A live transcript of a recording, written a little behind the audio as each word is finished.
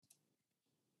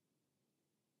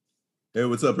Hey,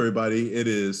 what's up, everybody? It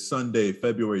is Sunday,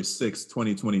 February 6th,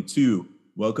 2022.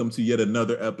 Welcome to yet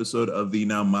another episode of the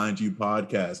Now Mind You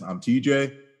podcast. I'm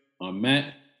TJ. I'm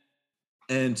Matt.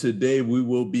 And today we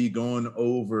will be going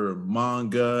over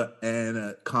manga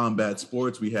and combat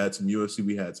sports. We had some UFC,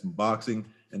 we had some boxing.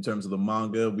 In terms of the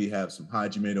manga, we have some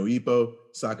Hajime No Ippo,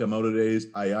 Sakamoto Days,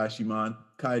 Ayashimon,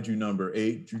 Kaiju No.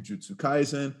 8, Jujutsu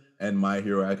Kaisen, and My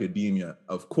Hero Academia.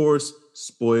 Of course,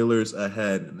 spoilers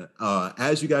ahead. And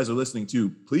as you guys are listening to,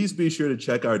 please be sure to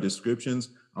check our descriptions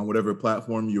on whatever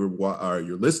platform you're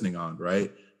listening on,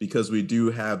 right? Because we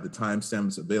do have the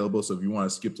timestamps available. So if you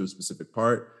want to skip to a specific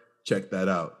part, check that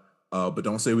out. But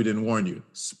don't say we didn't warn you.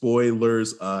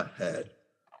 Spoilers ahead.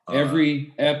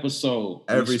 Every episode.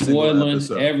 Every single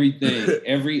episode. Everything.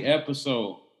 Every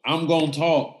episode. I'm going to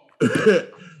talk.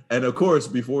 And of course,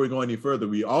 before we go any further,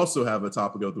 we also have a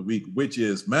topic of the week, which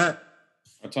is, Matt.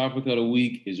 Our topic of the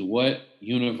week is, what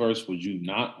universe would you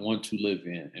not want to live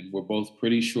in? And we're both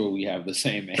pretty sure we have the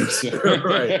same answer.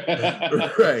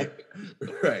 Right.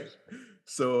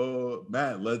 So,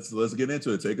 Matt, let's get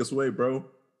into it. Take us away, bro.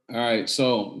 All right,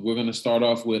 so we're going to start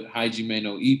off with Hajime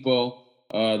No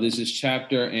Ippo. This is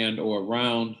chapter and or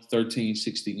round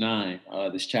 1369.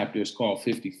 This chapter is called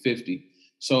 50-50.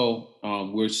 So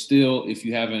we're still, if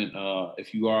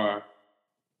you are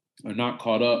not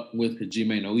caught up with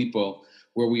Hajime No Ippo,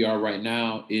 where we are right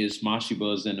now is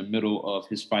Mashiba is in the middle of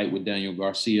his fight with Daniel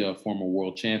Garcia, former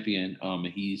world champion.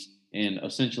 He's in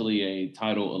essentially a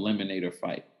title eliminator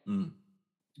fight.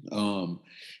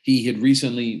 He had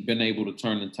recently been able to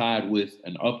turn the tide with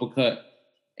an uppercut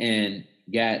and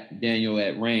got Daniel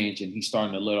at range, and he's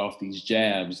starting to let off these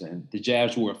jabs. And the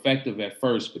jabs were effective at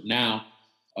first, but now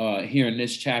here in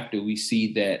this chapter, we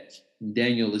see that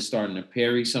Daniel is starting to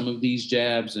parry some of these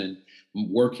jabs and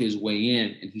work his way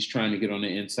in, and he's trying to get on the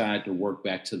inside to work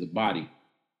back to the body.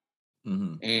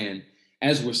 Mm-hmm. And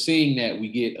as we're seeing that,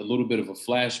 we get a little bit of a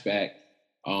flashback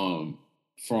from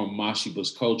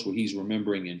Mashiba's coach, where he's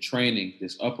remembering in training,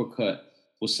 this uppercut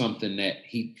was something that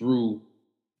he threw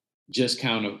just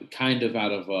kind of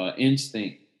out of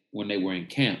instinct when they were in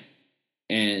camp.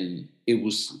 And it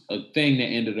was a thing that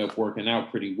ended up working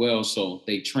out pretty well. So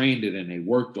they trained it and they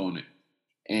worked on it.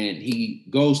 And he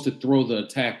goes to throw the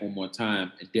attack one more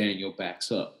time, and Daniel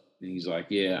backs up. And he's like,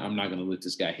 yeah, I'm not going to let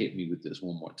this guy hit me with this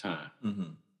one more time.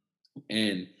 Mm-hmm.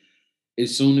 And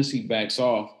as soon as he backs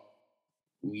off,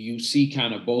 you see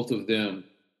kind of both of them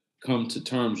come to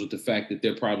terms with the fact that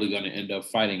they're probably going to end up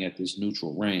fighting at this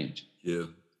neutral range. Yeah.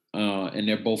 And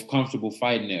they're both comfortable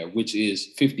fighting there, which is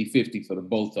 50-50 for the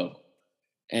both of them.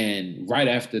 And right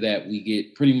after that, we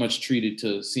get pretty much treated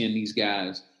to seeing these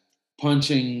guys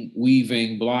punching,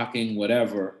 weaving, blocking,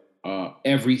 whatever,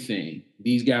 everything.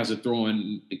 These guys are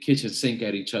throwing the kitchen sink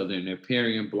at each other, and they're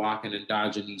parrying, blocking, and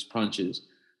dodging these punches,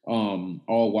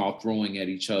 all while throwing at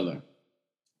each other.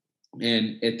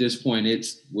 And at this point,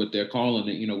 it's what they're calling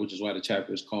it, which is why the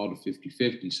chapter is called a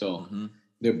 50-50. So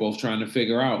they're both trying to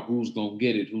figure out who's going to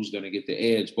get it, who's going to get the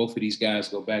edge. Both of these guys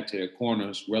go back to their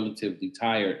corners relatively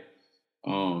tired.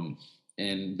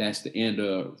 And that's the end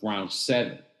of round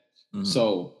 7. Mm-hmm.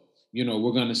 So,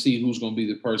 we're going to see who's going to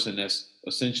be the person that's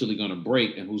essentially going to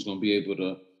break, and who's going to be able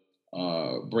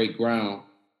to break ground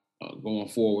going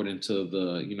forward into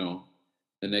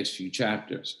the next few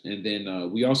chapters. And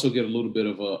then we also get a little bit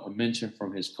of a mention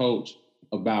from his coach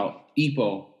about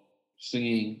Ippo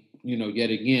seeing, yet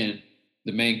again,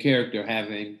 the main character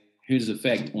having his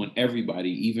effect on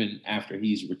everybody. Even after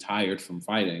he's retired from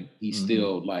fighting, he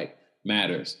still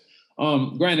matters.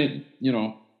 Granted,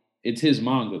 it's his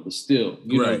manga, but still,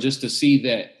 just to see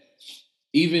that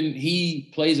even he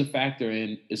plays a factor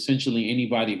in essentially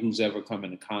anybody who's ever come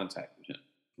into contact with him.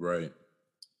 Right.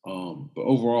 But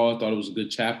overall, I thought it was a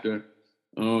good chapter.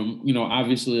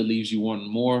 Obviously it leaves you wanting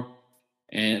more.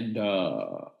 And,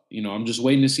 I'm just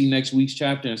waiting to see next week's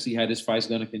chapter and see how this fight's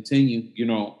going to continue.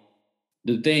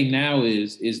 The thing now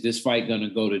is this fight going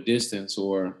to go the distance,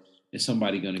 or is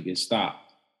somebody going to get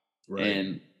stopped? Right.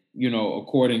 And,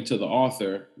 according to the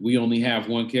author, we only have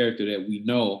one character that we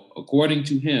know, according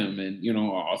to him, and, our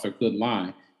author could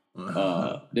lie.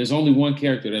 There's only one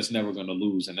character that's never going to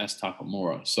lose, and that's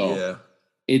Takamura. So yeah.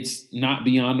 It's not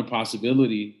beyond the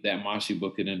possibility that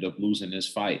Mashiba could end up losing this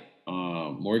fight.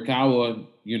 Morikawa,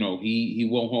 he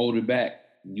won't hold it back.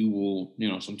 You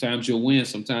will, sometimes you'll win,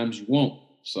 sometimes you won't.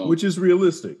 So, which is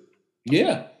realistic.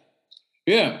 Yeah.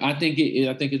 I think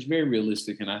it's very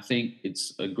realistic, and I think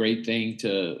it's a great thing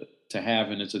to have,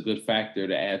 and it's a good factor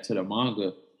to add to the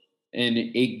manga. And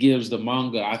it gives the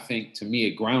manga, I think, to me,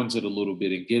 it grounds it a little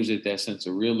bit. It gives it that sense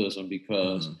of realism,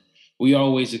 because we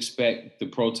always expect the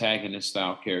protagonist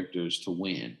style characters to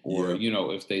win, or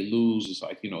if they lose, it's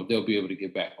like they'll be able to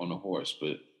get back on the horse.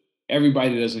 But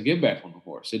everybody doesn't get back on the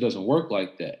horse. It doesn't work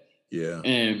like that. Yeah.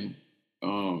 And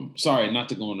sorry, not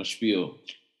to go on a spiel,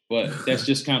 but that's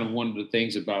just kind of one of the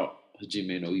things about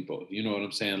Hajime No Ippo. You know what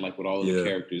I'm saying? Like with all of the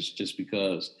characters, just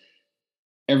because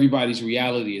everybody's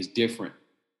reality is different,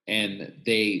 and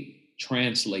they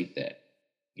translate that.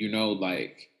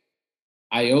 Like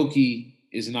Aoki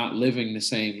is not living the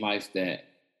same life that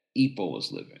Ippo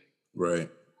is living. Right.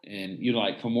 And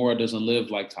like Kimura doesn't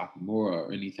live like Takamura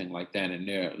or anything like that. And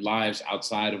their lives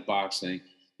outside of boxing,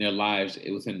 their lives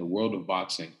within the world of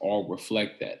boxing all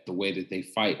reflect that. The way that they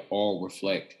fight all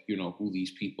reflect, who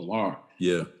these people are.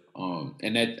 Yeah.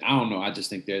 And that, I don't know, I just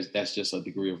think that's just a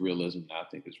degree of realism that I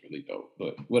think is really dope.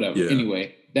 But whatever. Yeah.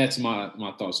 Anyway, that's my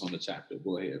thoughts on the chapter.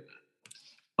 Go ahead.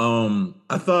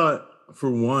 I thought,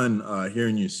 for one,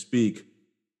 hearing you speak,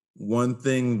 one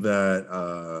thing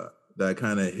that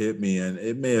kind of hit me, and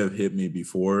it may have hit me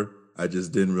before, I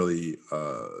just didn't really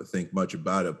think much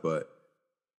about it, but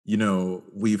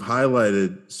we've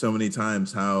highlighted so many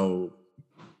times how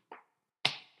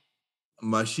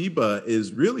Mashiba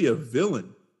is really a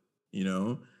villain,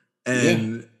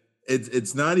 and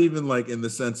it's not even like in the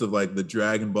sense of like the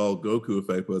Dragon Ball Goku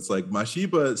effect, but it's like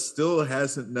Mashiba still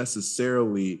hasn't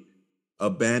necessarily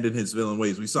abandoned his villain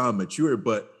ways. We saw him mature,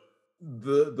 but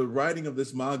the writing of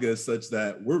this manga is such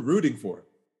that we're rooting for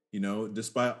him,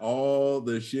 despite all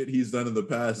the shit he's done in the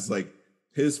past. It's like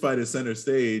his fight is center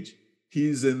stage.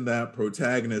 He's in that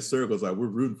protagonist circle. It's like we're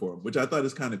rooting for him, which I thought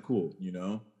is kind of cool,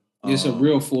 It's a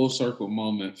real full circle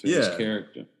moment for his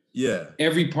character. Yeah.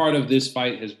 Every part of this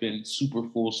fight has been super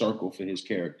full circle for his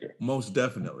character. Most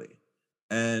definitely.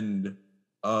 And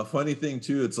funny thing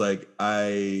too, it's like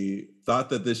I thought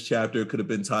that this chapter could have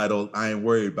been titled "I Ain't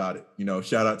Worried About It."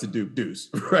 Shout out to Duke Deuce,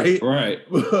 right? Right.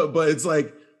 But it's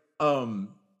like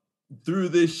through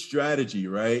this strategy,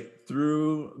 right?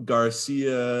 Through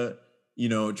Garcia,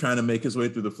 trying to make his way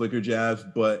through the flicker jabs,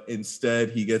 but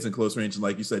instead he gets in close range, and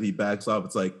like you said, he backs off.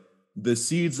 It's like the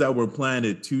seeds that were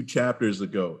planted 2 chapters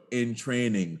ago in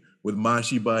training with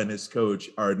Mashiba and his coach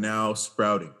are now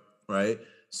sprouting, right?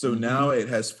 So now it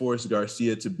has forced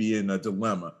Garcia to be in a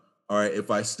dilemma. All right, if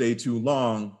I stay too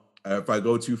long, if I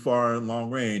go too far in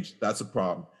long range, that's a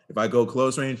problem. If I go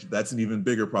close range, that's an even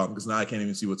bigger problem because now I can't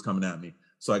even see what's coming at me.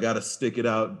 So I got to stick it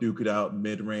out, duke it out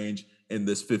mid-range in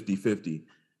this 50-50.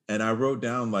 And I wrote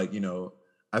down like,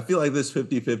 I feel like this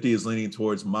 50-50 is leaning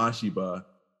towards Mashiba.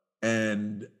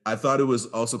 And I thought it was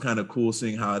also kind of cool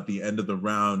seeing how at the end of the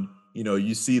round,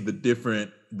 you see the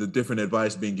different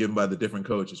advice being given by the different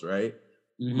coaches, right?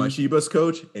 Mashiba's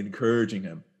coach encouraging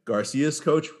him. Garcia's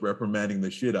coach reprimanding the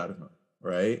shit out of him,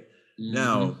 right?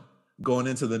 Now, going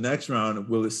into the next round,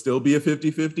 will it still be a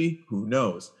 50-50? Who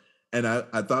knows? And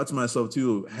I thought to myself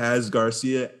too, has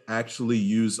Garcia actually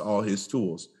used all his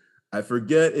tools? I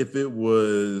forget if it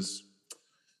was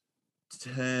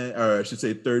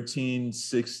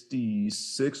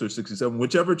 1366 or 67,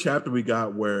 whichever chapter we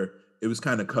got where it was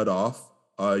kind of cut off.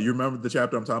 You remember the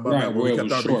chapter I'm talking about? Right, where we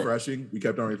kept on refreshing. We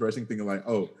kept on refreshing, thinking like,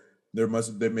 oh,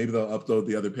 maybe they'll upload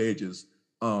the other pages.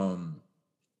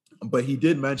 But he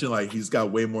did mention like he's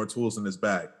got way more tools in his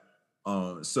bag.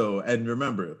 And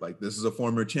remember, like this is a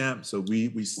former champ, so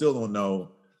we still don't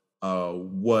know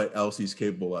what else he's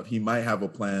capable of. He might have a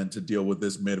plan to deal with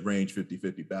this mid-range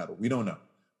 50-50 battle. We don't know.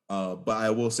 But I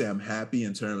will say I'm happy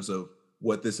in terms of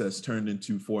what this has turned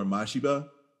into for Mashiba.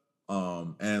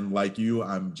 And like you,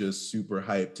 I'm just super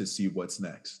hyped to see what's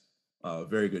next.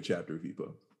 Very good chapter,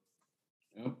 Vipo.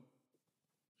 Yep.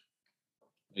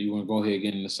 You want to go ahead and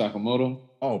get into Sakamoto?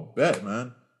 Oh, bet,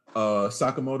 man.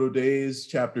 Sakamoto Days,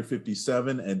 chapter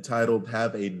 57, entitled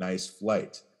Have a Nice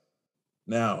Flight.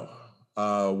 Now,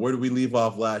 where did we leave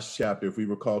off last chapter? If we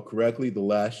recall correctly, the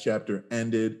last chapter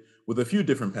ended with a few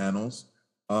different panels.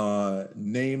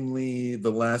 Namely,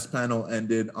 the last panel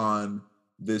ended on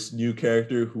this new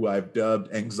character who I've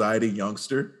dubbed Anxiety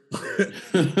Youngster.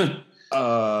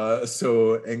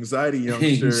 So Anxiety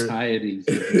Youngster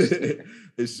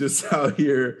is just out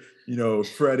here,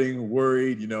 fretting,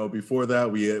 worried. Before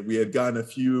that, we had gotten a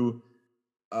few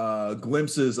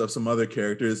glimpses of some other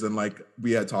characters, and like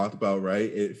we had talked about,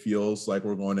 right? It feels like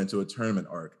we're going into a tournament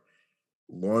arc.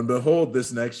 Lo and behold,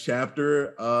 this next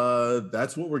chapter,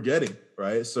 that's what we're getting,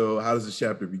 right? So how does this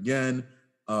chapter begin?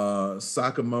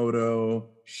 Sakamoto,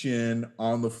 Shin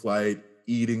on the flight,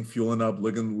 eating, fueling up,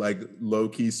 looking like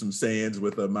low-key some Saiyans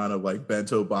with the amount of like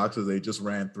bento boxes they just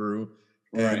ran through.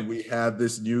 Right. And we have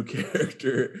this new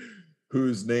character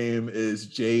whose name is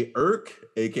Jay Irk,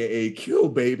 aka Kill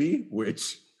Baby,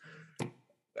 which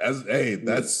That's okay.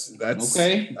 That's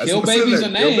Kill Baby's a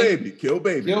name. Kill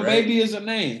Baby. Kill right? Baby is a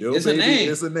name. Kill it's Baby a name.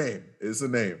 is a name. It's a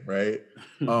name, right?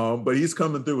 But he's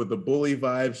coming through with the bully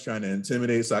vibes, trying to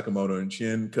intimidate Sakamoto and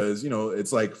Shin because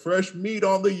it's like fresh meat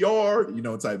on the yard,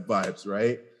 type vibes,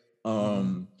 right?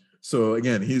 So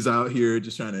again, he's out here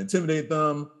just trying to intimidate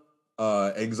them.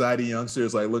 Anxiety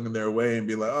youngsters like looking their way and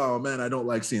be like, oh man, I don't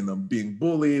like seeing them being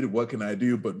bullied. What can I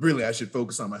do? But really, I should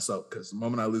focus on myself because the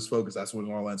moment I lose focus, that's when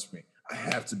it all ends for me. I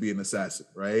have to be an assassin,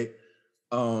 right?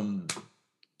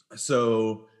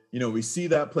 So, we see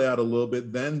that play out a little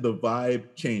bit. Then the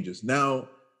vibe changes. Now,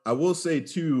 I will say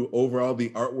too, overall, the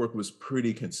artwork was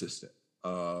pretty consistent.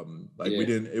 We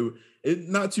didn't, it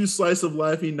not too slice of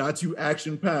lifey, not too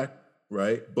action packed.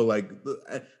 Right. But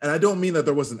and I don't mean that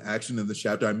there wasn't action in the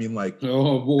chapter. I mean,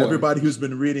 everybody who's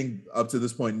been reading up to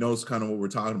this point knows kind of what we're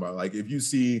talking about. Like if you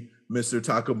see Mr.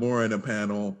 Takamura in a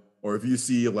panel, or if you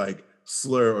see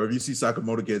Slur, or if you see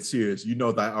Sakamoto get serious, that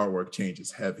artwork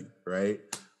changes heavy. Right.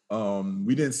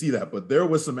 We didn't see that, but there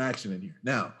was some action in here.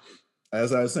 Now,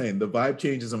 as I was saying, the vibe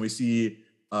changes and we see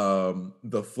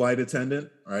the flight attendant,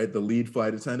 right? The lead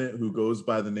flight attendant who goes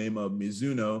by the name of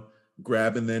Mizuno,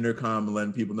 grabbing the intercom and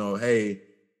letting people know, hey,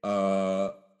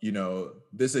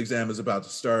 this exam is about to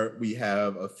start. We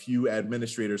have a few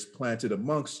administrators planted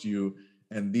amongst you,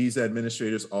 and these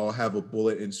administrators all have a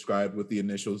bullet inscribed with the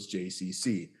initials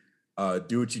JCC.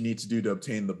 Do what you need to do to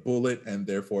obtain the bullet and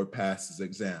therefore pass this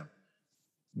exam.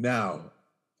 Now,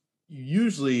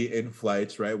 usually in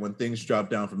flights, right, when things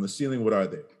drop down from the ceiling, what are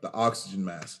they? The oxygen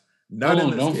mask.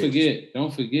 Don't forget.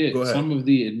 Some of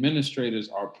the administrators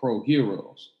are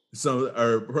pro-heroes. Some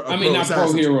are not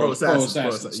pro-heroes,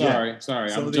 pro-assassins. Sorry.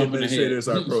 Some of the administrators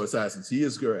are pro-assassins. He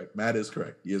is correct. Matt is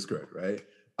correct. He is correct, right?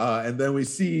 And then we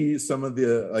see some of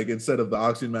the, instead of the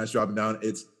oxygen mask dropping down,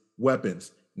 it's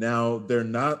weapons. Now, they're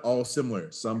not all similar.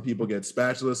 Some people get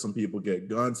spatulas, some people get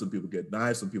guns, some people get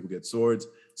knives, some people get swords,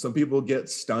 some people get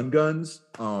stun guns.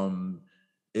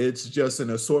 It's just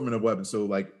an assortment of weapons.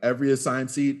 So every assigned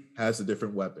seat has a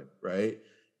different weapon, right?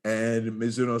 And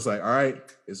Mizuno's like, all right,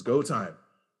 it's go time.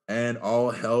 And all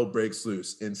hell breaks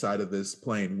loose inside of this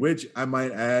plane, which I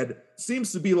might add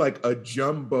seems to be like a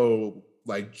jumbo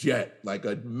jet, like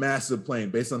a massive plane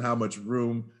based on how much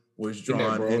room was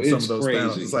drawn in some of those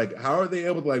panels. It's like, how are they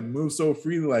able to move so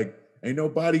freely? Ain't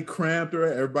nobody cramped or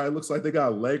everybody looks like they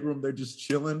got leg room. They're just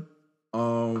chilling.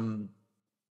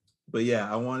 But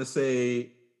yeah, I want to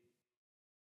say,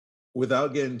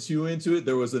 without getting too into it,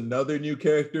 there was another new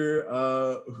character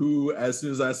who, as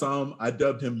soon as I saw him, I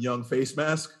dubbed him Young Face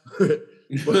Mask.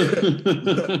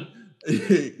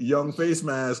 Young Face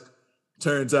Mask,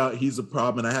 turns out he's a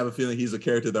problem. And I have a feeling he's a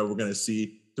character that we're going to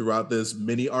see throughout this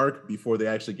mini arc before they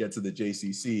actually get to the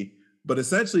JCC. But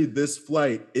essentially, this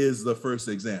flight is the first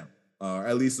exam, or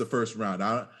at least the first round.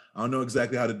 I don't know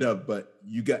exactly how to dub, but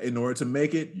in order to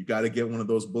make it, you got to get one of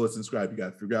those bullets inscribed. You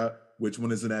got to figure out which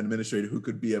one is an administrator who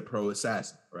could be a pro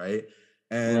assassin, right?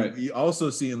 And we also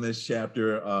see in this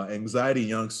chapter, Anxiety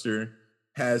Youngster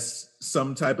has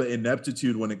some type of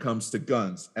ineptitude when it comes to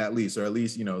guns, at least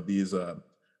these,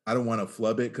 I don't want to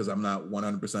flub it because I'm not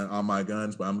 100% on my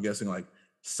guns, but I'm guessing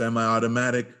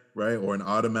semi-automatic, right? Or an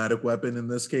automatic weapon in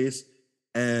this case.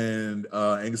 And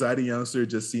Anxiety Youngster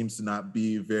just seems to not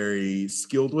be very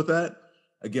skilled with that.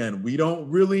 Again, we don't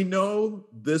really know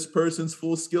this person's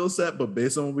full skill set, but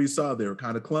based on what we saw, they were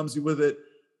kind of clumsy with it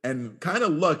and kind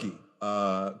of lucky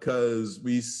because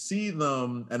we see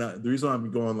them. And the reason why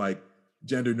I'm going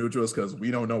gender neutral is because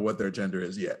we don't know what their gender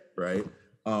is yet, right?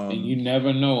 And you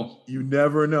never know. You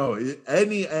never know.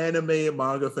 Any anime and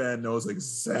manga fan knows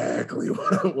exactly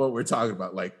what we're talking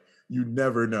about. You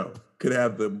never know. Could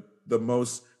have the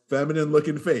most feminine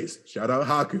looking face. Shout out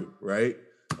Haku, right?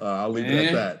 I'll leave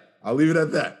it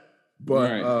at that.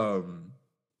 But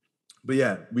but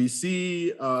yeah, we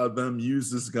see them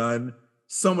use this gun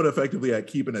somewhat effectively at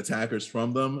keeping attackers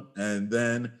from them. And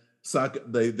then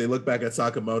they look back at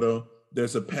Sakamoto.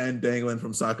 There's a pen dangling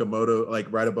from Sakamoto,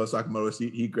 right above Sakamoto's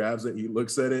seat. He grabs it, he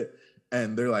looks at it,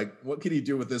 and they're like, what can he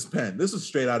do with this pen? This is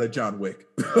straight out of John Wick.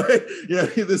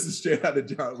 This is straight out of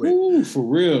John Wick. Ooh, for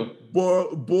real.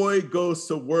 Boy goes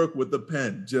to work with the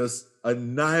pen, just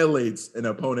annihilates an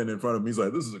opponent in front of him. He's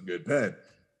like, this is a good pen.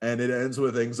 And it ends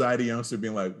with Anxiety Youngster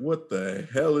being like, what the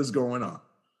hell is going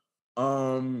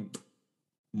on?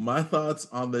 My thoughts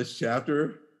on this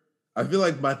chapter, I feel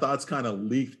like my thoughts kind of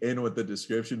leaked in with the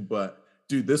description, but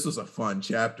dude, this was a fun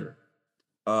chapter.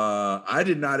 I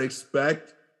did not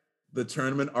expect the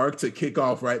tournament arc to kick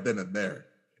off right then and there.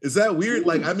 Is that weird?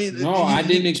 I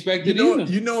didn't expect it either.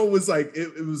 It was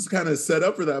it was kind of set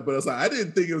up for that, but I was I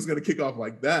didn't think it was going to kick off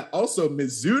like that. Also,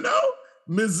 Mizuno,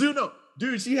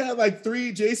 Dude, she had like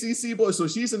 3 JCC boys. So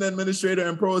she's an administrator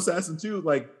and pro assassin too.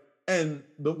 Like, and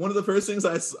one of the first things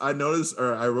I noticed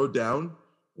or I wrote down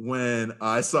when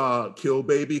I saw Kill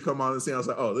Baby come on the scene, I was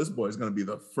like, oh, this boy's gonna be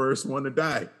the first one to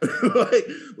die.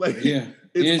 Yeah,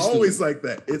 it's always like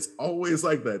that. It's always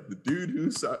like that. The dude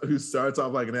who starts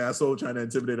off like an asshole trying to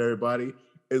intimidate everybody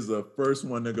is the first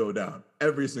one to go down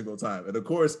every single time. And of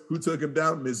course, who took him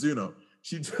down? Mizuno.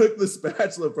 She took the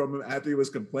spatula from him after he was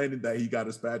complaining that he got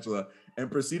a spatula and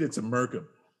proceeded to murk him.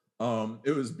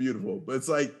 It was beautiful, but it's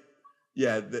like,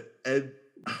 yeah,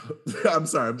 I'm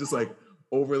sorry, I'm just like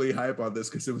overly hype on this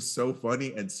because it was so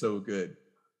funny and so good.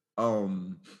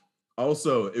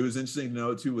 Also, it was interesting to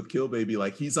know too with Kill Baby,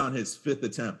 like he's on his 5th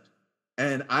attempt.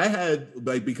 And I had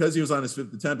like, because he was on his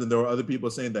 5th attempt and there were other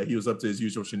people saying that he was up to his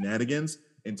usual shenanigans,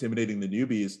 intimidating the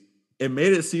newbies, it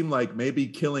made it seem like maybe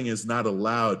killing is not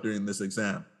allowed during this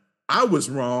exam. I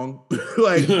was wrong.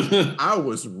 Like I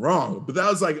was wrong, but that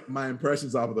was like my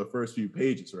impressions off of the first few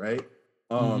pages, right?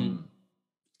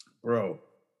 Bro,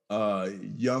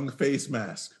 young face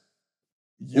mask.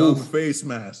 Face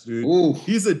mask, dude. Oof.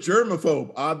 He's a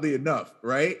germaphobe, oddly enough,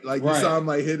 right? Like you saw him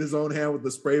like hit his own hand with the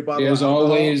spray bottle. There's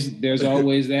always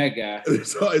that guy.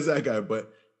 There's always that guy,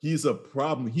 but he's a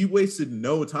problem. He wasted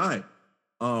no time.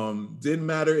 Didn't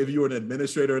matter if you were an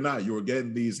administrator or not, you were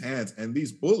getting these hands and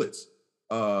these bullets.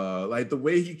 Like the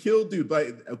way he killed dude,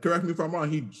 like correct me if I'm wrong,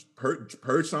 he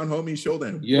perched on homie's shoulder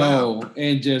and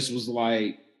and just was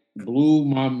like blew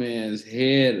my man's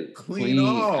head clean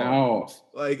off.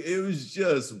 Like it was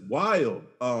just wild.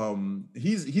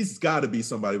 He's got to be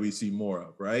somebody we see more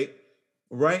of, right?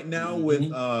 Right now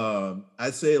with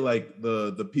I'd say like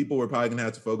the people we're probably gonna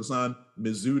have to focus on,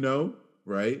 Mizuno,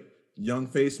 right? Young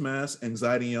face mask,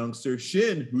 anxiety youngster,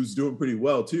 Shin, who's doing pretty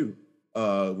well too.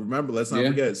 Remember, let's not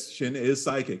forget, Shin is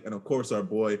psychic, and of course our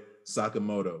boy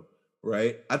Sakamoto,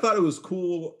 right? I thought it was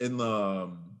cool in the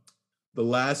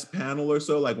last panel or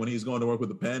so, like when he's going to work with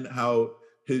the pen, how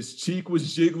his cheek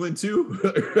was jiggling too,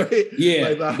 right? Yeah,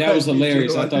 like that was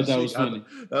hilarious. I thought that was funny.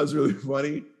 That was really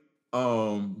funny.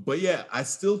 But yeah, I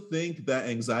still think that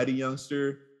anxiety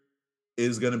youngster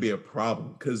is going to be a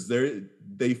problem because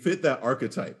they fit that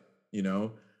archetype, you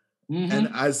know? And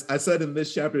as I said in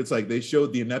this chapter, it's like they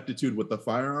showed the ineptitude with the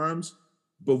firearms,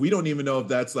 but we don't even know if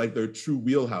that's like their true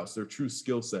wheelhouse, their true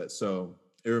skill set. So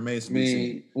it remains to be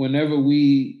seen. Whenever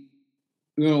we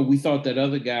thought that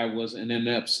other guy was an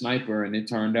inept sniper, and it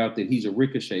turned out that he's a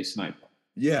ricochet sniper.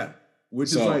 Yeah,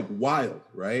 which is like wild,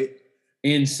 right?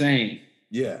 Insane.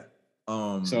 Yeah.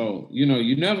 So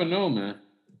you never know, man.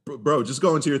 Bro, just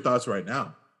go into your thoughts right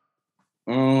now.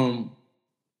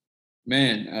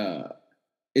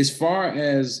 As far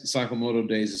as Sakamoto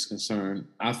Days is concerned,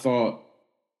 I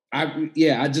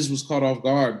just was caught off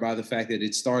guard by the fact that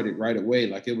it started right away.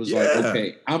 Like it was like,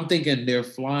 okay, I'm thinking they're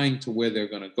flying to where they're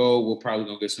gonna go. We're probably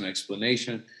gonna get some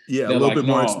explanation. Yeah, they're a little bit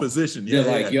more exposition. Yeah,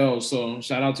 they're like, yo, so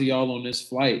shout out to y'all on this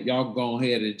flight. Y'all go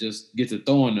ahead and just get to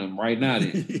throwing them right now.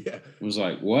 Then It was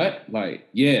like, what? Like,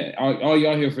 yeah, all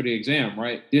y'all here for the exam,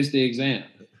 right? This the exam.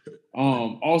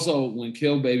 Also, when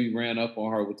Kill Baby ran up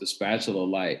on her with the spatula,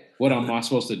 like, what am I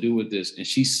supposed to do with this? And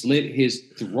she slit his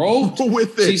throat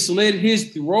with it. She slit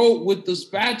his throat with the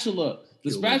spatula.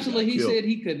 The spatula he said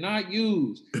he could not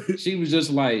use. She was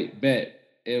just like, bet.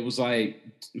 It was like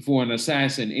for an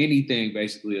assassin, anything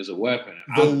basically is a weapon.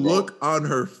 The look on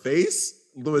her face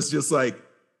was just like,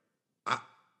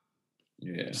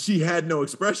 she had no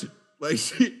expression. Like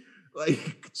she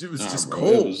was just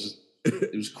cold.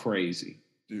 It was crazy.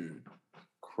 Dude,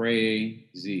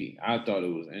 crazy. I thought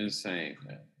it was insane,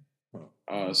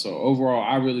 man. So overall,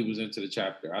 I really was into the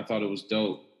chapter. I thought it was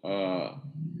dope. I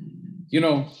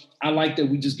like that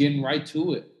we just getting right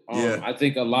to it. I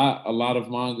think a lot of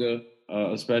manga,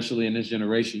 especially in this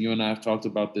generation, you and I have talked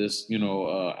about this,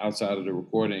 outside of the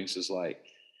recordings, is like,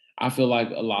 I feel like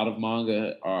a lot of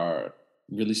manga are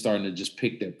really starting to just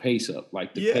pick their pace up.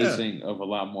 Like the pacing of a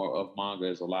lot more of manga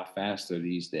is a lot faster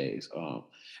these days.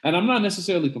 And I'm not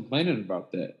necessarily complaining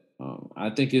about that.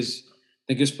 I think it's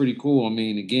pretty cool. I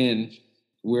mean, again,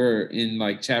 we're in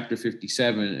like chapter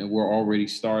 57 and we're already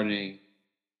starting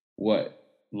our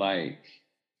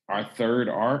third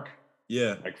arc?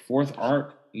 Yeah. Like fourth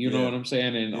arc, you know what I'm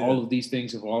saying? And all of these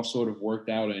things have all sort of worked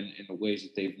out in the ways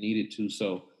that they've needed to.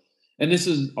 So, and this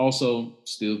is also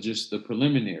still just the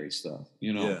preliminary stuff,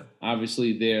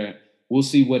 Obviously we'll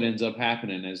see what ends up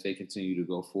happening as they continue to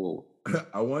go forward.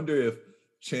 I wonder if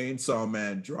Chainsaw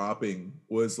Man dropping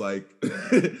was like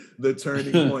the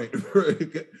turning point.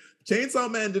 Chainsaw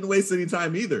Man didn't waste any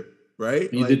time either,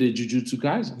 right? Neither did Jujutsu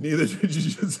Kaisen. Neither did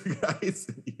Jujutsu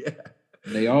Kaisen, yeah.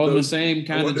 They all in the same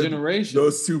kind of generation.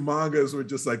 Those two mangas were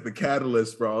just like the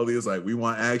catalyst for all these. Like, we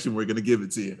want action, we're gonna give it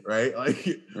to you, right?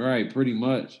 Like, right, pretty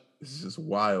much. It's just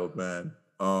wild, man.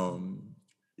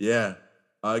 Yeah.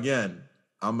 Again,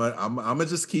 I'm gonna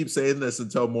just keep saying this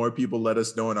until more people let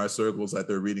us know in our circles that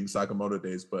they're reading Sakamoto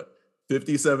Days. But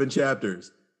 57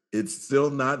 chapters, it's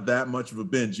still not that much of a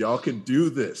binge. Y'all can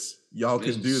do this. Y'all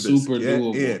can do this. Super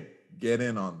doable. Get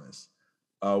in on this.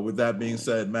 With that being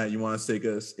said, Matt, you want to take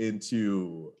us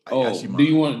into Ayashimon?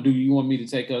 Do you want me to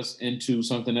take us into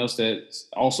something else that's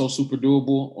also super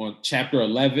doable on chapter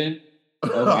 11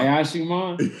 of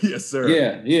Ayashimon? Yes, sir.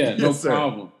 Yeah, no yes,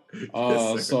 problem.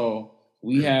 Yes, so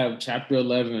we have chapter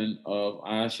 11 of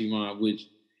Ayashimon, which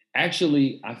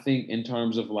actually I think in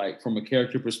terms of like from a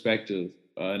character perspective,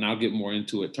 and I'll get more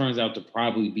into it, turns out to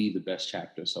probably be the best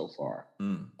chapter so far.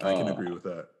 I can agree with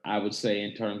that. I would say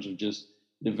in terms of just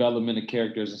development of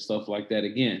characters and stuff like that.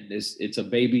 Again, it's a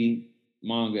baby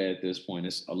manga at this point.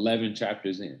 It's 11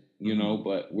 chapters in, you know,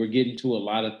 but we're getting to a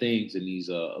lot of things in these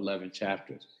 11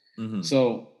 chapters.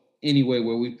 So anyway,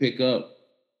 where we pick up,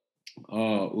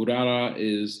 Urara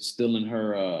is still in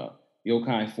her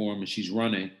yokai form and she's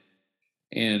running.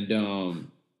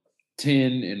 And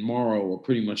Ten and Morrow are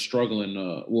pretty much struggling.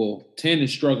 Ten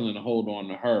is struggling to hold on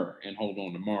to her and hold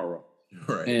on to Morrow.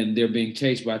 Right. And they're being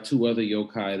chased by two other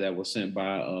yokai that were sent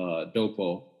by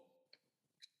Doppo.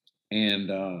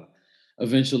 And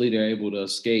eventually they're able to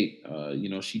escape.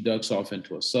 She ducks off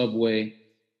into a subway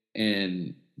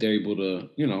and they're able to,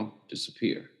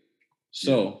 disappear.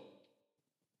 So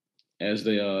as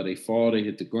they fall, they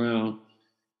hit the ground.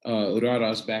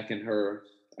 Urara's back in her,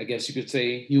 I guess you could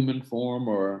say, human form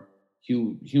or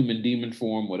human demon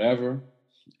form, whatever.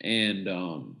 And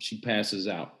she passes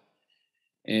out.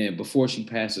 And before she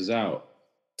passes out,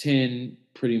 Ten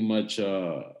pretty much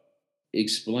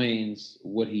explains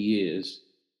what he is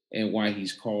and why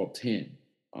he's called Ten.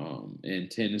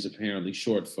 And Ten is apparently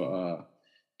short for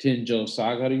Tenjo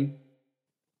Sagari.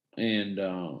 And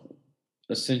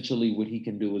essentially what he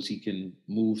can do is he can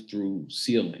move through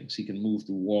ceilings. He can move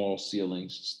through walls,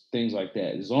 ceilings, things like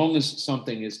that. As long as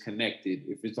something is connected,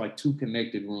 if it's like two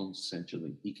connected rooms,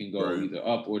 essentially, he can go either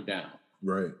up or down.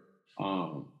 Right.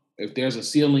 If there's a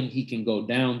ceiling, he can go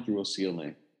down through a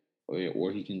ceiling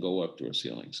or he can go up through a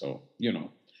ceiling. So,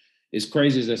 as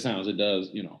crazy as that sounds, it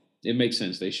does, it makes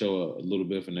sense. They show a little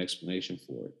bit of an explanation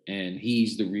for it. And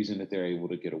he's the reason that they're able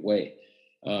to get away.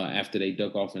 After they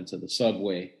duck off into the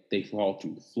subway, they fall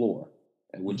through the floor,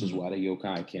 which is why the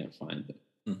yokai can't find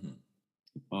them.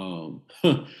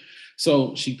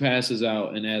 So she passes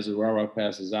out, and as Urara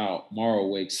passes out, Morrow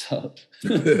wakes up.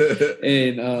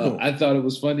 And I thought it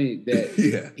was funny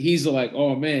that he's like,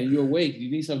 "Oh man, you're awake. You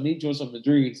need something to eat or something to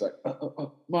drink." He's like,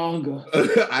 "Manga."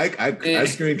 I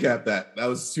screen capped that. That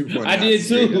was super funny. I did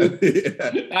too.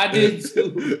 I did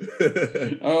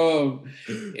too.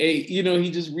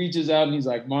 He just reaches out and he's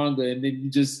like, "Manga," and then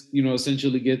you just,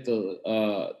 essentially get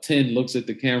the 10 looks at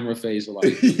the camera face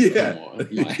like, "Come on,"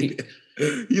 like.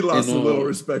 He lost a little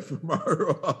respect for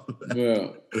Mario. Yeah.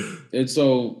 And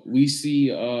so we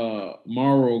see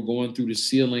Mario going through the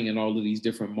ceiling in all of these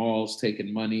different malls,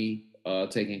 taking money,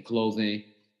 taking clothing,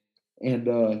 and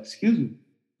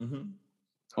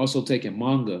also taking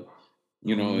manga,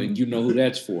 and you know who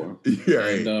that's for.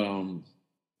 Right. And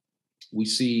we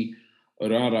see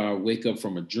Urara wake up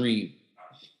from a dream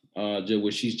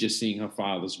where she's just seeing her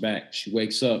father's back. She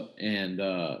wakes up and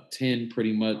 10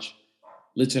 pretty much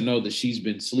lets her know that she's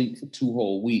been asleep for 2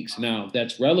 whole weeks. Now,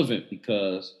 that's relevant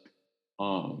because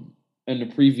in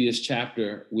the previous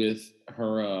chapter with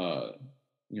her,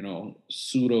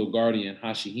 pseudo guardian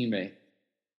Hashihime,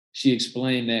 she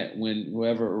explained that when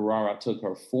whoever Urara took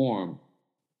her form,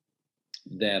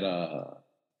 that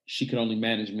she could only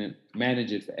manage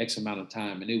it for X amount of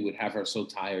time, and it would have her so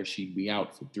tired she'd be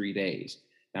out for 3 days.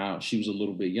 Now, she was a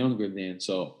little bit younger then,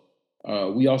 so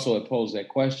we also had posed that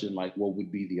question, like, what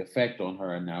would be the effect on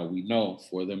her? And now we know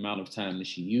for the amount of time that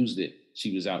she used it,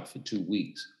 she was out for 2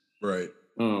 weeks. Right.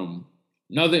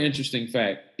 Another interesting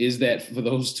fact is that for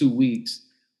those 2 weeks,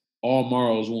 all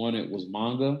Morrow's wanted was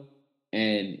manga,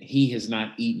 and he has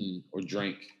not eaten or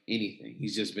drank anything.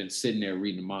 He's just been sitting there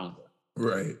reading manga.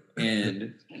 Right.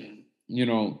 And,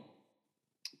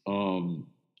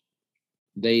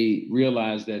 they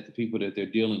realized that the people that they're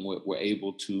dealing with were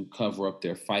able to cover up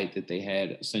their fight that they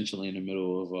had essentially in the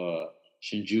middle of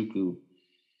Shinjuku.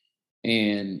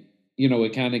 And,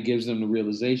 it kind of gives them the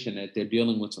realization that they're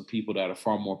dealing with some people that are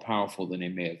far more powerful than they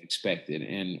may have expected.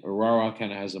 And Urara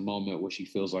kind of has a moment where she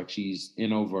feels like she's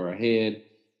in over her head.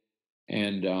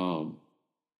 And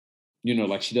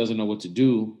like she doesn't know what to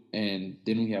do. And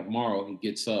then we have Morrow. He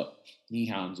gets up, he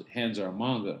hands her a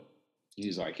manga.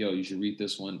 He's like, yo, you should read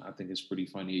this one. I think it's pretty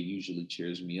funny. It usually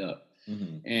cheers me up.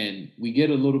 Mm-hmm. And we get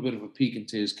a little bit of a peek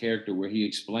into his character where he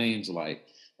explains, like,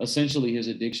 essentially his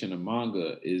addiction to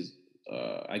manga is,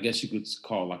 I guess you could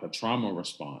call like a trauma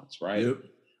response, right? Yep.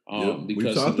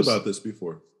 Because we talked about this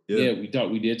before. Yeah,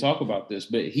 we did talk about this,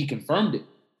 but he confirmed it.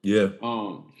 Yeah.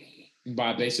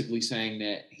 By basically saying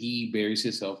that he buries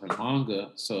himself in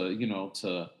manga, so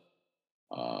to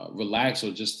relax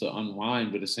or just to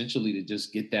unwind, but essentially to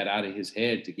just get that out of his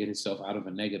head, to get himself out of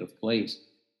a negative place,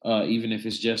 even if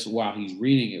it's just while he's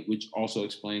reading it, which also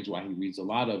explains why he reads a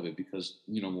lot of it, because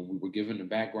when we were given the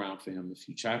background for him a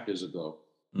few chapters ago,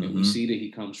 and we see that he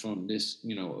comes from this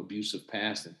abusive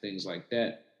past and things like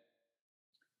that,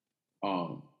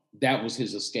 that was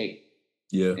his escape.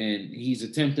 Yeah. And he's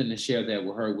attempting to share that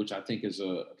with her, which I think is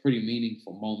a pretty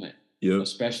meaningful moment. Yeah.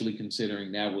 Especially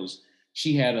considering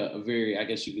she had a very, I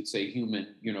guess you could say,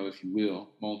 human, if you will,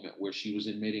 moment where she was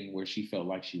admitting where she felt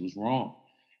like she was wrong.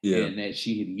 Yeah. And that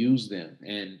she had used them.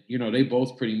 And, they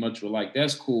both pretty much were like,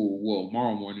 that's cool. Well,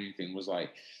 Morrow more than anything was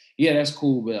like, yeah, that's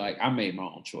cool. But like, I made my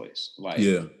own choice. Like,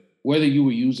 yeah, whether you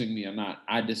were using me or not,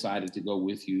 I decided to go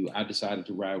with you. I decided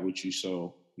to ride with you.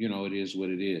 So, it is what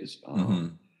it is.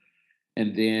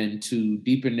 And then to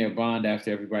deepen their bond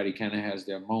after everybody kind of has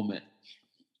their moment,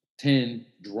 10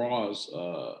 draws,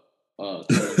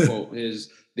 quote unquote,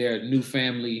 their new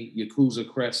family Yakuza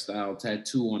crest style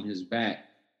tattoo on his back.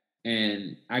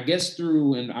 And I guess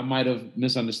and I might have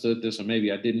misunderstood this, or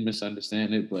maybe I didn't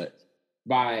misunderstand it, but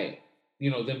by,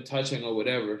 them touching or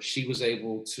whatever, she was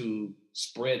able to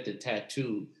spread the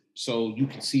tattoo so you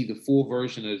can see the full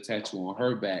version of the tattoo on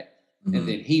her back. And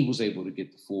then he was able to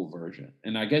get the full version.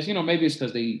 And I guess, maybe it's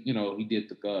because they, he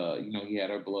did he had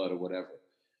her blood or whatever.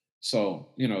 So,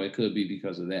 it could be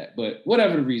because of that. But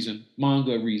whatever the reason,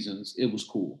 manga reasons, it was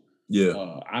cool.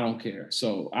 Yeah. I don't care.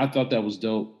 So I thought that was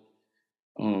dope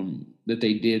that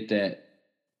they did that.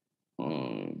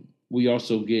 We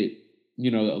also get,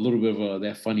 a little bit of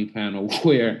that funny panel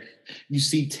where you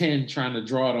see 10 trying to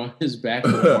draw it on his back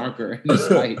with a marker. And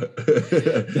it's like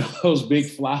those big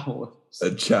flowers.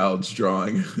 A child's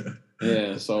drawing.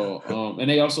 Yeah. So, and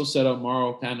they also set up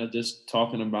Morrow kind of just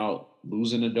talking about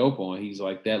losing the dopo. And he's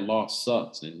like, that loss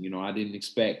sucks. And, I didn't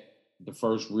expect the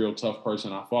first real tough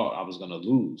person I fought, I was going to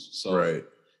lose. So, right.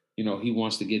 He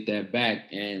wants to get that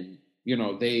back. And,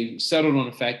 they settled on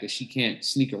the fact that she can't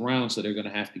sneak around. So they're going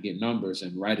to have to get numbers.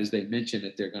 And right as they mentioned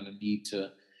that they're going to need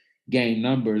to gain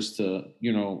numbers to,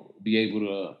 be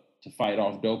able to fight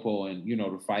off dopo and,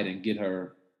 to fight and get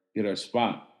her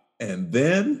spot. And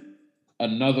then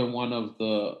another one of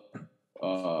the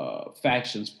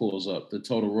factions pulls up, the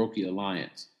Todoroki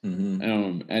Alliance.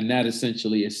 And that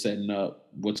essentially is setting up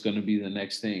what's going to be the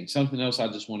next thing. Something else I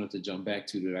just wanted to jump back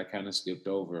to that I kind of skipped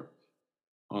over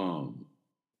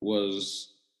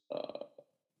was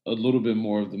a little bit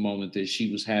more of the moment that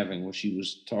she was having where she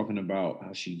was talking about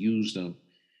how she used them.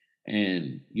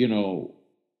 And,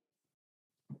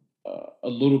 a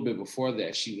little bit before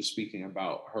that, she was speaking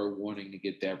about her wanting to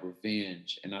get that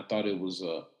revenge. And I thought it was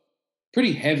a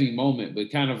pretty heavy moment,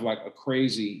 but kind of like a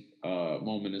crazy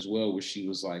moment as well, where she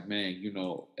was like, man,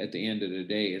 at the end of the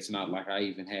day, it's not like I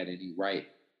even had any right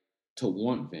to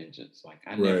want vengeance. Like,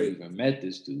 I never even met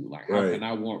this dude. Like, how can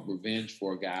I want revenge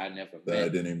for a guy I never met? I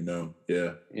didn't even know.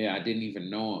 Yeah. Yeah, I didn't even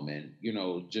know him.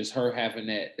 And, just her having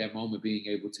that moment, being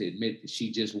able to admit that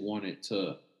she just wanted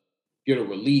to get a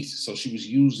release. So she was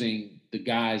using the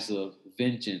guise of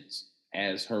vengeance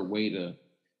as her way to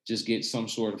just get some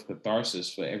sort of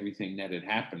catharsis for everything that had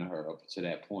happened to her up to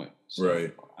that point. So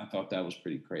I thought that was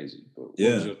pretty crazy. But what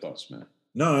was your thoughts, man?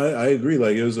 No, I agree.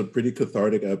 Like, it was a pretty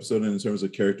cathartic episode in terms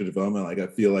of character development. Like, I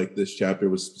feel like this chapter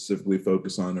was specifically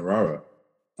focused on Urara.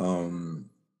 And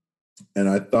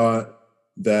I thought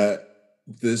that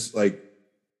this, like,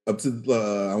 up to,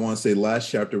 I want to say last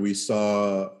chapter, we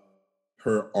saw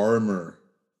her armor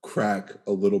crack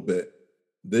a little bit.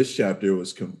 This chapter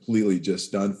was completely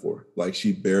just done for. Like,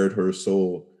 she bared her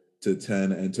soul to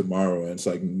 10 and tomorrow. And it's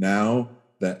like, now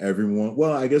that everyone,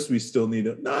 well, I guess we still need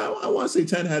to, no, I want to say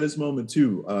 10 had his moment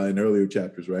too in earlier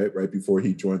chapters, right before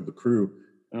he joined the crew.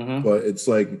 But it's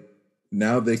like,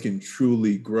 now they can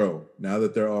truly grow, now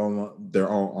that they're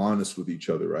all honest with each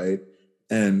other, right?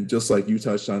 And just like you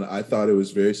touched on, I thought it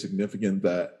was very significant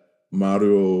that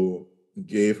Mario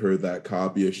gave her that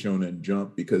copy of Shonen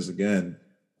Jump, because again,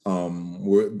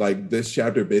 we're like, this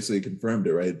chapter basically confirmed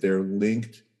it, right? They're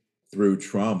linked through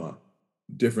trauma,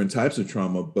 different types of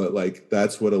trauma, but like,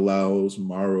 that's what allows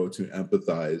Mario to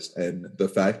empathize. And the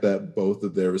fact that both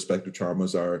of their respective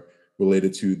traumas are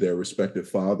related to their respective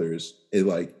fathers, it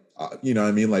like, you know what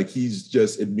I mean? Like he's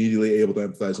just immediately able to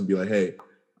empathize and be like, hey,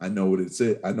 I know what it's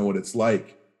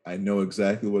like. I know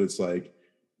exactly what it's like.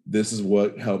 This is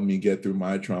what helped me get through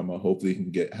my trauma. Hopefully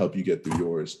it can help you get through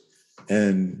yours.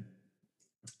 And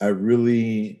I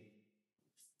really,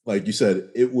 like you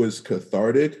said, it was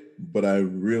cathartic, but I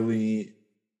really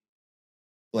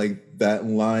like that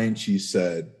line she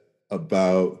said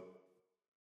about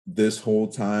this whole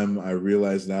time I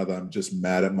realize now that I'm just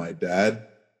mad at my dad.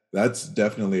 That's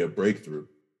definitely a breakthrough.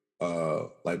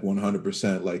 Like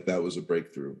 100%, like that was a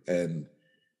breakthrough. And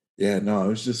yeah, no, it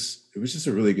was just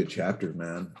a really good chapter,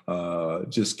 man.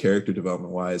 Just character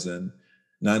development wise, and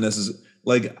not necessarily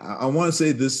like I want to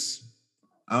say this.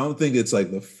 I don't think it's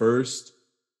like the first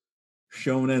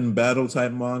shonen battle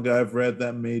type manga I've read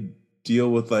that made deal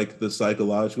with like the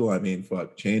psychological. I mean,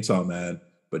 fuck Chainsaw Man,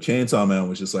 but Chainsaw Man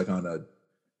was just like on a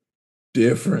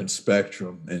different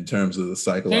spectrum in terms of the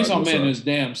psychological. Chainsaw Man is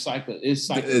damn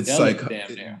psychedelic,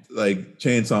 damn near. Like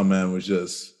Chainsaw Man was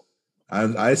just.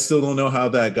 I still don't know how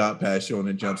that got past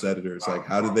Shonen Jump's editors. Like,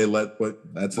 how did they let?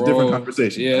 But that's a different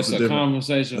conversation. Yeah, it's a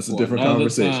conversation. That's a different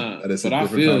conversation. That is a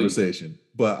different conversation.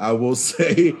 But I will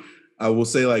say,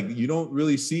 like, you don't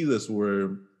really see this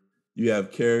where you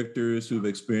have characters who've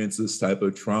experienced this type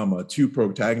of trauma, two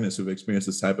protagonists who've experienced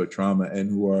this type of trauma, and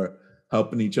who are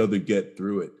helping each other get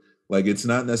through it. Like, it's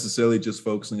not necessarily just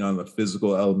focusing on the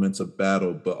physical elements of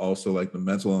battle, but also like the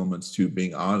mental elements too,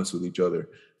 being honest with each other,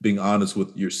 being honest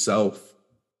with yourself.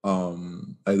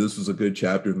 This was a good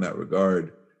chapter in that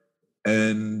regard.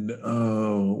 And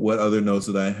what other notes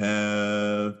did I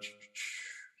have?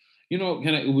 You know,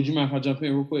 would you mind if I jump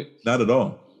in real quick? Not at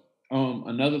all.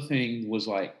 Another thing was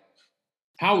like,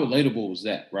 how relatable was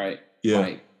that, right? Yeah.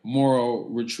 Like Moro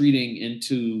retreating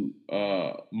into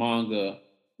manga,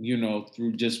 you know,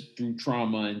 through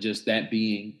trauma and just that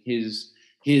being his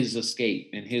escape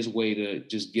and his way to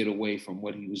just get away from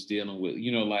what he was dealing with.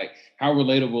 You know, like how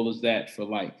relatable is that for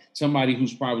like somebody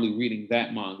who's probably reading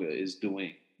that manga is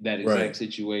doing that exact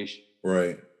situation.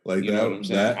 Right. Like you know what I'm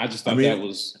saying? I just thought that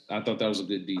was a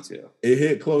good detail. It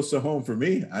hit close to home for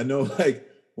me. I know like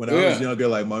when I was younger,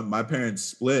 like my parents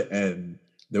split and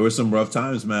there were some rough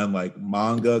times, man. Like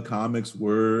manga comics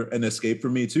were an escape for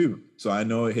me too. So I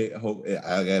know it hit.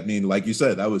 I mean, like you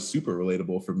said, that was super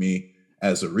relatable for me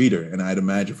as a reader, and I'd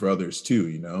imagine for others too.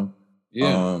 You know,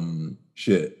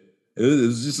 shit. It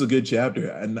was just a good chapter,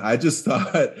 and I just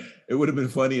thought it would have been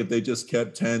funny if they just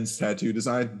kept Ten's tattoo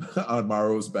design on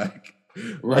Maro's back,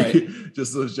 right? Like,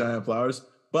 just those giant flowers.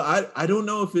 But I don't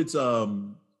know if it's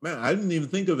man. I didn't even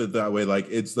think of it that way. Like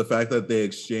it's the fact that they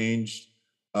exchanged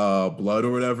blood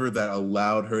or whatever that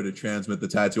allowed her to transmit the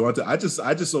tattoo onto. I just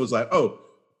was like, oh,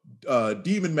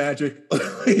 demon magic.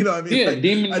 You know what I mean? Yeah, like,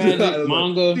 demon magic,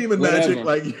 manga, demon whatever. magic.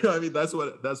 Like, you know what I mean?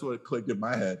 That's what clicked in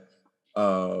my head.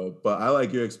 But I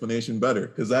like your explanation better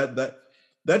because that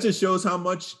just shows how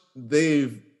much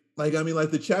they've like. I mean,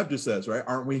 like the chapter says, right?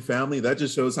 Aren't we family? That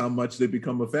just shows how much they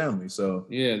become a family. So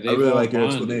yeah, I really like your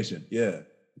explanation. Yeah,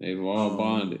 they've all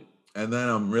bonded. And then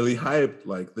I'm really hyped,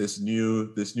 like this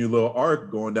new little arc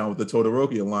going down with the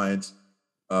Todoroki Alliance.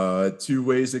 Two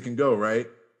ways it can go, right?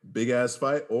 Big ass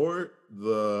fight, or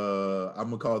I'm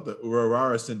gonna call it the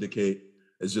Urarara Syndicate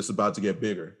is just about to get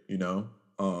bigger, you know?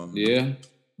 Yeah. I'm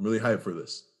really hyped for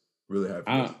this. Really hyped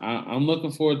for this. I'm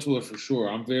looking forward to it for sure.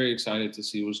 I'm very excited to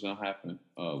see what's gonna happen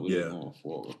with it going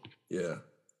forward. Yeah.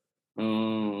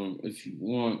 If you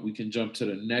want, we can jump to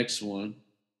the next one.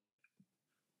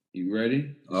 You ready?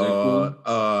 Is that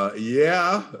cool?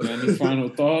 Yeah. Any final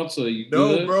thoughts? Or you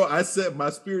No, good? bro. I said my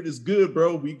spirit is good,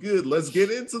 bro. We good. Let's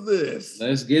get into this.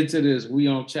 We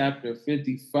on chapter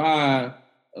 55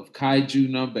 of Kaiju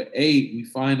number 8. We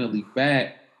finally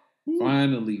back.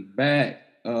 Finally back.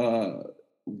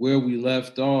 Where we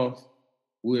left off,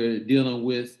 we're dealing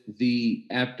with the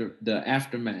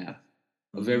aftermath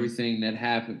of everything that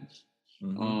happens.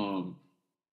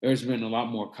 There's been a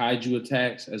lot more kaiju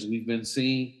attacks as we've been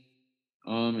seeing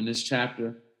in this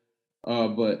chapter.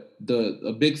 But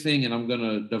a big thing, and I'm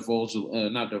gonna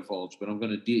I'm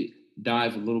gonna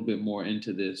dive a little bit more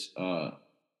into this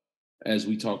as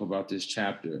we talk about this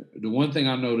chapter. The one thing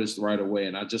I noticed right away,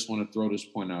 and I just want to throw this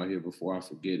point out here before I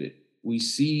forget it, we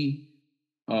see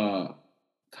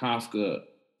Kafka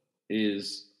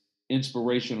is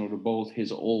inspirational to both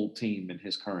his old team and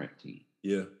his current team.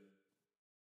 Yeah.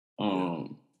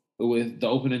 With the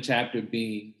opening chapter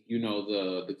being, you know,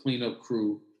 the cleanup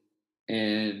crew,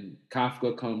 and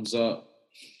Kafka comes up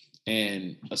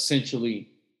and essentially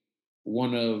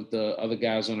one of the other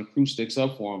guys on the crew sticks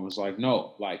up for him. It's like,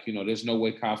 no, like, you know, there's no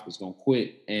way Kafka's gonna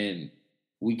quit. And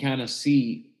we kind of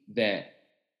see that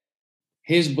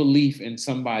his belief in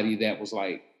somebody that was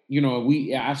like,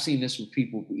 I've seen this with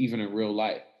people even in real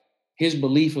life. His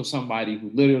belief of somebody who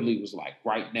literally was like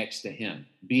right next to him,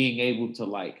 being able to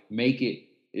like make it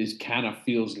is kind of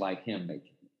feels like him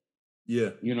making it. Yeah.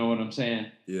 You know what I'm saying?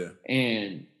 Yeah.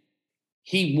 And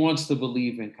he wants to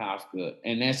believe in Kafka,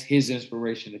 and that's his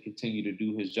inspiration to continue to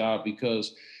do his job,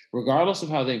 because regardless of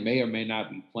how they may or may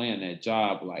not be playing that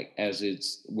job, like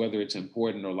whether it's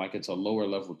important or like it's a lower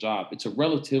level job, it's a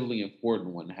relatively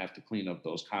important one to have to clean up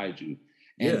those kaiju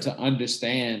and to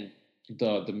understand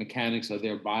the mechanics of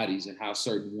their bodies and how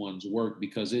certain ones work,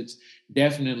 because it's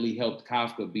definitely helped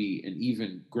Kafka be an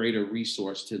even greater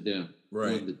resource to them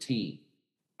on the team.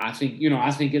 I think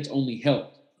it's only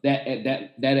helped.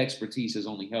 That expertise has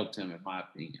only helped him, in my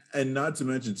opinion. And not to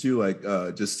mention too, like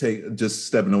just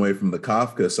stepping away from the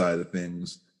Kafka side of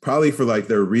things, probably for like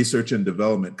their research and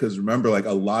development. Because remember, like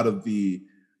a lot of the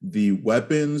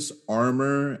weapons,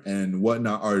 armor, and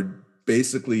whatnot are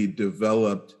basically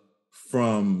developed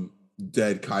from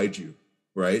dead kaiju,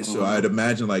 right? So I'd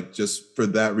imagine like just for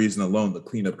that reason alone, the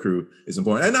cleanup crew is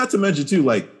important. And not to mention too,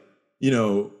 like,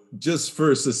 just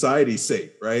for society's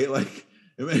sake, right? Like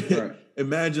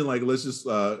imagine like let's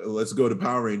go to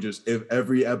Power Rangers. If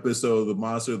every episode of the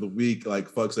Monster of the Week like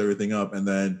fucks everything up, and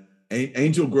then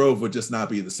Angel Grove would just not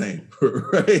be the same,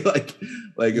 right? Like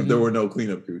if there were no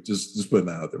cleanup crew. Just putting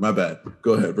that out there. My bad.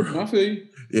 Go ahead, bro. I feel you.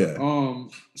 Yeah.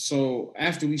 So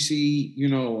after we see,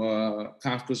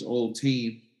 Kafka's old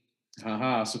team,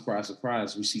 surprise,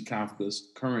 surprise, we see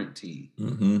Kafka's current team.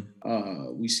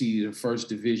 We see the first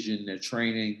division, they're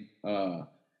training.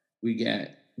 We got,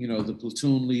 the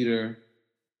platoon leader,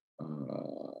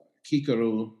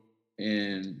 Kikaru,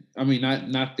 and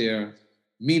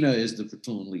Mina is the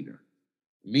platoon leader.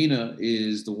 Mina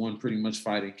is the one pretty much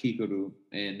fighting Kikaru,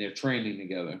 and they're training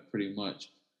together pretty much.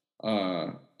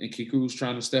 And Kikuru's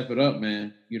trying to step it up,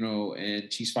 man,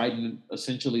 and she's fighting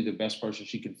essentially the best person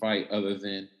she can fight other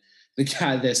than the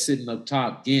guy that's sitting up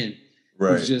top, Gin,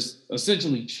 who's just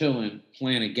essentially chilling,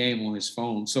 playing a game on his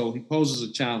phone. So he poses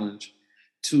a challenge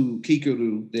to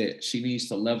Kikaru that she needs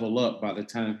to level up by the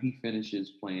time he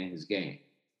finishes playing his game.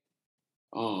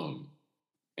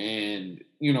 And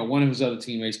one of his other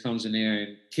teammates comes in there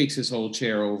and kicks his whole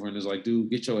chair over and is like, dude,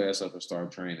 get your ass up and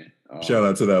start training. Shout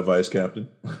out to that vice captain.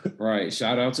 Right.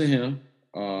 Shout out to him.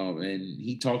 And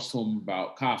he talks to him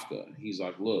about Kafka. He's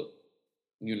like, look,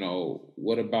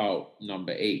 what about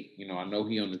number 8? I know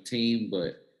he on the team,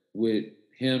 but with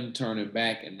him turning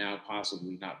back and now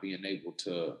possibly not being able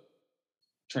to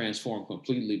transform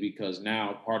completely, because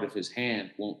now part of his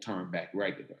hand won't turn back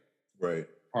regular. Right.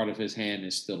 Part of his hand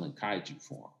is still in kaiju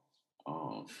form.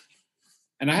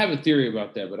 And I have a theory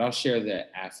about that, but I'll share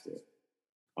that after.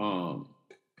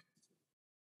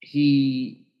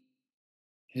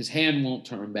 His hand won't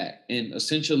turn back. And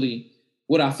essentially,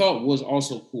 what I thought was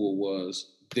also cool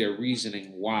was their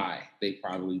reasoning why they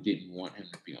probably didn't want him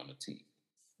to be on the team.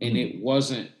 And it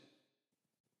wasn't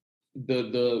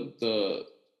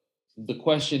the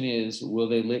question is, will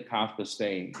they let Kafka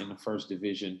stay in the first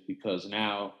division, because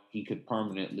now he could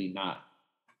permanently not,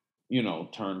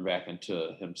 turn back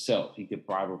into himself. He could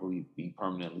probably be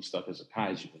permanently stuck as a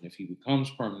kaiju. And if he becomes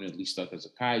permanently stuck as a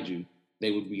kaiju,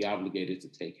 they would be obligated to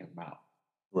take him out.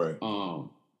 Right.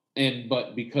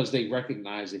 But because they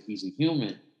recognize that he's a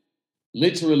human,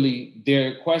 literally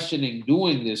they're questioning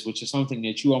doing this, which is something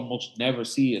that you almost never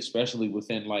see, especially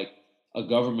within like a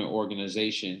government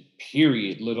organization,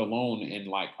 period, let alone in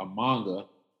like a manga,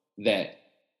 that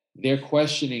they're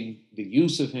questioning the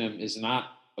use of him is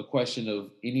not a question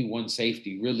of anyone's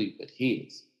safety really, but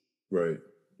his. Right.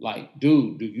 Like,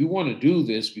 dude, do you want to do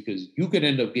this? Because you could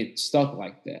end up getting stuck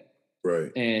like that.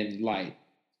 Right. And like,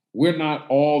 we're not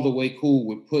all the way cool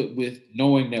with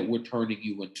knowing that we're turning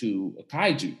you into a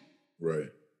kaiju. Right.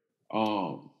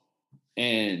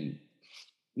 And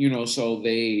so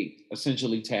they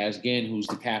essentially task Gen, who's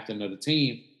the captain of the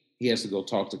team. He has to go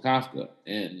talk to Kafka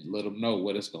and let him know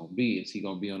what it's going to be. Is he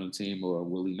going to be on the team or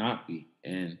will he not be?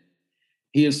 And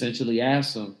he essentially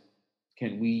asks him,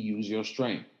 can we use your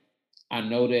strength? I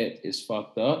know that it's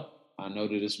fucked up. I know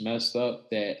that it's messed up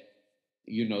that,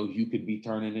 you could be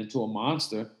turning into a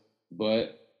monster,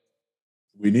 but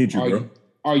we need you, bro.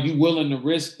 Are you willing to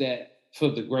risk that for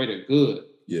the greater good?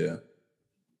 Yeah.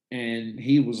 And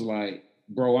he was like,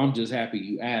 bro, I'm just happy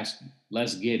you asked me.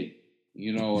 Let's get it.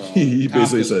 He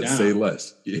basically said, down. Say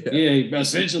less. Yeah.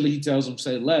 Essentially, he tells him,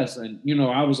 say less. And,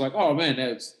 I was like, oh, man,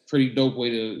 that's a pretty dope way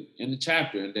to end the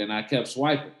chapter. And then I kept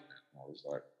swiping. I was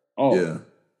like,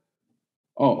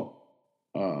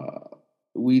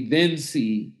 we then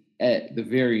see at the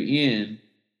very end,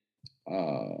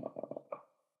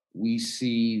 we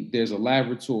see there's a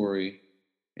laboratory,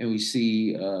 and we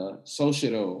see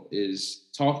Soshiro is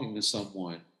talking to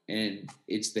someone, and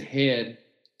it's the head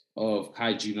of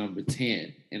Kaiju number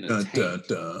 10 in a tank.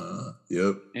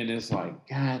 Yep. And it's like,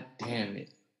 God damn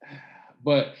it.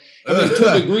 But I mean,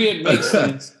 to a degree, it makes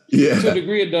sense. Yeah. To a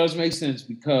degree, it does make sense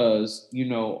because,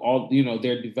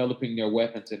 they're developing their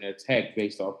weapons and their tech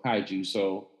based off Kaiju.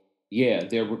 So, yeah,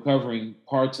 they're recovering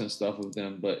parts and stuff of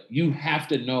them. But you have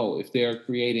to know if they're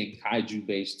creating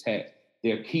Kaiju-based tech,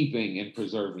 they're keeping and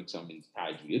preserving some of these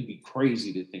Kaiju. It'd be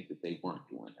crazy to think that they weren't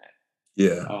doing that.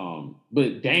 Yeah.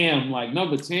 But damn, like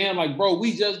number 10, like, bro,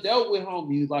 we just dealt with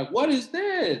homies. Like, what is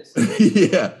this?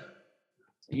 Yeah.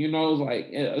 Like,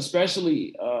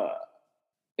 especially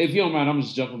if you don't mind, I'm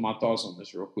just jumping my thoughts on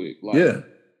this real quick. Like, yeah.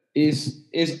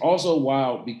 It's also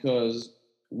wild because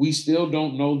we still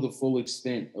don't know the full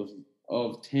extent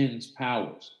of 10's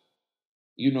powers.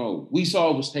 We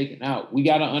saw it was taken out. We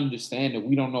got to understand that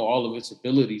we don't know all of its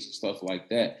abilities and stuff like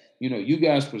that. You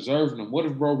guys preserving them. What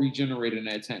if bro regenerating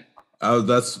that tank?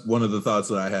 That's one of the thoughts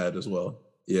that I had as well.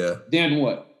 Yeah. Then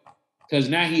what? Because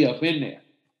now he up in there.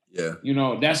 Yeah.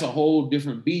 That's a whole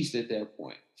different beast at that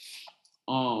point.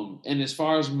 And as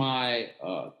far as my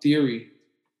theory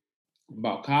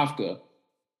about Kafka,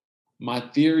 my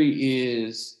theory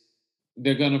is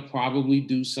they're going to probably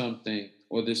do something,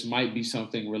 or this might be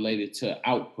something related to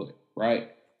output,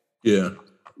 right? Yeah.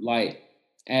 Like,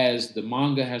 as the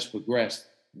manga has progressed,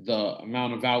 the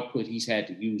amount of output he's had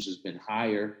to use has been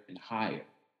higher and higher.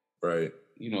 Right.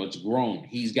 It's grown.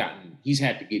 He's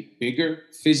had to get bigger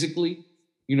physically.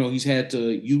 He's had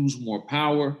to use more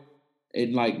power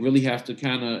and like really have to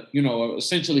kind of,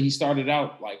 essentially he started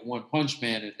out like One Punch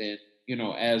Man, and then,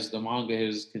 as the manga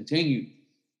has continued,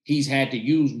 he's had to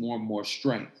use more and more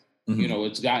strength. Mm-hmm.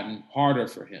 It's gotten harder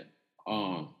for him.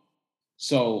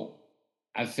 So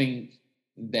I think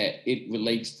that it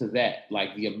relates to that,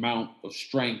 like the amount of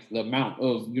strength, the amount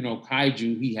of,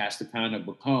 kaiju he has to kind of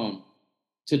become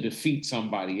to defeat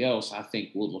somebody else, I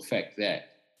think will affect that.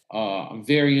 I'm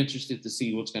very interested to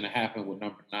see what's going to happen with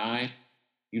number 9,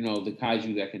 the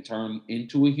kaiju that can turn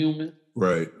into a human.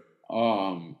 Right.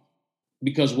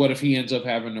 Because what if he ends up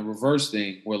having a reverse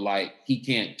thing where like he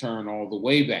can't turn all the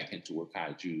way back into a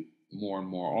kaiju more and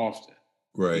more often?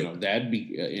 Right. That'd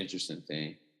be an interesting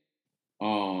thing.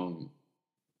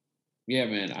 Yeah,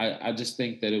 man, I just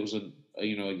think that it was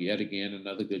yet again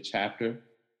another good chapter.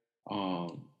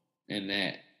 And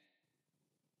that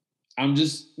I'm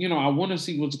just, I want to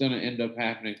see what's going to end up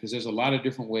happening, because there's a lot of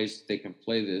different ways that they can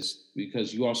play this,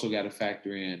 because you also got to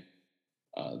factor in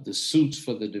the suits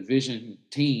for the division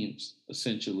teams.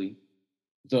 Essentially,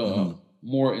 the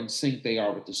more in sync they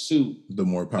are with the suit, the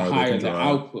more power, the higher the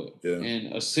output. Yeah.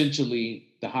 And essentially,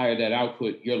 the higher that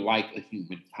output, you're like a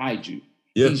human kaiju.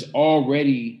 Yeah. He's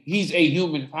a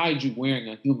human kaiju wearing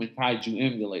a human kaiju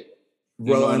emulator.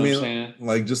 Well, I mean,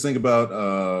 like, just think about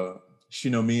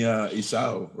Shinomiya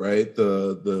Isao, right?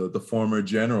 The former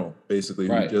general, basically,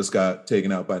 who just got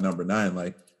taken out by number 9.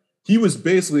 Like, he was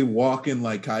basically walking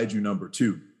like kaiju number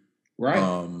 2. Right.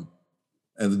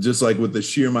 And just like with the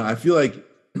Shirma, I feel like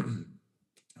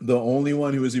the only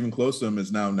one who is even close to him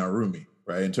is now Narumi,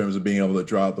 right? In terms of being able to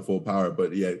draw out the full power.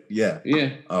 But yeah.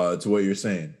 To what you're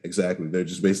saying, exactly. They're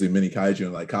just basically mini kaiju,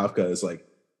 and like Kafka is like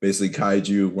basically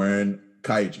kaiju wearing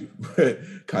kaiju,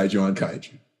 kaiju on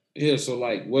kaiju. Yeah. So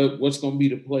like, what's going to be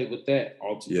the play with that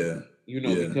ultimately? Yeah.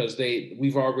 Because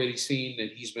we've already seen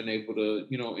that he's been able to,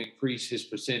 increase his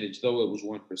percentage. Though it was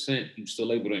 1%, he was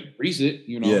still able to increase it.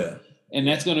 Yeah. And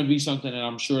that's going to be something that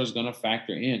I'm sure is going to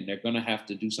factor in. They're going to have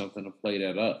to do something to play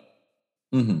that up.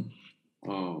 Mm-hmm.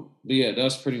 But yeah,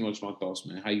 that's pretty much my thoughts,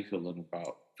 man. How you feeling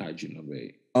about Kaiju No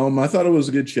 8? I thought it was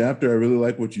a good chapter. I really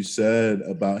like what you said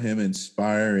about him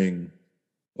inspiring,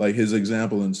 like his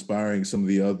example inspiring some of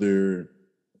the other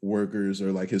workers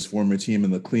or like his former team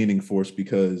in the cleaning force,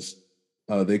 because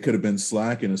they could have been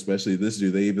slacking, especially this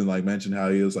dude. They even like mentioned how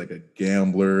he was like a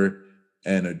gambler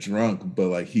and a drunk, but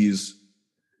like he's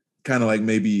kind of like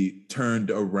maybe turned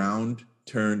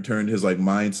his like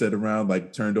mindset around,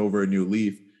 like turned over a new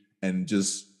leaf, and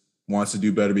just wants to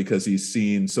do better because he's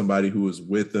seen somebody who was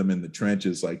with him in the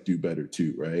trenches like do better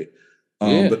too, right?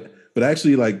 But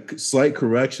actually, like, slight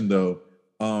correction though,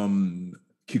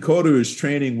 Kikoru is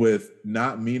training with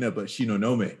not Mina but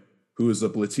Shinonome, who is a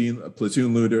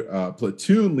platoon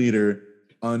leader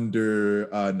under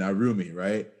Narumi,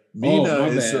 right? Mina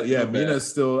is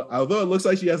still, although it looks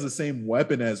like she has the same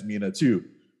weapon as Mina too.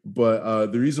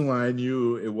 But the reason why I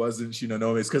knew it wasn't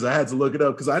Shinonome is because I had to look it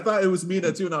up, because I thought it was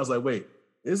Mina too, and I was like, wait,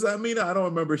 is that Mina? I don't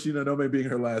remember Shinonome being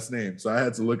her last name, so I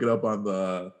had to look it up on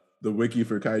the wiki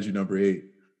for Kaiju number 8.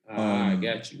 I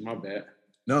got you. My bad.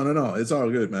 No. It's all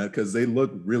good, man, because they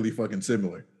look really fucking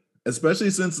similar. Especially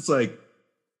since it's like,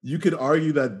 you could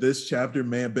argue that this chapter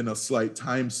may have been a slight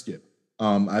time skip.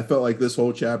 I felt like this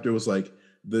whole chapter was like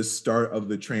the start of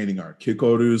the training arc.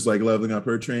 Kikoru's like leveling up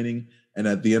her training. And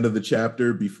at the end of the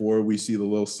chapter, before we see the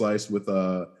little slice with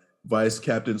Vice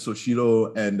Captain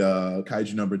Soshiro and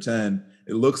Kaiju number 10,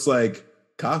 it looks like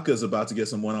Kafka's about to get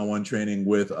some one-on-one training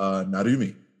with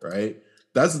Narumi, right?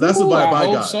 That's the vibe I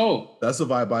got. So. That's the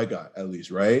vibe I got, at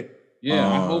least, right? Yeah,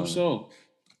 I hope so.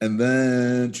 And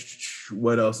then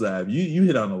what else I have? You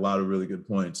hit on a lot of really good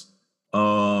points.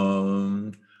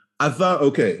 I thought,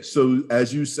 okay, so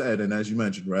as you said and as you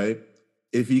mentioned, right?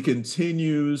 If he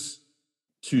continues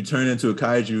to turn into a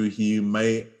kaiju, he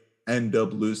might end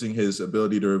up losing his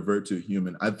ability to revert to a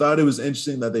human. I thought it was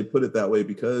interesting that they put it that way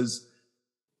because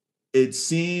it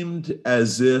seemed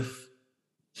as if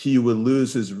he would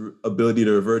lose his ability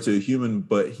to revert to a human,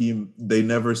 but they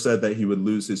never said that he would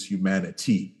lose his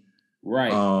humanity.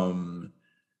 Right.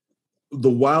 The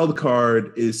wild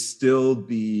card is still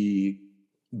the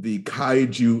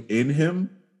kaiju in him.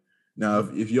 Now,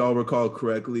 if you all recall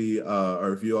correctly,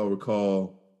 or if you all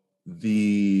recall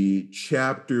the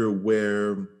chapter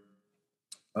where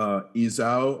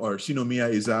Izao or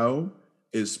Shinomiya Izao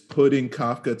is putting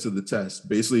Kafka to the test,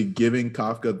 basically giving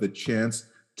Kafka the chance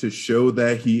to show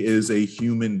that he is a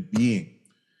human being.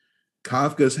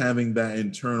 Kafka's having that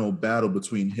internal battle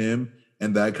between him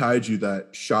and that kaiju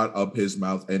that shot up his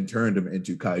mouth and turned him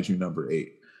into kaiju number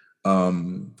 8.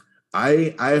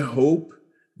 I hope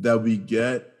that we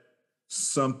get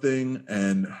something,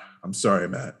 and I'm sorry,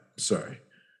 Matt, sorry,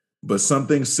 but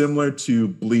something similar to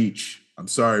Bleach. I'm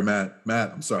sorry, Matt,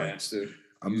 I'm sorry. Bastard.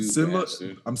 I'm similar.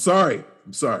 Bastard. I'm sorry.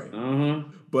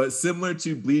 But similar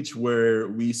to Bleach, where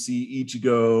we see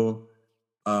Ichigo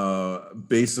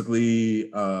basically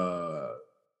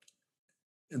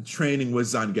training with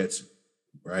Zangetsu,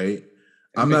 right?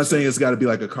 I'm not saying it's got to be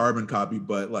like a carbon copy,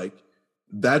 but like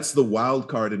that's the wild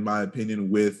card in my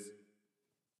opinion with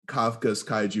Kafka's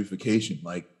kaijuification.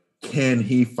 Like, can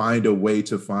he find a way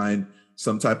to find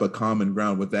some type of common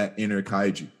ground with that inner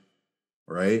kaiju,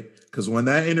 right? Because when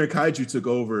that inner kaiju took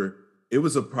over, it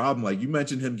was a problem. Like you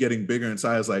mentioned him getting bigger in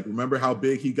size. Like, remember how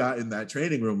big he got in that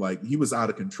training room? Like he was out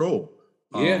of control.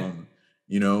 Yeah.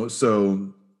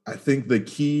 So I think the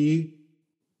key,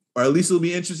 or at least it'll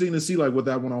be interesting to see like what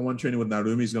that one-on-one training with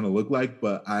Narumi is going to look like.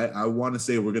 But I want to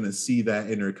say we're going to see that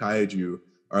inner kaiju,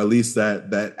 or at least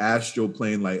that astral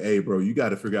plane. Like, hey, bro, you got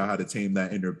to figure out how to tame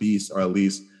that inner beast, or at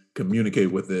least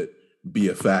communicate with it, be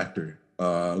a factor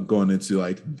going into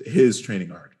like his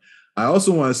training arc. I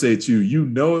also want to say too,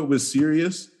 it was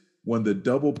serious when the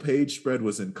double page spread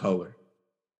was in color.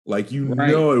 Like, it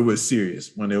was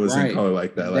serious when it was in color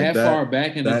like that. Like that far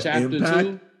back in the chapter impact,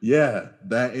 too? Yeah,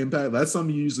 that impact. That's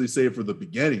something you usually say for the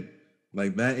beginning.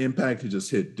 Like that impact could just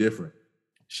hit different.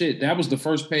 Shit, that was the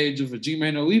first page of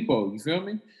Hajime No Ippo. You feel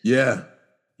me? Yeah.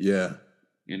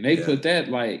 And they put that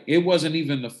like, it wasn't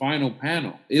even the final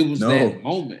panel. It was that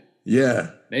moment.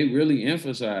 Yeah. They really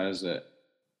emphasized that.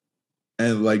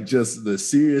 And like just the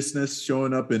seriousness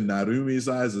showing up in Narumi's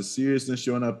eyes, the seriousness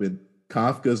showing up in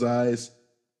Kafka's eyes,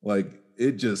 like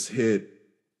it just hit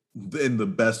in the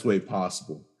best way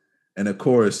possible. And of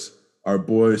course, our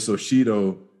boy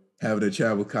Soshiro having a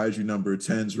chat with Kaiju number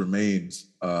 10's remains.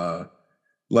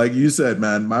 Like you said,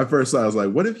 man, my first thought was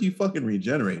like, what if he fucking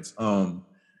regenerates?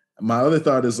 My other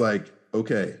thought is like,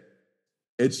 okay,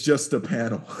 it's just a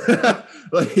panel.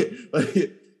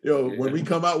 When we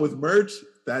come out with merch,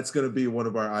 that's going to be one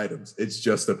of our items. It's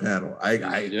just a panel.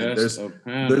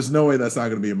 There's no way that's not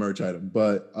going to be a merch item.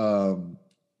 But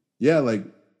like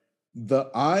the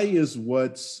eye is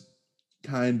what's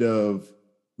kind of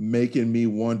making me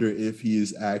wonder if he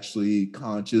is actually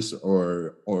conscious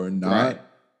or not.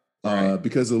 Right.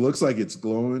 Because it looks like it's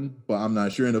glowing, but I'm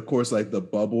not sure. And of course, like the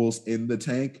bubbles in the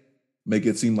tank make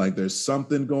it seem like there's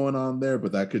something going on there,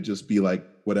 but that could just be like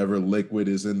whatever liquid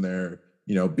is in there,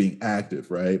 being active,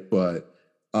 right? But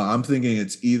I'm thinking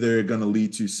it's either going to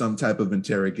lead to some type of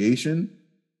interrogation,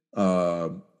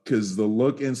 because the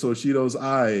look in Soshiro's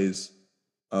eyes,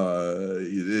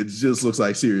 it just looks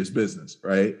like serious business,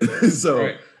 right?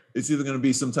 So it's either going to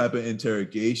be some type of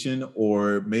interrogation,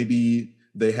 or maybe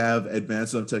they have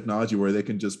advanced enough technology where they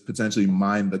can just potentially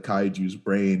mine the kaiju's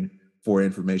brain for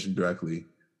information directly.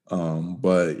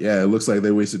 But yeah, it looks like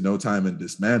they wasted no time in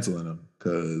dismantling them,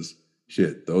 because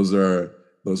shit, those are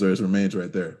his remains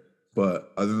right there.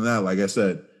 But other than that, like I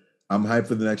said, I'm hyped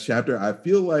for the next chapter. I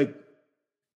feel like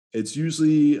it's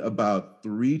usually about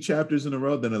 3 chapters in a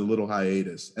row, then a little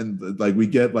hiatus. And like we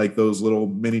get like those little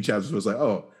mini chapters where it's like,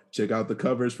 oh, check out the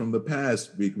covers from the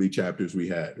past weekly chapters we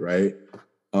had, right?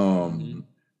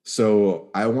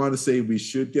 So I want to say we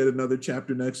should get another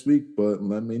chapter next week, but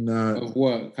let me not of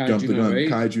what? jump the gun.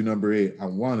 Kaiju number 8. I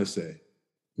want to say.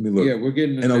 Let me look. Yeah, we're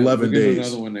getting in 11 days.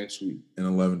 Another one next week. In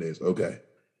 11 days. Okay.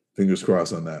 Fingers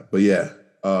crossed on that. But yeah,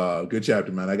 good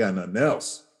chapter, man. I got nothing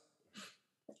else.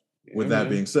 Yeah, with that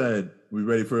being said, we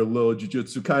ready for a little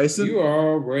Jujutsu Kaisen? You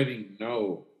already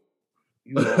know.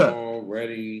 You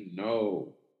already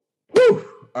know. Woo!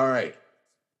 All right.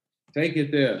 Take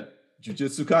it there.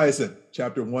 Jujutsu Kaisen,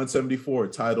 chapter 174,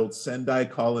 titled Sendai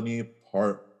Colony,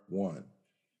 Part 1.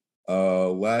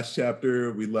 Last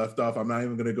chapter, we left off. I'm not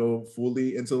even going to go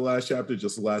fully into the last chapter,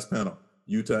 just the last panel.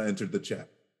 Yuta entered the chat,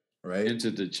 right?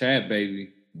 Entered the chat,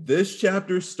 baby. This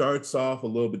chapter starts off a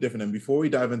little bit different. And before we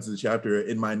dive into the chapter,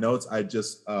 in my notes, I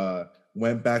just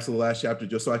went back to the last chapter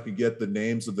just so I could get the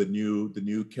names of the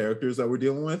new characters that we're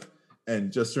dealing with.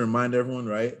 And just to remind everyone,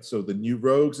 right? So the new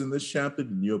rogues in this chapter,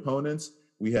 the new opponents,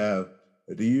 we have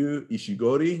Ryu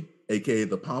Ishigori, aka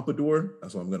the Pompadour.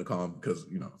 That's what I'm gonna call him because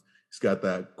he's got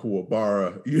that cool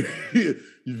bara. You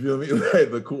feel me? Like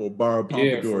the cool bara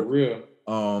Pompadour. Yeah, for real.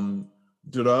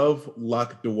 Durav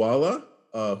Lakdawala,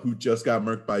 who just got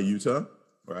murked by Yuta,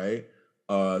 right?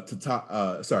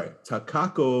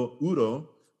 Takako Udo,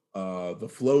 the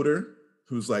floater,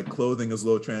 whose like clothing is a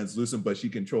little translucent, but she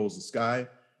controls the sky.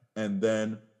 And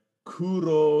then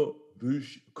Kuro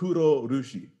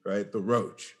Rushi, right? The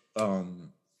Roach.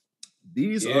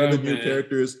 These are the new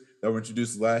characters that were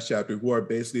introduced last chapter, who are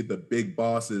basically the big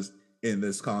bosses in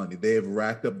this colony. They have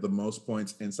racked up the most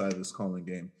points inside of this colony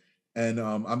game. And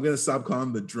I'm gonna stop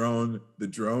calling the drone.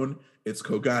 It's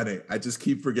Kogane. I just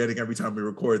keep forgetting every time we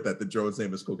record that the drone's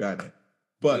name is Kogane.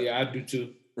 But yeah, I do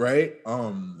too. Right?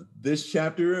 This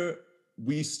chapter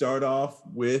we start off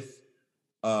with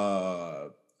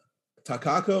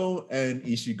Takako and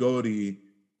Ishigori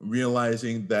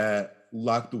realizing that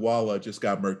Lakdawala just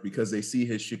got murked because they see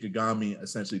his Shikigami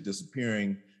essentially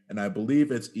disappearing. And I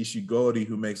believe it's Ishigori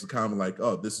who makes a comment like,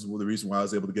 oh, this is the reason why I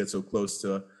was able to get so close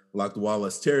to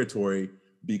Lakdawala's territory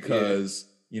because,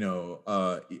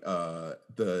 the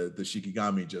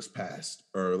Shikigami just passed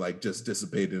or like just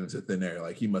dissipated into thin air.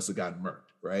 Like he must have gotten murked,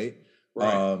 right?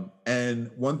 And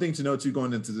one thing to note too,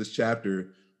 going into this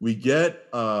chapter, we get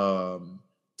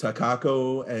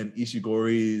Takako and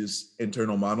Ishigori's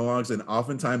internal monologues, and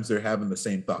oftentimes they're having the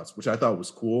same thoughts, which I thought was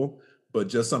cool, but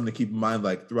just something to keep in mind,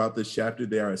 like throughout this chapter,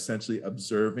 they are essentially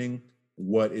observing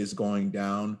what is going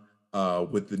down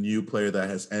with the new player that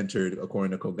has entered,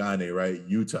 according to Kogane, right?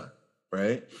 Yuta,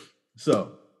 right?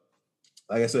 So,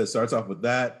 like I said, it starts off with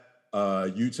that.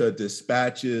 Yuta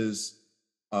dispatches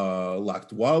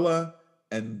Lakdawala,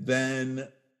 and then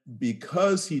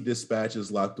because he dispatches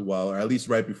Lakdawala, or at least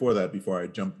right before that, before I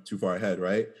jump too far ahead,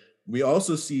 right? We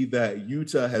also see that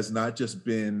Yuta has not just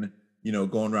been,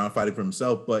 going around fighting for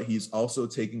himself, but he's also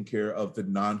taking care of the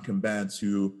non-combatants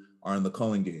who are in the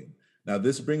culling game. Now,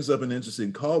 this brings up an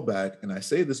interesting callback, and I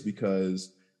say this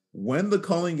because when the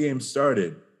culling game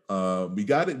started, we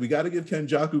got to give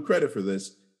Kenjaku credit for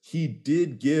this. He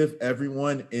did give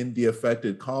everyone in the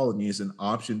affected colonies an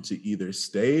option to either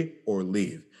stay or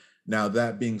leave. Now,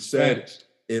 that being said,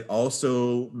 it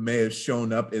also may have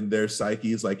shown up in their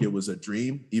psyches like it was a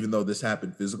dream, even though this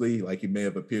happened physically, like he may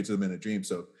have appeared to them in a dream.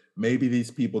 So maybe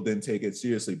these people didn't take it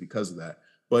seriously because of that.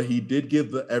 But he did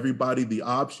give everybody the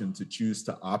option to choose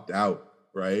to opt out,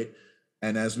 right?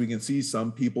 And as we can see,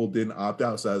 some people didn't opt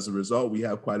out. So as a result, we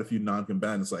have quite a few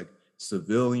non-combatants like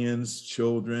civilians,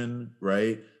 children,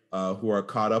 right? Who are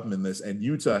caught up in this. And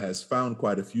Yuta has found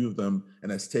quite a few of them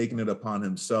and has taken it upon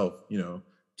himself,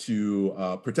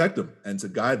 to protect them and to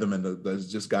guide them and to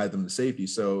just guide them to safety.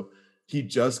 So he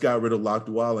just got rid of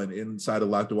Lakdawala, and inside of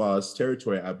Lakdawala's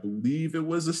territory, I believe it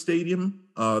was a stadium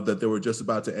that they were just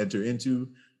about to enter into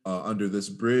under this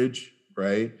bridge,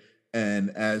 right?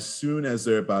 And as soon as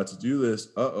they're about to do this,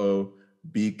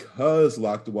 because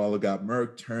Lakdawala got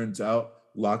murked, turns out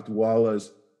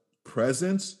Lakdawala's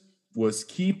presence was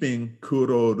keeping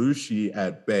Kurorushi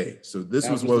at bay. So this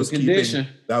was what was keeping,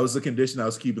 that was the condition that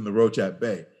was keeping the roach at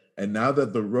bay. And now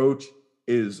that the roach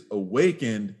is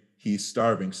awakened, he's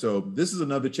starving. So this is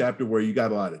another chapter where you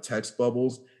got a lot of text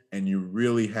bubbles and you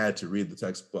really had to read the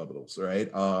text bubbles,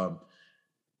 right?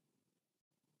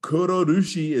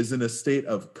 Kurorushi is in a state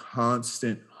of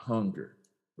constant hunger,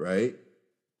 right?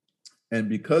 And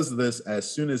because of this, as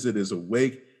soon as it is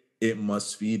awake, it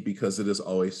must feed because it is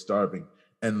always starving.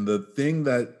 And the thing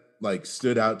that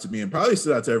stood out to me and probably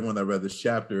stood out to everyone that read this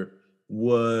chapter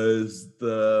was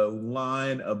the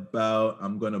line about,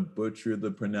 I'm going to butcher the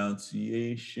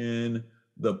pronunciation,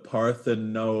 the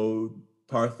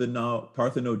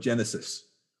parthenogenesis.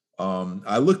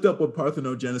 I looked up what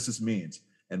parthenogenesis means,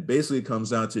 and basically it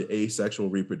comes down to asexual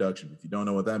reproduction. If you don't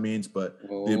know what that means, but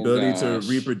the ability to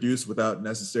reproduce without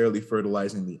necessarily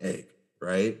fertilizing the egg,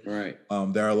 right? Right.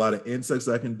 There are a lot of insects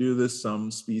that can do this.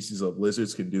 Some species of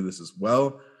lizards can do this as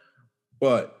well.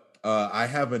 But I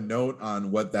have a note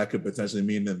on what that could potentially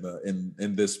mean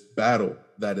in this battle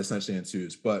that essentially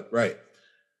ensues. But right,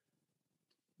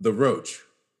 the roach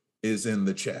is in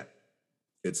the chat.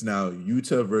 It's now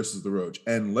Yuta versus the roach.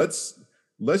 And let's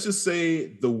just say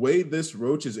the way this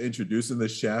roach is introduced in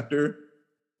this chapter,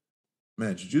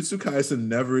 man, Jujutsu Kaisen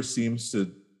never seems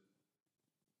to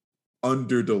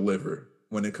under-deliver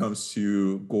when it comes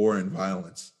to gore and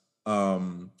violence.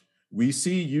 We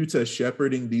see Yuta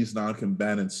shepherding these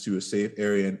non-combatants to a safe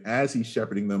area, and as he's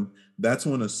shepherding them, that's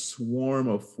when a swarm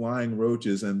of flying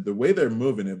roaches, and the way they're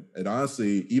moving, it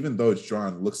honestly, even though it's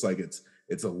drawn, looks like it's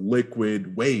a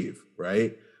liquid wave,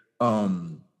 right?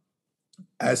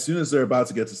 As soon as they're about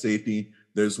to get to safety,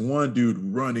 there's one dude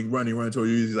running towards you.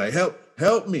 He's like,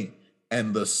 help me.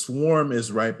 And the swarm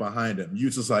is right behind him.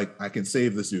 Yuta's like, I can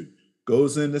save this dude.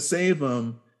 Goes in to save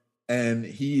him, and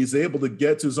he's able to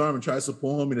get to his arm and tries to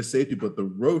pull him into safety, but the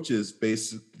roaches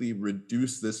basically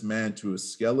reduce this man to a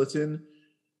skeleton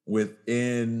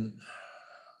within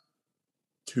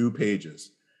 2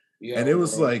 pages. And it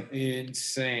was like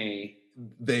insane.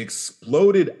 They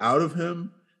exploded out of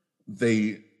him.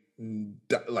 They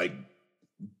like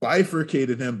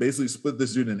bifurcated him, basically split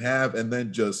this dude in half, and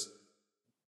then just,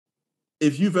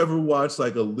 if you've ever watched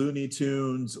like a Looney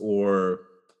Tunes or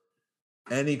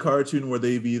any cartoon where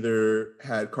they've either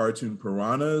had cartoon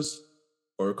piranhas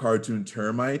or cartoon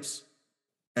termites,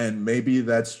 and maybe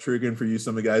that's triggering for you,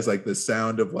 some of the guys, like the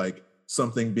sound of like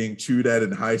something being chewed at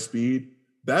in high speed.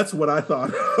 That's what I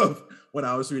thought of when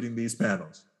I was reading these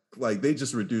panels. Like, they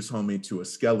just reduced homie to a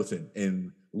skeleton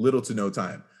in little to no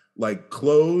time. Like,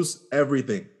 clothes,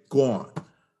 everything gone.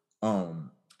 And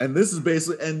this is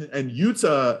basically, and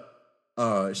Yuta,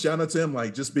 shout out to him,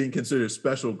 like, just being considered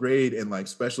special grade and like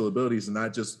special abilities, and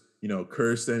not just, you know,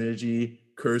 cursed energy,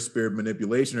 cursed spirit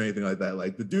manipulation or anything like that.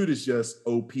 Like, the dude is just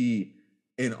OP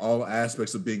in all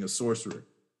aspects of being a sorcerer.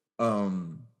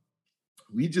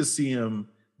 We just see him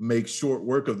make short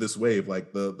work of this wave.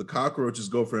 Like, the cockroaches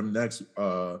go for him next.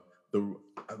 I'm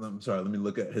sorry, let me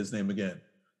look at his name again.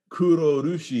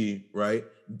 Kurorushi, right,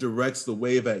 directs the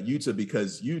wave at Yuta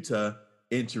because Yuta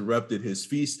interrupted his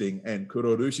feasting, and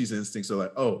Kurorushi's instincts are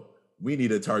like, oh, we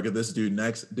need to target this dude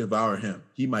next, devour him.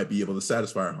 He might be able to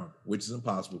satisfy our hunger, which is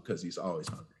impossible because he's always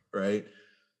hungry, right?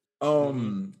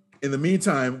 In the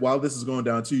meantime, while this is going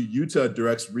down too, Yuta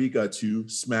directs Rika to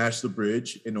smash the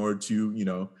bridge in order to, you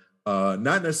know,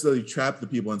 not necessarily trap the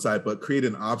people inside, but create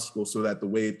an obstacle so that the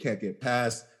wave can't get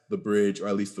past the bridge, or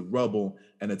at least the rubble,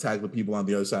 and attack the people on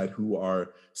the other side who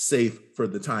are safe for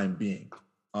the time being.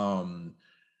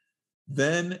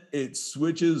 Then it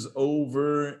switches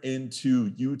over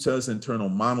into Yuta's internal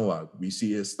monologue. We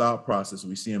see his thought process.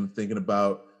 We see him thinking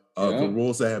about the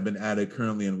rules that have been added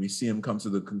currently, and we see him come to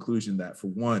the conclusion that, for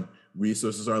one,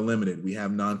 resources are limited. We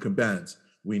have non-combatants.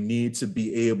 We need to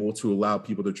be able to allow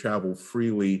people to travel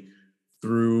freely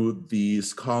through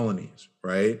these colonies,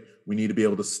 right? We need to be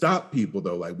able to stop people,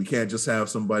 though. Like, we can't just have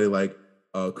somebody like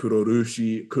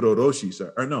Kurorushi,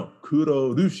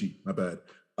 my bad,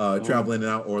 traveling in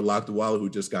and out, or Lakdawala, who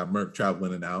just got murked,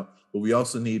 traveling in and out. But we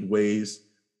also need ways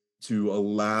to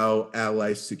allow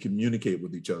allies to communicate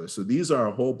with each other. So these are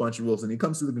a whole bunch of rules. And he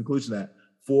comes to the conclusion that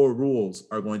 4 rules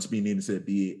are going to need to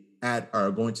be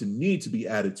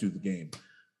added to the game.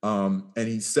 And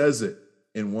he says it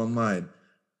in one line: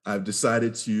 I've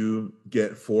decided to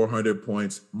get 400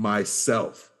 points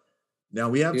myself. Now,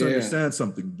 we have to understand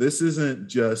something. This isn't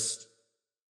just,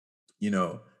 you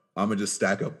know, I'm going to just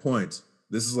stack up points.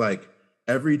 This is like,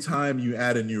 every time you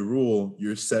add a new rule,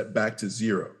 you're set back to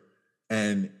 0.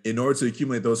 And in order to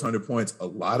accumulate those 100 points, a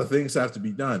lot of things have to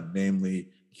be done, namely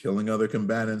killing other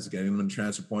combatants, getting them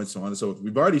transfer points, so on and so forth.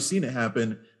 We've already seen it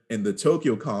happen in the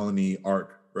Tokyo Colony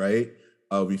arc, right?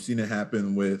 We've seen it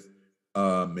happen with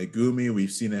Megumi.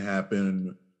 We've seen it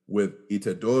happen with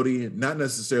Itadori, not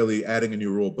necessarily adding a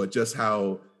new rule, but just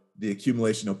how the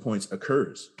accumulation of points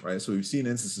occurs, right? So we've seen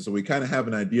instances, so we kind of have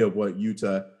an idea of what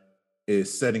Yuta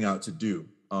is setting out to do.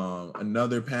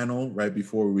 Another panel right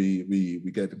before we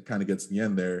get to the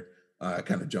end there, I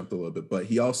kind of jumped a little bit, but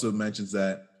he also mentions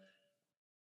that,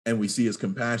 and we see his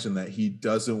compassion, that he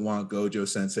doesn't want Gojo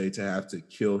Sensei to have to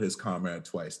kill his comrade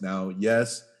twice. Now,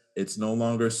 yes, it's no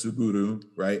longer Suguru,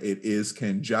 right? It is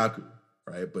Kenjaku,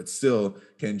 right? But still,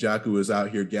 Kenjaku is out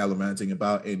here gallivanting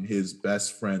about in his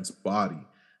best friend's body.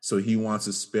 So he wants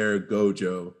to spare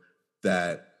Gojo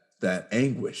that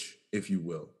anguish, if you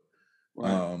will.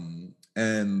 Right.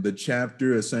 And the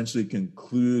chapter essentially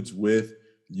concludes with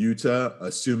Yuta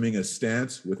assuming a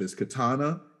stance with his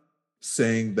katana,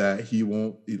 saying that he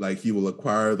will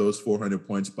acquire those 400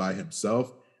 points by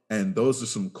himself. And those are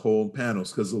some cold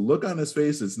panels, because the look on his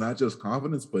face is not just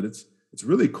confidence, but it's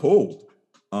really cold,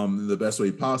 in the best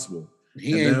way possible.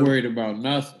 He ain't worried about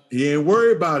nothing. He ain't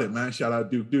worried about it, man. Shout out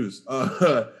Duke Deuce.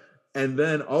 And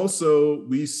then also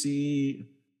we see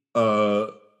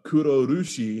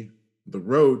Kurorushi, the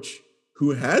roach,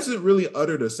 who hasn't really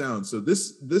uttered a sound. So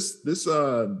this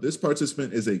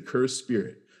participant is a cursed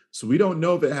spirit. So we don't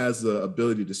know if it has the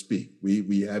ability to speak.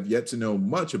 We have yet to know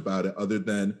much about it, other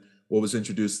than what was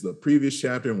introduced in the previous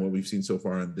chapter and what we've seen so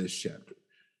far in this chapter.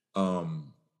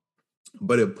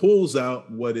 But it pulls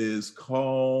out what is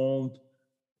called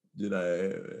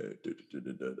the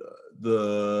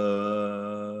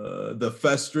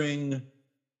festering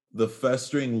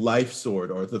life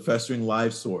sword, or the festering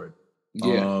live sword.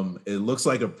 Yeah. It looks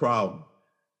like a problem.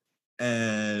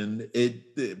 And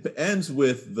it ends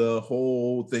with the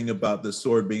whole thing about the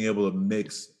sword being able to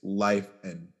mix life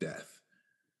and death.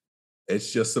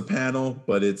 It's just a panel,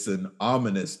 but it's an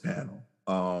ominous panel.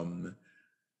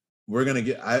 We're gonna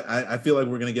get. I feel like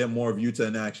we're gonna get more of Yuta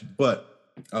in action. But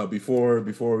before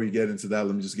we get into that,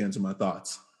 let me just get into my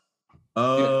thoughts.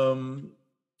 I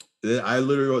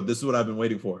literally wrote, this is what I've been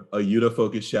waiting for, a Yuta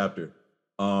focused chapter.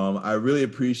 I really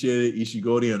appreciated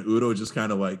Ishigori and Udo just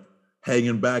kind of like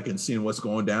hanging back and seeing what's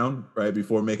going down right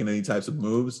before making any types of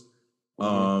moves.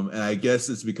 And I guess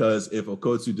it's because if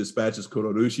Okotsu dispatches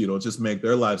Kurorushi, it'll just make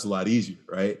their lives a lot easier,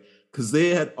 right? Because they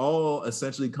had all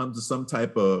essentially come to some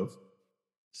type of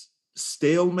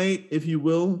stalemate, if you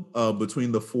will,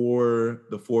 between the four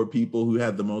people who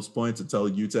had the most points until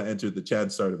Yuta entered the chat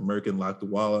and started murking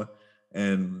Lakdawala.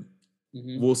 And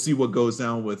we'll see what goes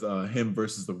down with him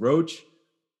versus the Roach.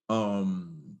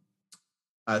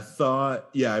 I thought,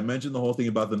 I mentioned the whole thing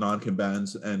about the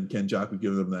non-combatants and Kenjaku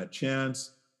giving them that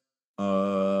chance.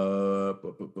 I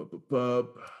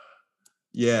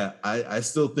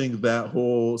still think that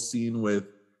whole scene with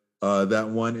that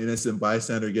one innocent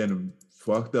bystander getting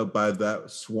fucked up by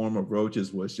that swarm of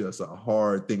roaches was just a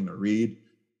hard thing to read.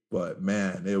 But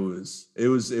man, it was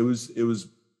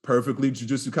perfectly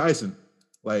Jujutsu Kaisen.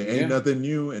 Like, ain't nothing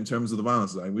new in terms of the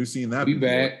violence. Like, we've seen that before.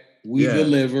 Back. We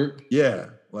delivered. Yeah,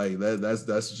 like that's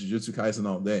Jujutsu Kaisen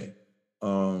all day.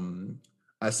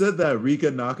 I said that Rika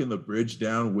knocking the bridge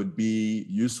down would be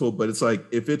useful, but it's like,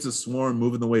 if it's a swarm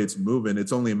moving the way it's moving,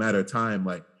 it's only a matter of time.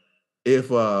 Like, if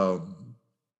the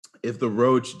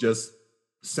roach just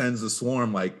sends a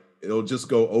swarm, like, it'll just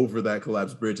go over that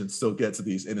collapsed bridge and still get to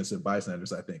these innocent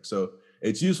bystanders, I think. So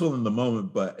it's useful in the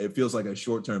moment, but it feels like a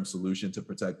short-term solution to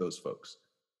protect those folks.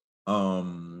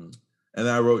 And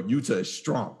then I wrote, Yuta is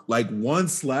strong. Like, one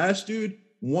slash, dude,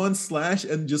 and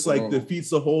just like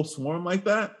defeats the whole swarm like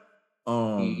that.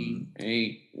 He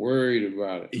ain't worried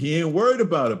about it. He ain't worried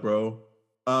about it, bro.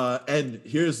 And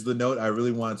here's the note I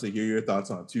really wanted to hear your thoughts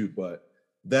on too, but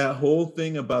that whole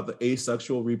thing about the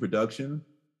asexual reproduction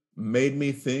made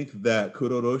me think that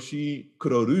Kurorushi,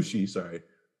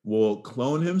 will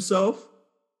clone himself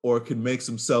or can make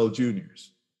some cell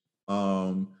juniors.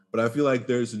 But I feel like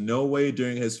there's no way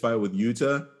during his fight with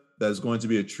Yuta that's going to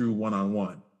be a true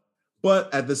one-on-one.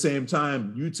 But at the same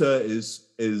time, Yuta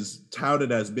is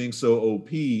touted as being so OP,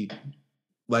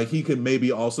 like he could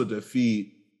maybe also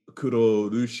defeat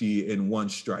Kurorushi in one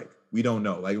strike. We don't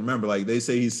know. Like, remember, like, they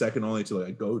say he's second only to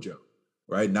like Gojo,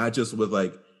 right? Not just with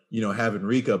like, having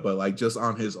Rika, but like just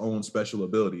on his own special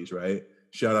abilities, right?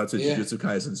 Shout out to Jujutsu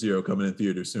Kaisen 0 coming in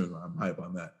theater soon. I'm hype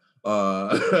on that.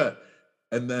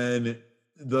 And then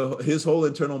his whole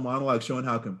internal monologue showing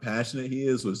how compassionate he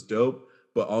is was dope,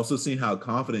 but also seeing how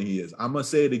confident he is. I'm going to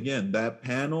say it again. That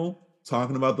panel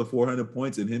talking about the 400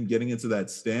 points and him getting into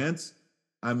that stance,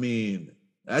 I mean,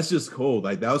 that's just cold.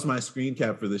 Like, that was my screen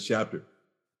cap for this chapter.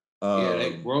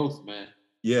 That growth, man.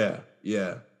 Yeah.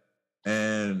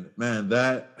 And man,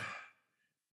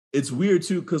 it's weird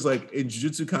too, because like in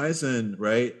Jujutsu Kaisen,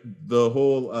 right, the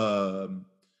whole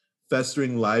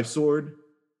festering live sword,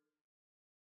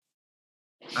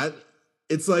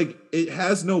 it's like it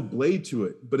has no blade to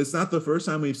it, but it's not the first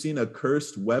time we've seen a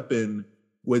cursed weapon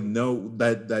with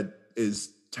that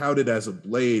is touted as a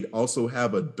blade also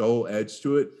have a dull edge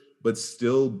to it, but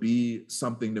still be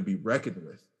something to be reckoned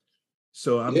with.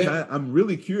 So I'm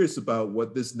really curious about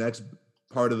what this next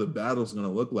part of the battle is going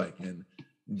to look like, and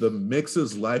the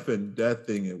mixes life and death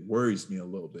thing, it worries me a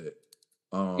little bit.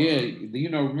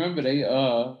 Remember they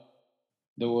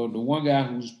the one guy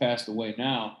who's passed away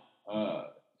now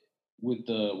with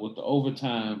the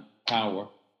overtime power.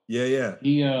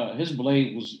 Yeah. His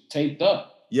blade was taped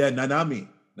up. Yeah, Nanami.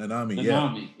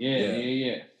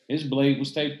 Yeah. His blade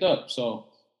was taped up. So,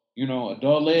 a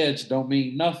dull edge don't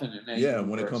mean nothing in that universe.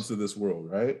 When it comes to this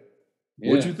world, right?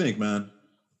 Yeah. What'd you think, man?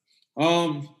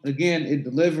 Again, it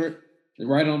delivered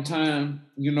right on time,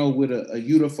 with a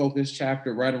Yuta focused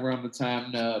chapter right around the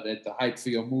time that the hype for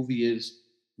your movie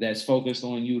that's focused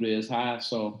on Yuta is high.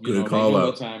 So, they know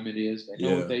what time it is. They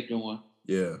know what they're doing.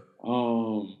 Yeah.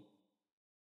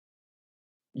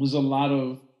 Was a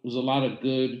lot of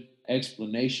good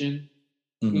explanation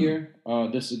here.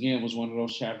 This again was one of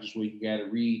those chapters where you got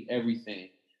to read everything.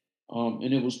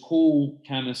 And it was cool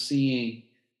kind of seeing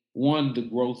the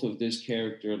growth of this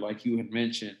character, like you had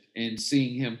mentioned, and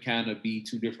seeing him kind of be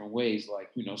two different ways, like,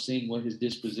 seeing what his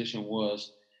disposition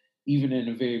was, even in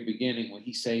the very beginning when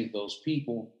he saved those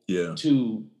people,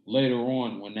 to later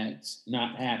on when that's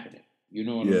not happening. You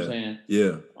know what I'm saying?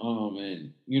 Yeah.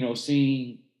 And,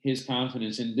 seeing his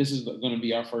confidence, and this is going to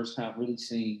be our first time really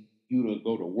seeing Yuta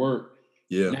go to work.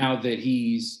 Yeah. Now that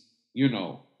he's,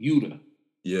 Yuta.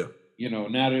 Yeah.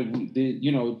 Now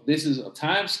that this is a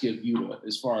time skip Yuta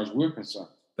as far as we're concerned.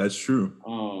 That's true.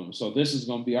 So this is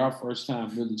going to be our first time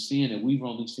really seeing it. We've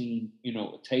only seen,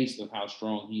 a taste of how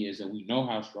strong he is, and we know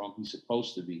how strong he's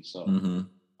supposed to be. So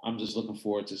I'm just looking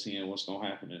forward to seeing what's going to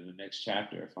happen in the next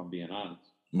chapter, if I'm being honest.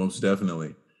 Most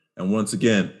definitely. And once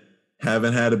again,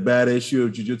 haven't had a bad issue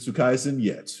of Jujutsu Kaisen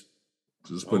yet.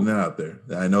 Just putting that out there.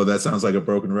 I know that sounds like a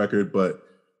broken record, but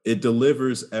it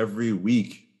delivers every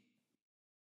week.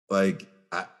 Like,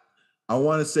 I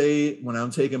want to say when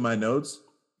I'm taking my notes,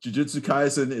 Jujutsu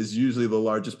Kaisen is usually the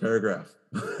largest paragraph,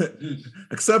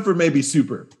 except for maybe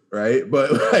Super, right?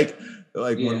 But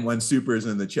when Super is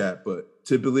in the chat, but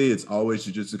typically it's always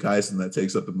Jujutsu Kaisen that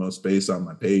takes up the most space on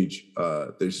my page.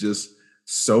 There's just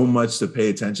so much to pay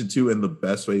attention to in the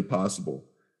best way possible.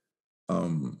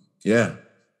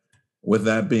 With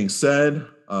that being said,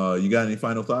 you got any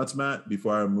final thoughts, Matt,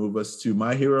 before I move us to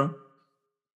My Hero?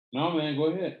 No, man, go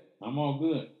ahead. I'm all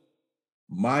good.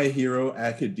 My Hero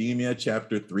Academia,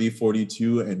 chapter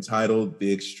 342, entitled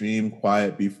The Extreme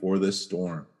Quiet Before the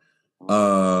Storm.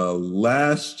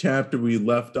 Last chapter we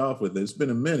left off with, it's been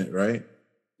a minute, right?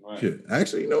 Shit.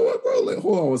 Actually, you know what, bro?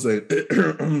 Hold on one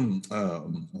second.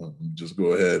 Just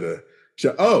go ahead.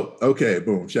 Okay,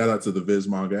 boom. Shout out to the Viz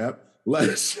Manga app.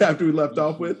 Last chapter we left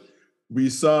off with, we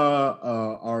saw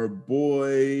our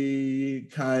boy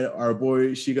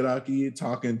Shigaraki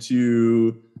talking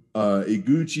to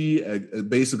Iguchi,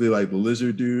 basically like the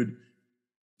lizard dude,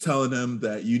 telling him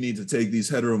that you need to take these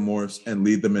heteromorphs and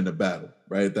lead them into battle,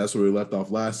 right? That's where we left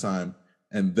off last time.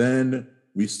 And then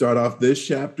we start off this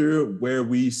chapter where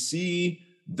we see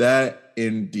that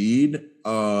indeed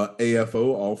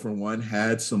AFO, All For One,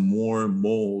 had some more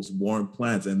moles, more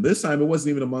plants. And this time it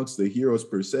wasn't even amongst the heroes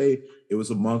per se. It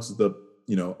was amongst the,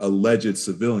 alleged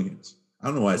civilians. I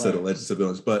don't know why I said alleged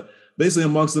civilians, but basically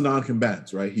amongst the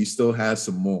non-combatants, right? He still has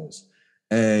some moles.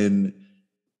 And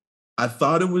I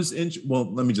thought it was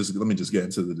well, let me just get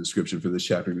into the description for this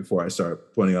chapter before I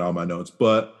start pointing out all my notes.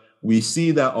 But we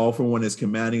see that All For One is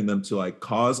commanding them to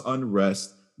cause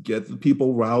unrest, get the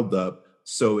people riled up,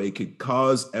 so it could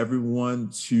cause everyone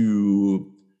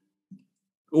to,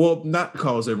 well, not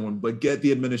cause everyone, but get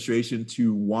the administration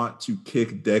to want to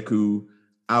kick Deku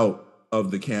out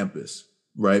of the campus,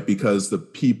 right? Because the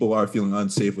people are feeling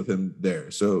unsafe with him there.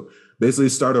 So basically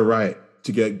start a riot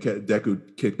to get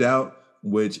Deku kicked out,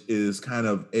 which is kind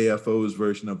of AFO's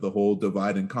version of the whole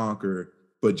divide and conquer,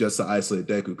 but just to isolate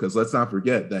Deku. Because let's not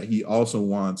forget that he also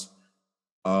wants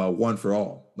one for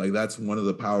all. Like, that's one of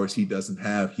the powers he doesn't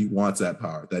have. He wants that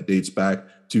power that dates back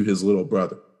to his little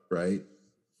brother, right?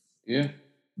 Yeah.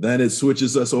 Then it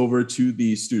switches us over to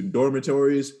the student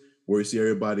dormitories, where you see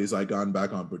everybody's gone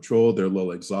back on patrol. They're a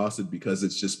little exhausted because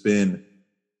it's just been,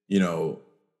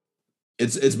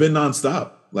 it's been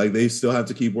nonstop. Like, they still have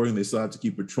to keep working. They still have to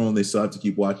keep patrolling. They still have to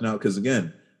keep watching out. Because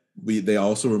again, they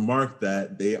also remarked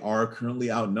that they are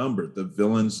currently outnumbered. The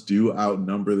villains do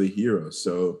outnumber the heroes.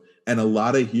 So, and a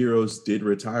lot of heroes did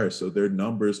retire, so their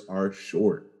numbers are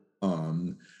short.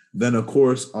 Then of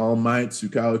course, All Might,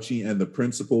 Tsukauchi, and the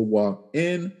principal walk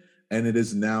in, and it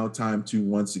is now time to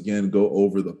once again go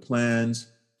over the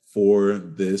plans for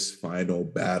this final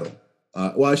battle.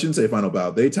 Well, I shouldn't say final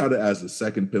battle. They tout it as the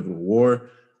second pivotal war,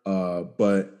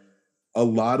 but a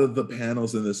lot of the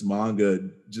panels in this manga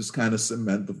just kind of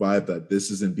cement the vibe that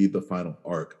this is indeed the final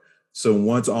arc. So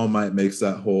once All Might makes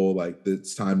that whole,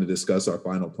 it's time to discuss our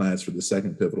final plans for the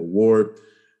second pivotal war,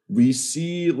 we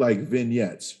see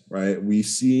vignettes, right? We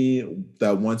see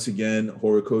that once again,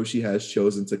 Horikoshi has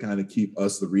chosen to kind of keep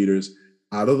us, the readers,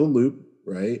 out of the loop,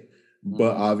 right?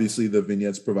 but obviously the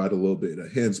vignettes provide a little bit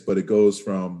of hints, but it goes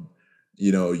from,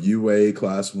 UA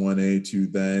Class 1A to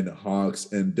then Hawks,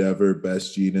 Endeavor,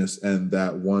 Best Genius, and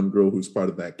that one girl who's part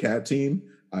of that cat team.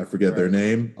 I forget their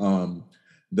name.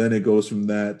 Then it goes from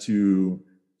that to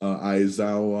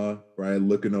Aizawa, right?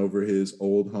 Looking over his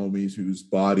old homies whose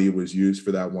body was used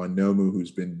for that one Nomu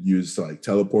who's been used to like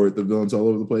teleport the villains all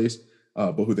over the place,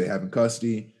 but who they have in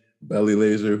custody. Belly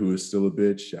Laser, who is still a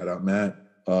bitch. Shout out Matt.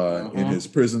 In his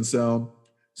prison cell.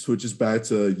 Switches back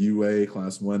to UA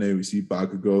Class 1A. We see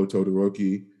Bakugo,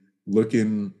 Todoroki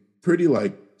looking pretty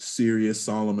like serious,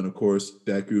 solemn, and of course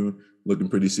Deku looking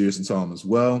pretty serious and solemn as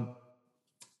well.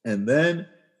 And then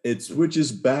it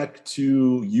switches back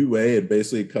to UA and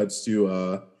basically cuts to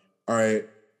all right,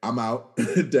 I'm out.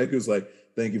 Deku's like,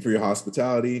 thank you for your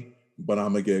hospitality, but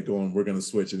I'm gonna get going. We're gonna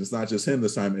switch. And it's not just him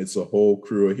this time, it's a whole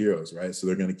crew of heroes, right? So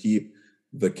they're gonna keep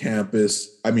the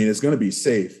campus. I mean, it's gonna be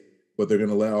safe, but they're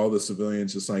gonna let all the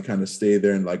civilians just like kind of stay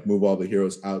there and like move all the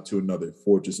heroes out to another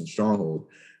fortress and stronghold.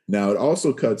 Now it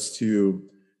also cuts to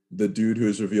the dude who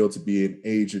is revealed to be an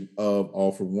agent of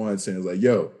All for One saying like,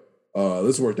 yo,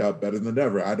 this worked out better than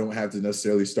ever. I don't have to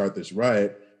necessarily start this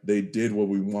riot. They did what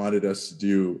we wanted us to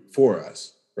do for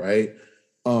us, right?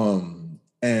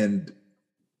 And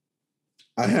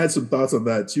I had some thoughts on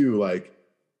that too. Like,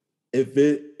 if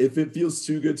it feels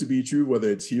too good to be true, whether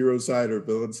it's hero side or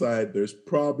villain side, there's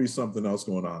probably something else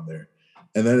going on there.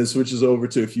 And then it switches over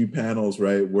to a few panels,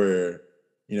 right, where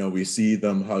we see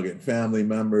them hugging family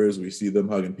members, we see them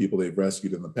hugging people they've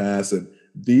rescued in the past, and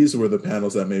these were the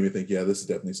panels that made me think, yeah, this is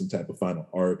definitely some type of final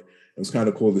arc. It was kind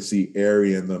of cool to see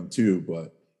Eri in them too,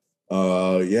 but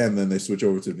and then they switch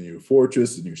over to the new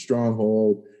fortress, the new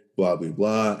stronghold, blah blah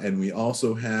blah, and we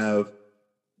also have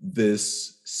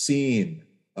this scene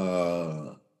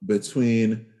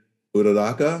between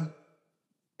Uraraka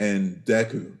and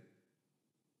Deku,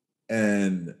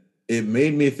 and it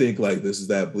made me think like this is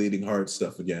that bleeding heart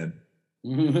stuff again.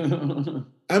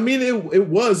 I mean, it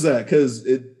was that because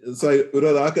it's like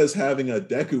Uraraka is having a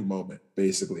Deku moment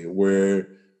basically, where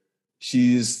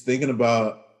she's thinking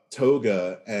about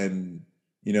Toga, and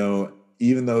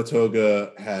even though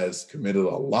Toga has committed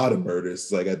a lot of murders,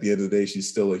 it's like at the end of the day, she's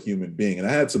still a human being. And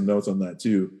I had some notes on that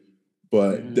too.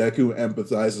 But Deku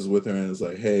empathizes with her and is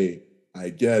like, hey, I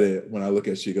get it. When I look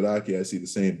at Shigaraki, I see the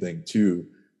same thing too.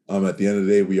 At the end of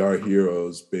the day, we are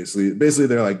heroes. Basically,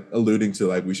 they're like alluding to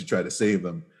like we should try to save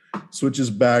them. Switches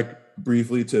back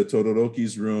briefly to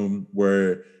Todoroki's room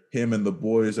where him and the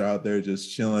boys are out there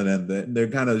just chilling, and they're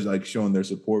kind of like showing their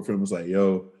support for him. It's like,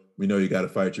 yo, we know you got to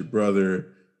fight your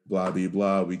brother, blah, blah,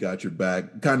 blah. We got your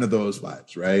back. Kind of those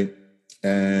vibes, right?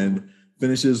 And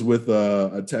finishes with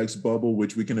a text bubble,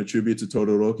 which we can attribute to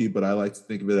Todoroki, but I like to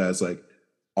think of it as like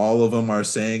all of them are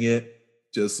saying it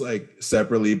just like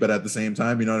separately, but at the same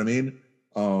time, you know what I mean?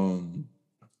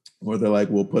 Where they're like,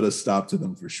 we'll put a stop to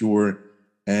them for sure.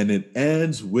 And it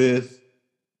ends with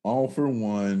All for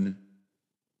One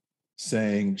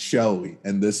saying, shall we?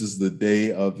 And this is the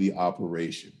day of the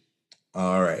operation.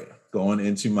 All right, going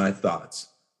into my thoughts.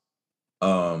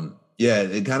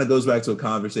 It kind of goes back to a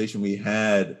conversation we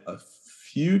had a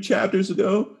few chapters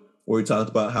ago where we talked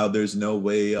about how there's no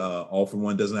way All for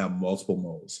One doesn't have multiple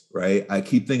moles, right? I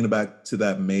keep thinking back to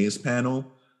that maze panel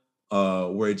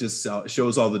where it just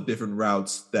shows all the different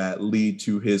routes that lead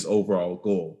to his overall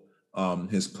goal.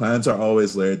 His plans are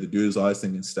always layered. The dude is always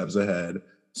thinking steps ahead.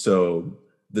 So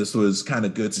this was kind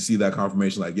of good to see that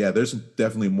confirmation. Like, yeah, there's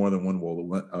definitely more than one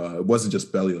wall. It wasn't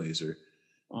just Belly Laser.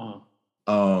 I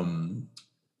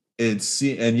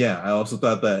also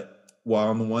thought that while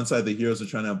on the one side the heroes are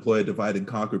trying to employ a divide and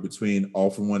conquer between All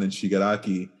for One and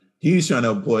Shigaraki, he's trying to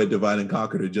employ a divide and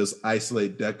conquer to just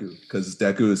isolate Deku because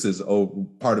Deku is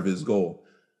part of his goal.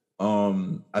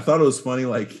 I thought it was funny,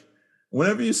 like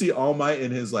whenever you see All Might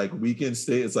in his like weakened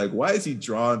state, it's like, why is he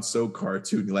drawn so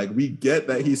cartoony? Like we get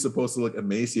that he's supposed to look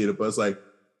emaciated, but it's like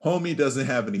homie doesn't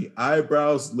have any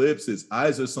eyebrows, lips, his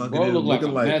eyes are sunken in,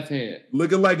 looking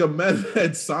like a meth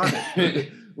head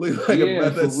Sonic. Look like a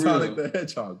method Sonic the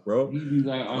Hedgehog, bro. He be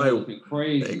like, I'm looking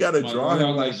crazy. They gotta draw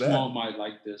him like that. Small Mike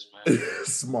like this, man.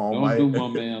 Don't Mike. Do my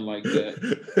man like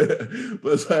that.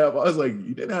 But it's like, I was like,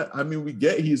 you didn't have, I mean, we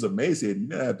get he's emaciated. You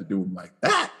didn't have to do him like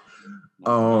that.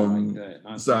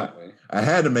 I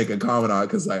had to make a comment on it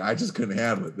because like I just couldn't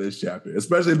handle it this chapter,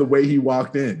 especially the way he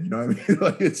walked in. You know what I mean?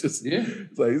 Like it's just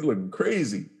it's like he's looking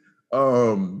crazy.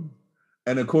 And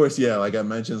of course, like I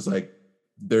mentioned, it's like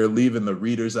they're leaving the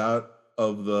readers out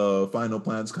of the Final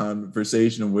Plans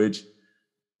conversation, which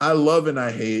I love and I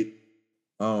hate.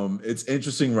 It's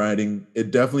interesting writing.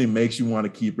 It definitely makes you want to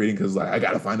keep reading because like I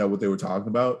got to find out what they were talking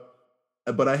about.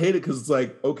 but I hate it because it's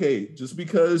like, okay, just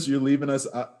because you're leaving us,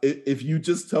 if you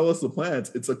just tell us the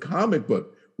plans, it's a comic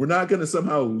book. We're not going to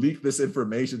somehow leak this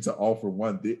information to All for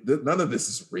One. None of this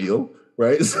is real,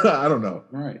 right? So, I don't know.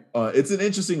 Right. It's an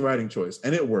interesting writing choice,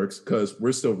 and it works because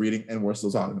we're still reading and we're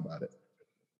still talking about it.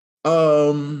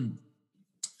 And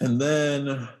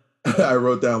then I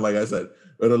wrote down, like I said,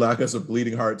 it'll lack us a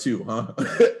bleeding heart too, huh?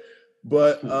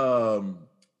 But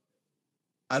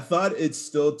I thought it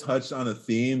still touched on a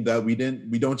theme that we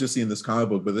don't just see in this comic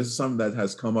book, but this is something that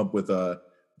has come up with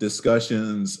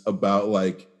discussions about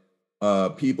like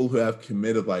people who have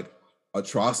committed like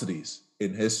atrocities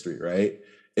in history, right?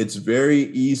 It's very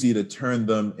easy to turn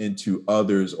them into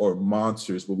others or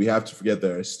monsters, but we have to forget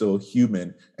they're still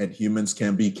human, and humans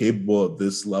can be capable of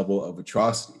this level of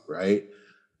atrocity, right?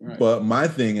 But my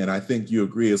thing, and I think you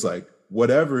agree, is like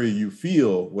whatever you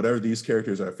feel, whatever these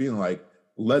characters are feeling like,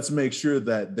 let's make sure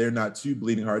that they're not too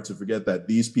bleeding heart to forget that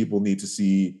these people need to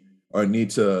see or need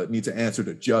to answer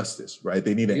to justice, right?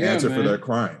 They need to answer for their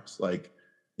crimes. Like,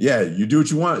 yeah, you do what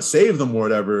you want, save them or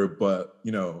whatever, but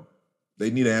you know, they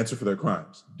need to answer for their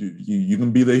crimes. You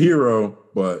can be the hero,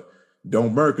 but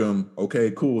don't murk them.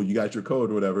 Okay, cool. You got your code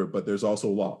or whatever, but there's also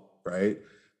law, right?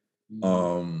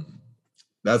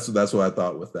 That's what I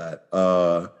thought with that.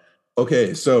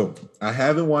 Okay, so I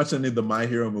haven't watched any of the My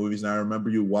Hero movies, and I remember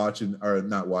you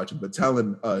but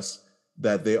telling us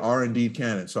that they are indeed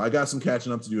canon. So I got some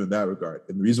catching up to do in that regard.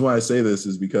 And the reason why I say this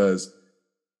is because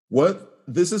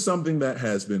this is something that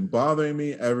has been bothering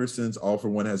me ever since All for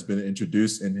One has been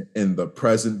introduced in the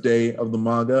present day of the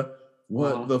manga.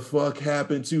 What the fuck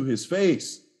happened to his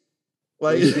face?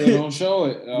 Like, they still don't show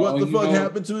it. What the fuck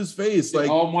happened to his face? Like,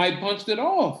 All Might punched it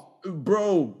off,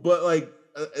 bro. But like,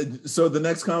 so the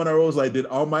next comment I wrote was like, did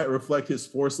All Might reflect his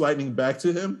Force lightning back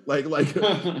to him? Like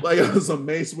some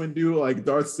Mace Windu, like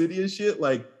Darth Sidious shit.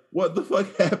 Like, what the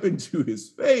fuck happened to his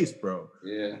face, bro?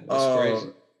 Yeah, that's crazy.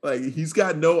 Like, he's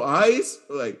got no eyes.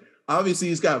 Like, obviously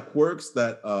he's got quirks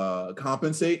that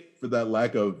compensate for that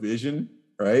lack of vision,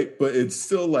 right? But it's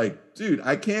still like, dude,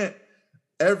 I can't.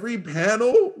 Every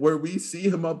panel where we see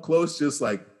him up close just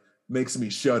like makes me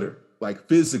shudder, like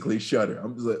physically shudder.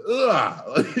 I'm just like, ugh,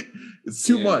 like, it's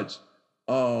too much.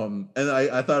 And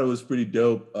I thought it was pretty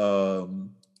dope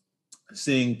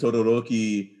seeing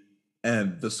Todoroki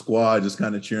and the squad just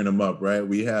kind of cheering him up, right?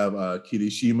 We have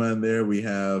Kirishima in there. We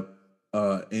have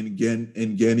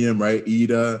Ingenium, right?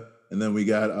 Ida, and then we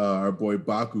got our boy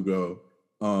Bakugo.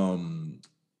 And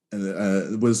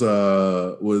was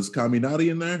Kaminari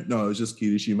in there? No, it was just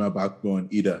Kirishima, Bakugo,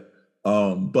 and Ida.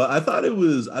 But I thought it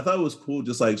was cool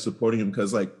just like supporting him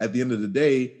because like at the end of the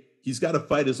day, he's got to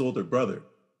fight his older brother,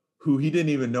 who he didn't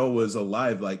even know was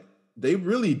alive. Like they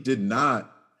really did not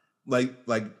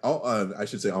I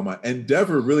should say All Might.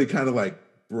 Endeavor really kind of like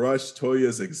brushed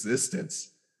Toya's existence.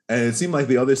 And it seemed like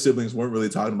the other siblings weren't really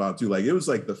talking about it too. Like it was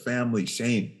like the family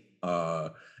shame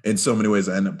in so many ways,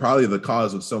 and probably the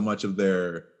cause of so much of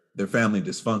their family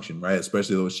dysfunction, right?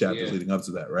 Especially those chapters leading up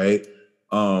to that, right?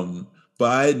 But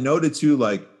I noted too,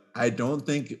 like I don't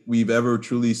think we've ever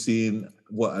truly seen.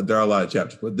 Well, there are a lot of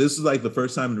chapters, but this is like the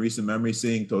first time in recent memory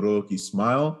seeing Todoroki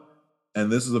smile,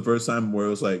 and this is the first time where it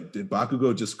was like, did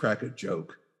Bakugo just crack a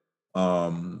joke?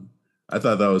 I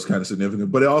thought that was kind of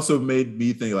significant, but it also made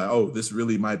me think like, oh, this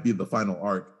really might be the final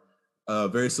arc.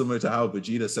 Very similar to how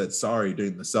Vegeta said sorry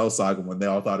during the Cell Saga when they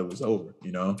all thought it was over,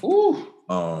 you know? Ooh.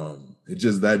 It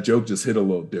just, that joke just hit a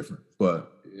little different,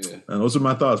 but and those are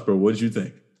my thoughts, bro. What did you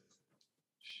think?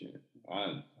 Shit.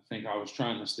 I think I was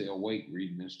trying to stay awake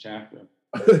reading this chapter.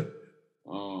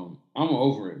 I'm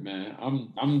over it, man.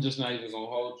 I'm just not even gonna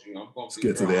hold you. I'm gonna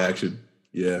get to the action.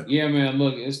 Yeah. Yeah, man.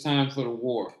 Look, it's time for the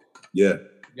war. Yeah.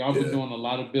 Y'all been doing a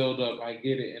lot of build up. I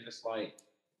get it, and it's like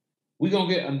we're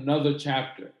gonna get another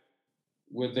chapter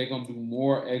where they're gonna do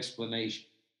more explanation.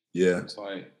 Yeah. It's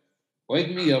like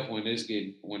wake me up when they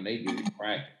get it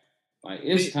cracking. Like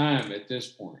it's time at this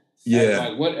point. Yeah.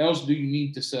 Like what else do you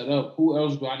need to set up? Who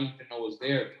else do I need to know is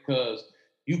there? Because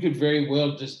you could very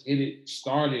well just get it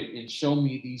started and show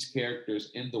me these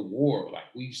characters in the war. Like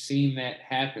we've seen that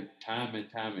happen time and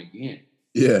time again.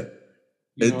 Yeah.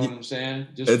 You know what I'm saying?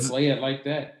 Just play it like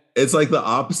that. It's like the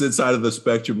opposite side of the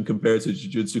spectrum compared to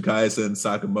Jujutsu Kaisen,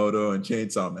 Sakamoto, and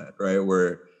Chainsaw Man, right?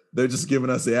 Where they're just giving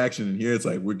us the action, and here it's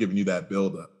like we're giving you that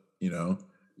build up, you know?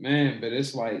 Man, but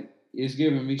it's like it's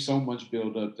giving me so much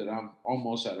build up that I'm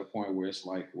almost at a point where it's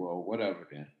like, well, whatever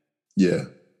then. Yeah.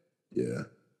 Yeah.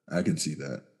 I can see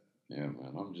that. Yeah,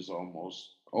 man. I'm just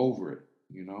almost over it,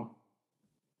 you know?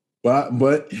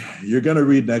 But you're gonna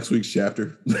read next week's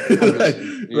chapter,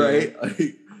 right?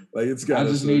 Like it's got. I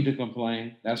just need to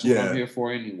complain. That's what I'm here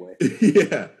for anyway.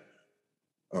 Yeah.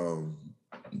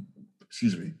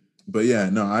 Excuse me. But yeah,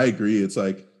 no, I agree. It's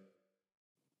like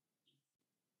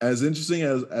as interesting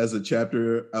as a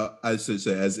chapter, I should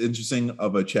say, as interesting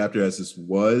of a chapter as this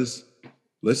was.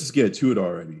 Let's just get to it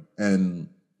already. And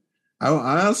I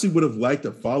honestly would have liked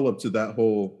a follow up to that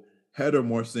whole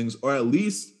heteromorph things, or at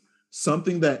least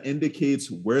something that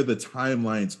indicates where the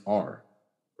timelines are.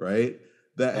 Right?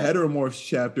 That heteromorphs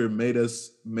chapter made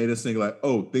us think like,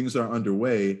 oh, things are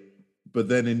underway, but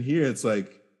then in here it's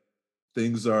like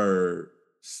things are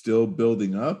still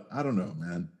building up. I don't know,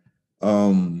 man.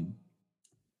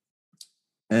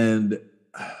 And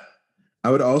I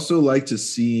would also like to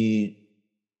see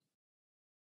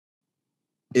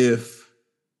if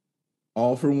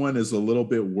All For One is a little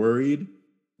bit worried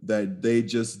that they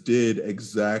just did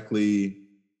exactly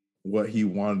what he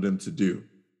wanted them to do.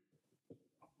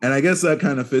 And I guess that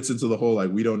kind of fits into the whole, like,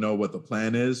 we don't know what the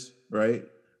plan is, right?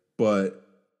 But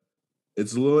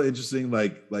it's a little interesting,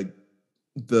 like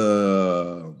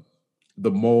the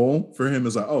mole for him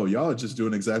is like, oh, y'all are just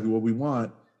doing exactly what we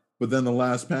want. But then the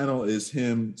last panel is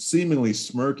him seemingly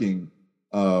smirking,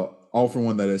 All For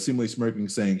One that is seemingly smirking,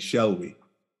 saying, shall we?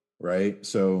 Right?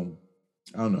 So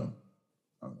I don't know.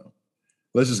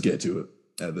 Let's just get to it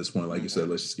at this point. Like you said,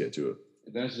 let's just get to it.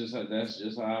 That's just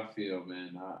how I feel,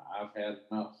 man. I've had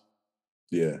enough.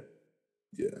 Yeah.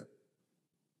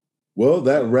 Well,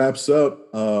 that wraps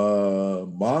up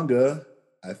manga.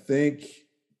 I think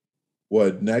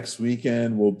next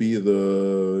weekend will be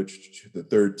the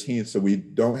 13th, so we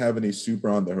don't have any super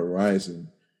on the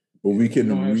horizon, but we can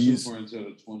super until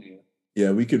the 20th.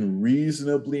 Yeah, we can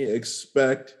reasonably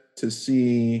expect to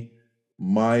see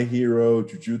My Hero,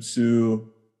 Jujutsu,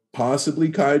 possibly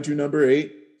Kaiju number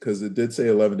 8, because it did say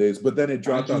 11 days, but then it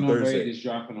dropped on Thursday. Number 8 is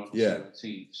dropping on the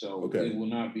 17th, so it will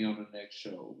not be on the next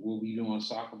show. We'll be doing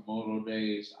Sakamoto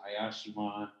Days,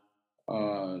 Ayashimon,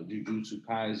 Jujutsu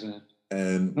Kaisen,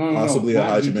 and possibly a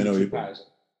Hajime No Ippo.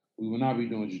 We will not be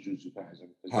doing Jujutsu Kaisen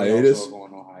because hiatus? They also are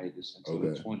going on hiatus until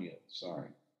the 20th. Sorry.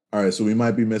 All right, so we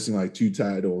might be missing like 2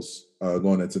 titles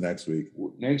going into next week.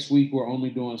 Next week, we're only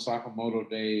doing Sakamoto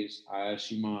Days,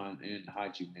 Ayashimon, and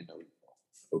Hajime No Ippo.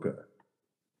 Okay.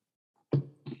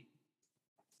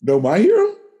 No, My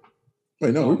Hero?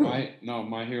 Wait, no,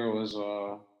 My Hero is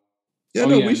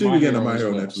we should be getting a My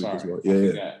Hero next week as well.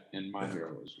 Yeah. And My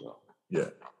Hero as well. Yeah.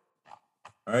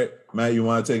 All right, Matt, you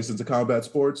want to take us into combat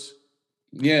sports?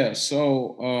 Yeah.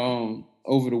 So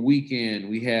over the weekend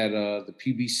we had the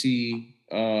PBC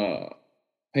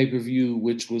pay-per-view,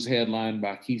 which was headlined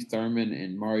by Keith Thurman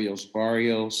and Mario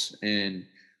Barrios, and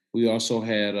we also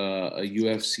had a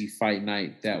UFC fight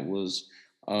night that was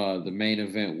the main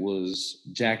event was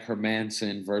Jack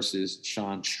Hermansson versus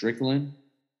Sean Strickland.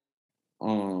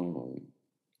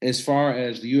 As far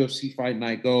as the UFC fight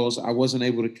night goes, I wasn't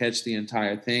able to catch the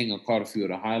entire thing. I caught a few of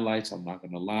the highlights, I'm not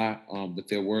going to lie, but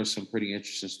there were some pretty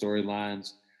interesting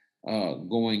storylines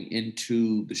going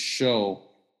into the show,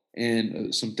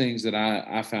 and some things that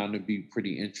I found to be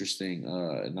pretty interesting,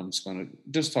 and I'm just going to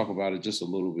just talk about it just a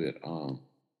little bit.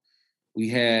 We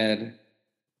had,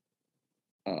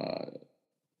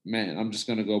 I'm just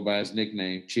going to go by his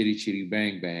nickname, Chitty Chitty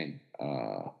Bang Bang.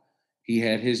 He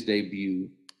had his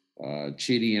debut,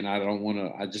 Chitty, and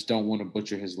I just don't want to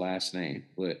butcher his last name,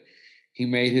 but he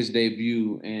made his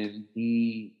debut and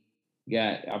he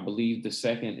got, I believe, the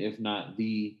second, if not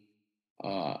the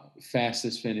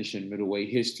fastest finish in middleweight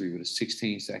history with a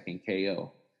 16-second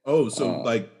KO. Oh, so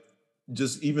like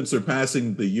just even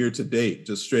surpassing the year to date,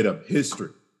 just straight up history.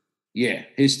 Yeah,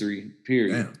 history,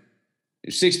 period.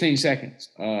 Damn. 16 seconds.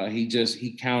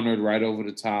 He countered right over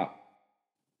the top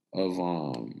of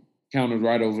a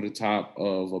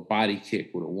body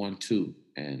kick with a 1-2,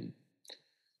 and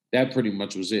that pretty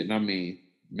much was it. And I mean,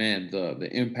 man, the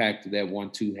impact that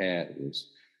 1-2 had was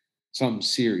something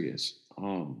serious.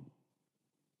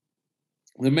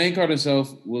 The main card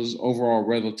itself was overall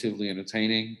relatively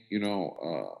entertaining.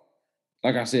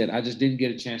 Like I said, I just didn't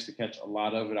get a chance to catch a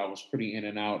lot of it. I was pretty in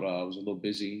and out. I was a little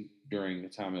busy during the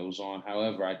time it was on.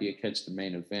 However, I did catch the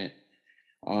main event.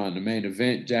 On the main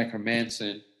event, Jack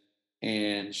Hermansson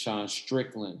and Sean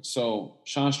Strickland. So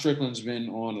Sean Strickland's been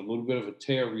on a little bit of a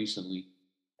tear recently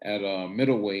at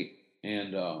middleweight,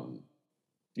 and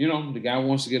the guy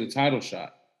wants to get a title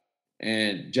shot.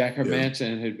 And Jack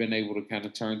Hermansson had been able to kind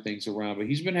of turn things around, but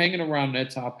he's been hanging around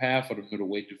that top half of the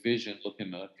middleweight division,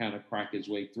 looking to kind of crack his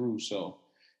way through. So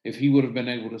if he would have been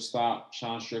able to stop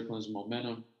Sean Strickland's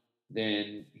momentum,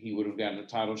 then he would have gotten a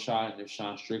title shot. And if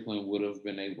Sean Strickland would have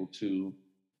been able to,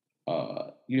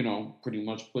 pretty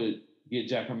much get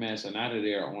Jack Hermansson out of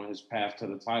there on his path to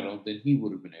the title, then he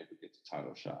would have been able to get the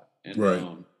title shot. And right.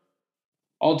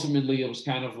 ultimately, it was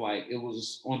kind of like, it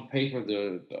was on paper,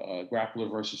 the grappler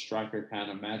versus striker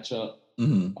kind of matchup.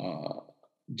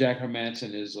 Jack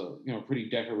Hermansson is a pretty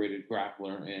decorated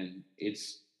grappler, and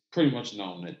it's pretty much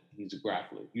known that he's a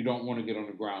grappler. You don't want to get on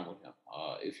the ground with him.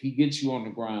 If he gets you on the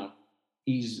ground,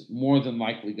 he's more than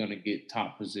likely going to get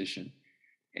top position,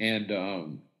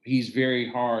 and he's very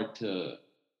hard to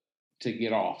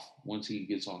get off once he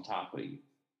gets on top of you,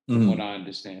 from what I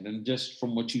understand, and just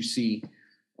from what you see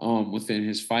within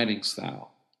his fighting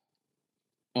style.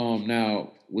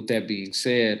 Now, with that being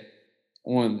said,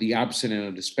 on the opposite end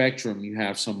of the spectrum, you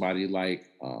have somebody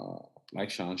like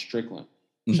Sean Strickland.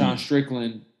 Sean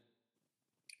Strickland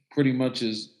pretty much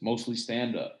is mostly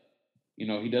stand up.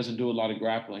 He doesn't do a lot of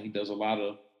grappling. He does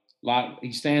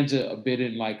he stands a bit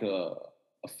in like a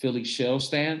Philly shell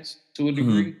stance to a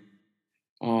degree.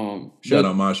 Shout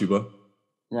out Mashiba.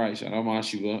 Right, shout out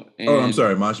Mashiba. I'm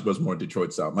sorry, Mashiba's more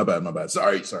Detroit style. My bad.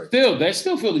 Sorry. That's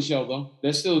still Philly shell though.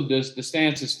 That's still the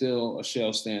stance is still a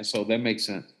shell stance, so that makes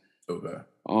sense. Okay.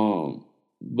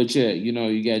 But yeah,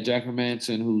 you got Jack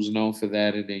Hermansson, who's known for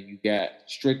that, and then you got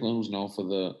Strickland, who's known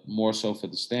for more so for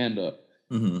the stand up.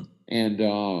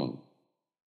 And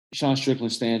Sean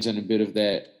Strickland stands in a bit of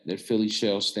that Philly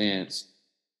shell stance,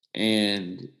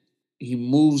 and he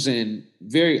moves in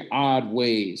very odd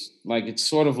ways. Like, it's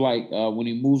sort of like when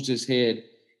he moves his head,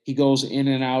 he goes in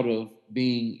and out of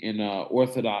being in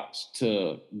orthodox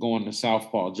to going to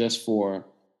southpaw, just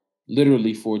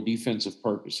literally for defensive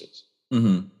purposes.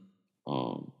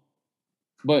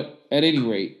 But at any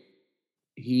rate,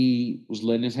 he was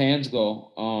letting his hands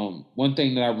go. One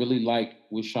thing that I really like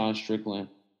with Sean Strickland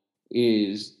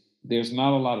is there's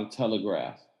not a lot of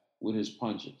telegraph with his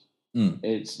punches.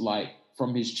 It's like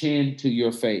from his chin to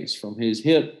your face, from his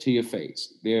hip to your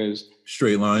face. There's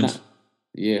straight lines.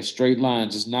 Straight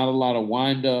lines. There's not a lot of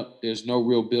wind up. There's no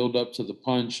real build up to the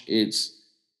punch.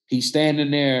 He's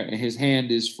standing there and his hand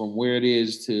is from where it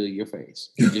is to your face.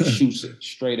 He just shoots it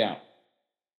straight out.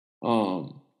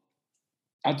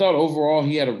 I thought overall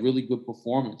he had a really good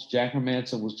performance. Jack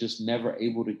Hermansson was just never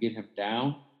able to get him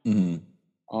down. He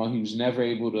was never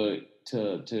able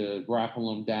to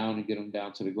grapple him down and get him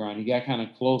down to the ground. He got kind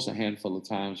of close a handful of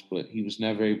times, but he was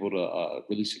never able to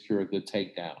really secure a good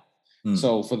takedown.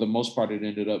 So for the most part, it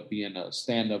ended up being a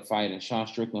stand-up fight, and Sean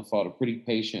Strickland fought a pretty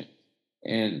patient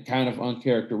and kind of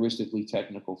uncharacteristically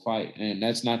technical fight. And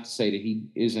that's not to say that he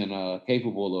isn't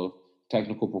capable of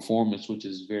technical performance, which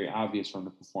is very obvious from the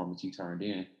performance he turned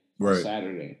in on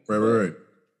Saturday. Right.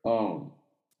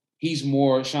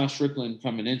 Sean Strickland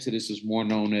coming into this is more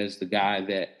known as the guy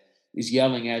that is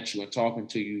yelling at you and talking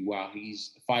to you while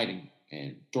he's fighting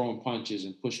and throwing punches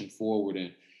and pushing forward.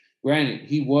 And granted,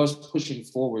 he was pushing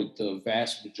forward the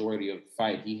vast majority of the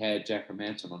fight. He had Jack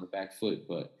Hermansson on the back foot,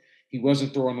 but he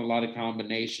wasn't throwing a lot of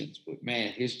combinations. But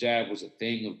man, his jab was a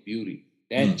thing of beauty.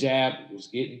 That jab was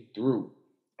getting through.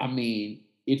 I mean,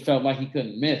 it felt like he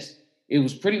couldn't miss. It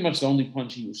was pretty much the only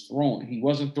punch he was throwing. He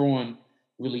wasn't throwing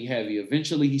really heavy.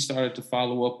 Eventually, he started to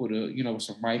follow up with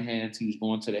some right hands. He was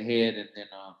going to the head, and then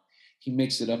he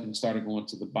mixed it up and started going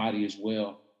to the body as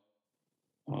well.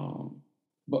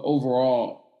 But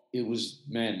overall, it was,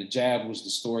 man, the jab was the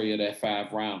story of that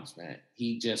 5 rounds, man.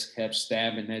 He just kept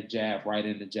stabbing that jab right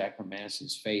into Jack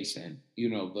Hermansson's face, and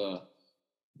the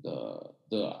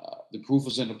proof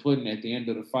was in the pudding. At the end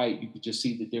of the fight, you could just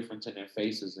see the difference in their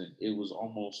faces, and it was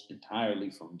almost entirely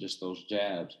from just those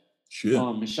jabs.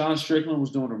 And Sean Strickland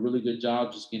was doing a really good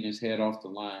job just getting his head off the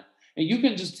line. And you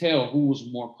can just tell who was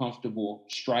more comfortable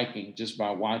striking just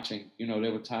by watching.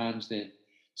 There were times that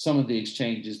some of the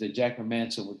exchanges that Jack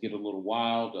Hermansson would get a little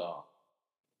wild.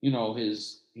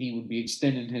 He would be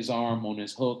extending his arm on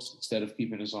his hooks instead of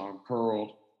keeping his arm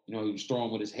curled. He was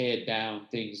throwing with his head down,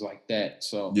 things like that.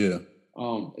 So,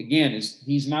 again,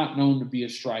 he's not known to be a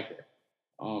striker.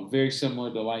 Very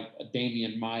similar to like a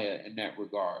Damian Maia in that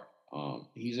regard.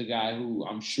 He's a guy who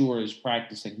I'm sure is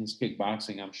practicing his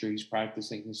kickboxing. I'm sure he's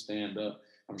practicing his stand-up.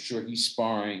 I'm sure he's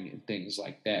sparring and things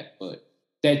like that. But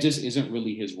that just isn't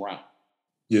really his route.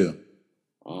 Yeah.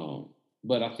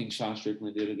 But I think Sean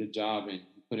Strickland did a good job and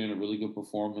put in a really good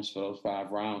performance for those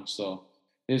 5 rounds. So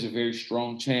there's a very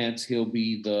strong chance he'll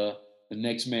be the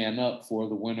next man up for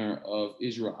the winner of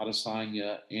Israel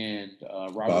Adesanya and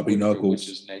Robert Bobby Whittaker, Knuckles, which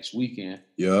is next weekend.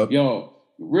 Yep. Yo,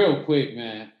 real quick,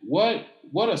 man. What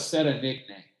a set of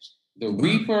nicknames. The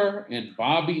Reaper and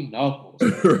Bobby Knuckles.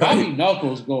 Right. Bobby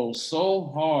Knuckles goes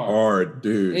so hard. Hard,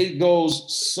 dude. It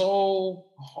goes so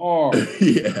hard.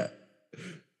 Yeah.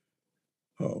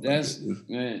 Oh,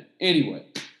 man. Anyway,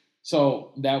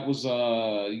 So that was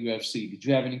UFC. Did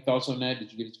you have any thoughts on that?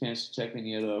 Did you get a chance to check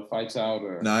any of the fights out?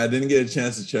 Or No, I didn't get a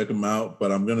chance to check them out, but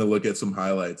I'm gonna look at some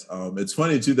highlights. It's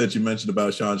funny too that you mentioned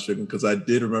about Sean Strickland because I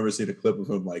did remember seeing a clip of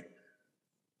him like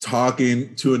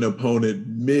talking to an opponent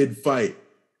mid-fight,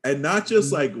 and not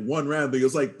just like one round thing. It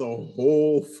was like the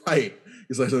whole fight.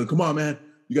 He's like, "Come on, man,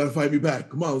 you gotta fight me back.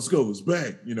 Come on, let's go, let's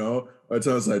bang." You know, by the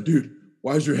time it's like, "Dude,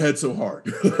 why is your head so hard?"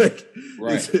 Like,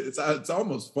 right. it's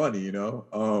almost funny, you know.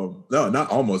 No,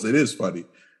 not almost. It is funny.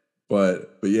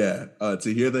 But yeah,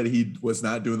 to hear that he was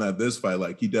not doing that this fight,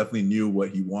 like he definitely knew what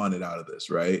he wanted out of this,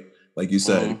 right? Like you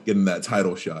said, getting that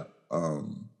title shot.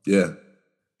 Yeah,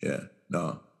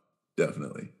 no,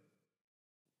 definitely.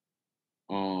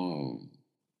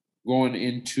 Going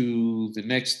into the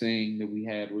next thing that we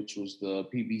had, which was the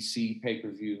PBC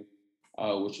pay-per-view,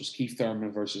 which was Keith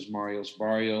Thurman versus Mario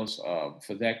Barrios.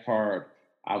 For that card,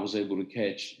 I was able to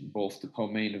catch both the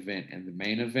co-main event and the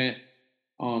main event.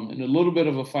 And a little bit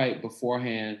of a fight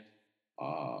beforehand,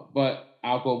 but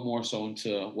I'll go more so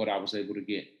into what I was able to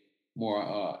get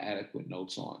more adequate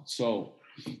notes on. So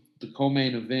the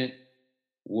co-main event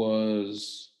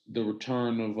was the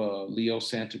return of Leo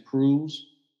Santa Cruz.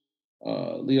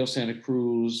 Leo Santa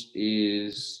Cruz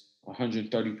is a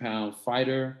 130-pound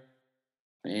fighter,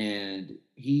 and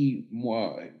he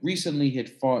more recently had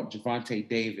fought Gervonta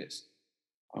Davis.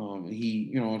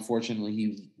 He, unfortunately,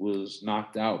 he was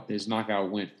knocked out. His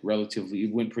knockout went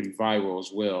pretty viral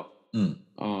as well.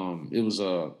 It was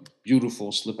a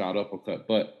beautiful slip out uppercut.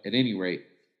 But at any rate,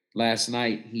 last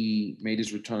night he made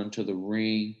his return to the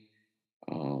ring.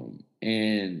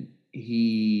 And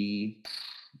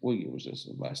what year was this?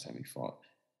 The last time he fought?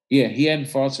 Yeah, he hadn't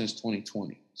fought since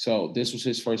 2020. So this was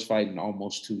his first fight in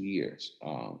almost 2 years.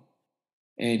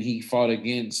 And he fought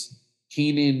against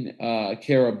Keenan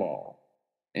Carbajal.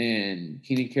 And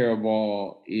Keenan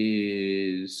Carbajal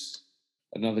is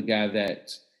another guy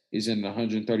that is in the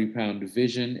 130-pound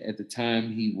division. At the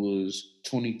time, he was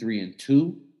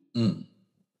 23-2.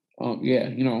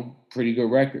 Pretty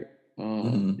good record.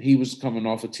 He was coming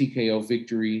off a TKO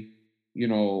victory,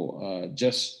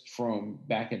 just from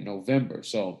back in November.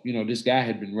 So, this guy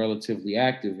had been relatively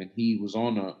active, and he was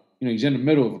on he's in the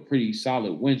middle of a pretty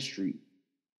solid win streak.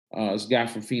 This guy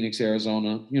from Phoenix,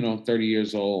 Arizona, 30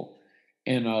 years old.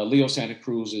 And Leo Santa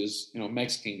Cruz is,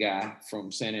 Mexican guy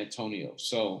from San Antonio.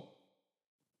 So,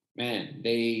 man,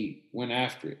 they went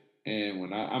after it. And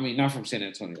not from San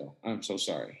Antonio. I'm so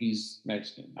sorry. He's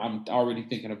Mexican. I'm already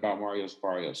thinking about Mario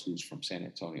Barrios, who's from San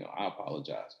Antonio. I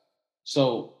apologize.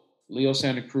 So, Leo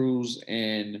Santa Cruz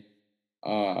and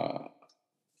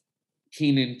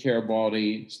Keenan Carbajal,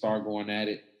 they start going at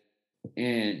it.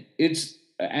 And it's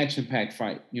an action-packed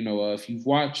fight. If you've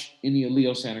watched any of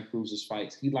Leo Santa Cruz's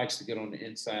fights, he likes to get on the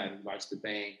inside. He likes to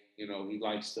bang. He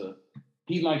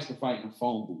likes to fight in a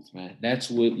phone booth, man.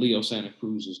 That's what Leo Santa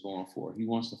Cruz is going for. He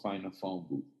wants to fight in a phone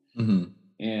booth.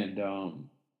 And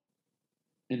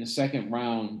in the second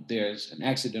round, there's an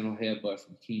accidental headbutt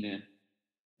from Keenan.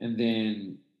 And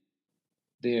then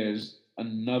there's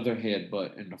another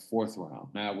headbutt in the fourth round.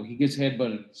 Now, when he gets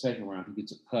headbutted in the second round, he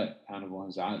gets a cut kind of on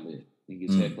his eyelid. He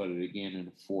gets headbutted again in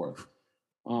the fourth.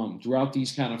 Throughout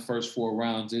these kind of first 4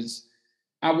 rounds,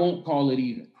 I won't call it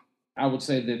even. I would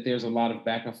say that there's a lot of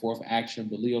back and forth action,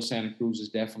 but Leo Santa Cruz is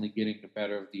definitely getting the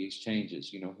better of the exchanges.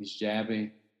 He's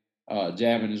jabbing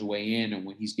his way in, and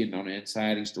when he's getting on the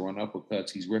inside, he's throwing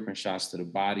uppercuts. He's ripping shots to the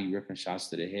body, ripping shots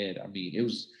to the head. I mean,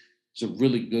 it's a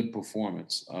really good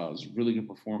performance. It was a really good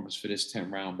performance for this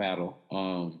 10-round battle.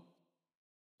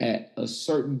 At a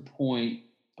certain point,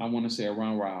 I want to say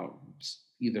around round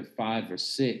either 5 or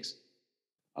 6,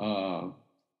 Keenan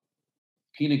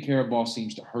Carbajal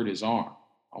seems to hurt his arm.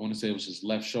 I want to say it was his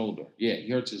left shoulder. Yeah, he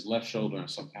hurts his left shoulder in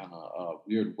some kind of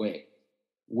weird way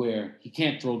where he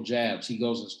can't throw jabs. He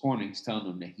goes in his corner. He's telling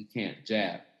him that he can't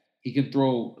jab. He can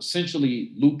throw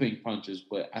essentially looping punches,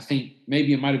 but I think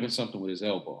maybe it might have been something with his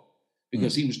elbow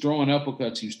because he was throwing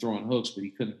uppercuts, he was throwing hooks, but he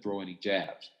couldn't throw any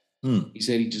jabs. He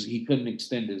said he couldn't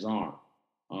extend his arm.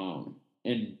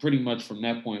 And pretty much from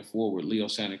that point forward, Leo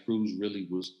Santa Cruz really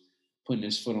was putting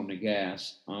his foot on the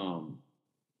gas.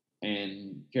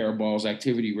 And Carabal's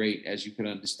activity rate, as you can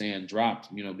understand, dropped,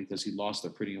 because he lost a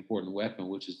pretty important weapon,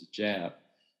 which is the jab.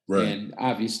 Right. And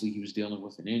obviously he was dealing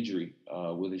with an injury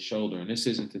with his shoulder. And this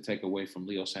isn't to take away from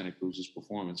Leo Santa Cruz's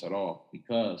performance at all,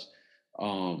 because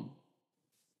Carbajal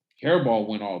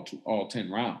went all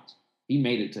 10 rounds. He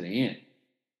made it to the end.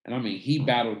 And I mean, he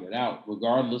battled it out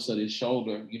regardless of his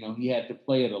shoulder. He had to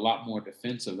play it a lot more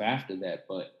defensive after that,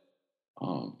 but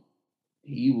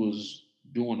he was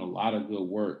doing a lot of good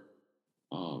work.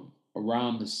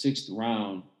 Around the 6th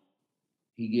round,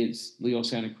 Leo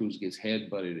Santa Cruz gets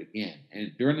headbutted again.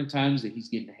 And during the times that he's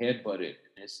getting headbutted,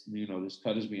 this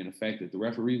cut is being affected, the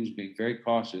referee was being very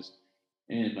cautious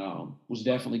and was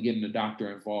definitely getting the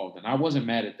doctor involved. And I wasn't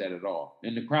mad at that at all.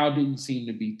 And the crowd didn't seem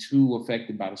to be too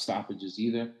affected by the stoppages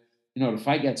either. The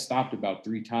fight got stopped about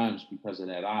 3 times because of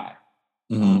that eye.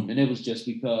 Mm-hmm. And it was just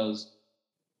because,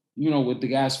 with the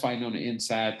guys fighting on the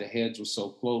inside, the heads were so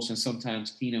close, and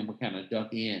sometimes Keenan would kind of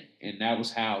duck in, and that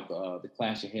was how the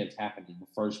clash of heads happened in the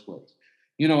first place.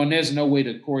 And there's no way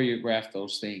to choreograph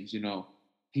those things.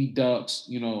 He ducks.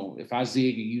 If I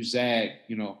zig and you zag,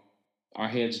 our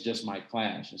heads just might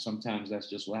clash, and sometimes that's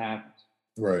just what happens.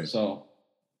 Right. So,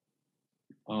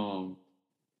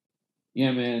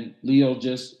 yeah, man, Leo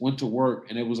just went to work,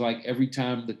 and it was like every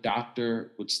time the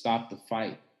doctor would stop the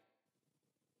fight,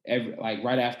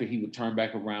 right after he would turn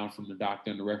back around from the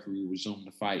doctor and the referee would resume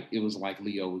the fight, it was like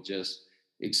Leo would just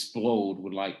explode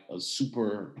with like a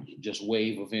super just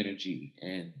wave of energy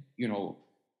and,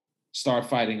 start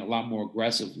fighting a lot more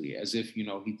aggressively, as if,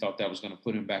 he thought that was going to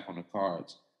put him back on the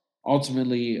cards.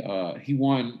 Ultimately, he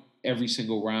won every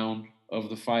single round of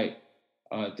the fight.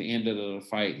 At the end of the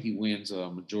fight, he wins a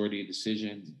majority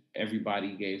decision.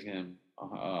 Everybody gave him,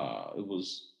 it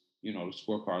was, the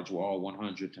scorecards were all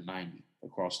 100 to 90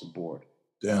 across the board.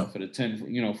 Damn. For the 10,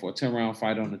 for a 10-round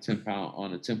fight on a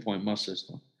 10-point must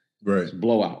system. Right. It's a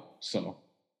blowout. So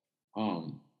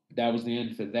that was the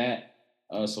end for that.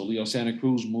 So Leo Santa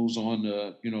Cruz moves on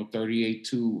to,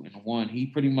 38-2-1. He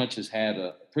pretty much has had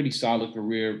a pretty solid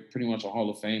career, pretty much a Hall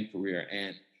of Fame career.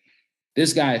 And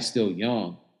this guy is still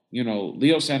young.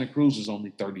 Leo Santa Cruz is only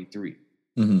 33.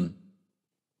 Mm-hmm.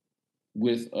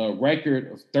 With a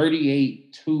record of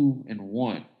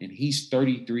 38-2-1, and he's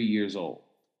 33 years old.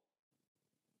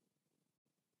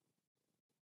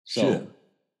 So, shit.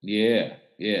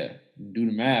 yeah. Do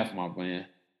the math, my man.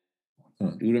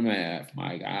 Do the math,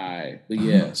 my guy. But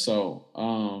yeah, so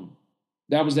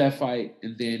that was that fight.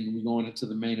 And then we going into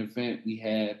the main event, we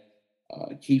had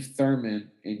Keith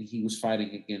Thurman, and he was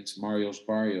fighting against Mario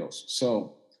Barrios.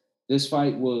 So this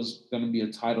fight was going to be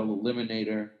a title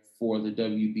eliminator for the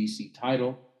WBC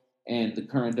title, and the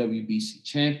current WBC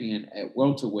champion at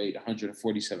welterweight,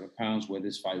 147 pounds, where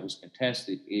this fight was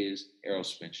contested, is Errol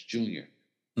Spence Jr.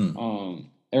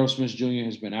 Errol Spence Jr.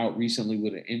 has been out recently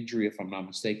with an injury, if I'm not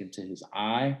mistaken, to his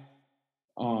eye.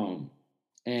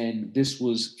 And this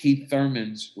was Keith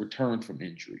Thurman's return from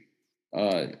injury.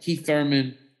 Keith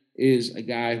Thurman is a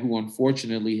guy who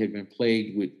unfortunately had been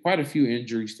plagued with quite a few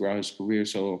injuries throughout his career.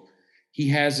 So he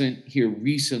hadn't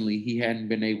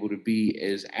been able to be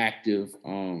as active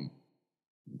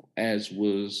as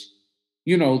was,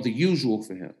 the usual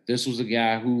for him. This was a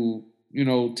guy who,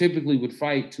 typically would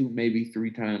fight 2, maybe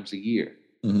 3 times a year.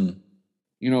 Mm-hmm.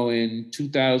 In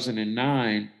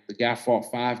 2009, the guy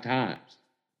fought 5 times.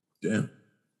 Damn.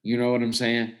 You know what I'm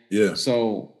saying? Yeah.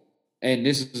 So, and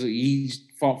he's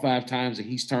fought 5 times, and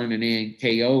he's turning in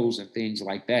KOs and things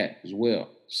like that as well.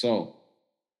 So,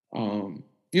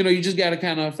 you just got to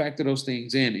kind of factor those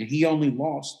things in. And he only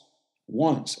lost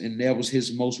once, and that was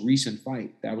his most recent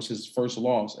fight. That was his first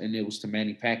loss, and it was to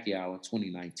Manny Pacquiao in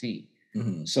 2019.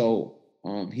 Mm-hmm. So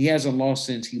he hasn't lost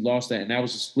since he lost that, and that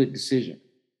was a split decision.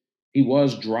 He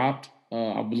was dropped,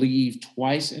 I believe,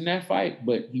 twice in that fight,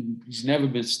 but he's never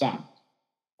been stopped.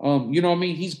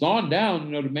 He's gone down.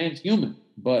 The man's human,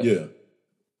 but yeah.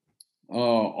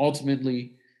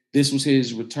 Ultimately, this was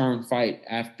his return fight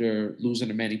after losing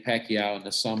to Manny Pacquiao in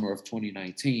the summer of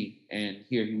 2019. And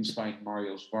here he was fighting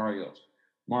Mario Barrios.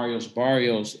 Mario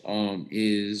Barrios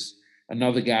is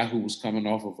another guy who was coming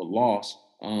off of a loss,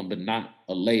 but not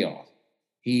a layoff.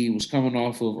 He was coming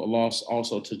off of a loss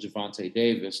also to Gervonta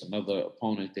Davis, another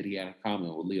opponent that he had in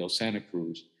common with Leo Santa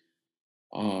Cruz,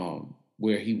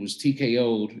 where he was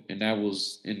TKO'd, and that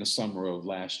was in the summer of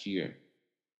last year.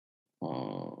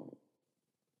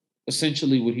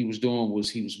 Essentially what he was doing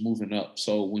was he was moving up.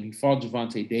 So when he fought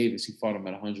Gervonta Davis, he fought him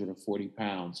at 140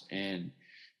 pounds. And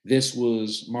this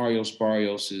was Mario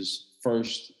Barrios'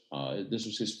 first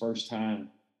time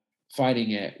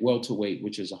fighting at welterweight,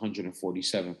 which is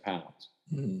 147 pounds.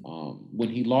 Mm-hmm. When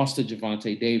he lost to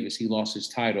Gervonta Davis, he lost his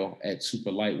title at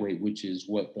super lightweight, which is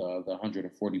what the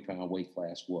 140-pound weight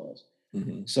class was.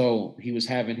 Mm-hmm. So he was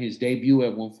having his debut at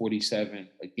 147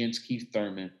 against Keith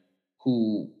Thurman,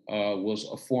 who was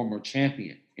a former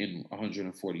champion in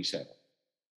 147.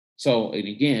 So, and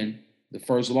again, the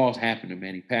first loss happened to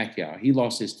Manny Pacquiao. He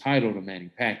lost his title to Manny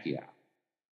Pacquiao.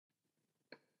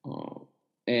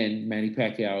 And Manny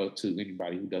Pacquiao, to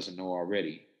anybody who doesn't know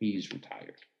already, he's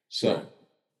retired. So, right.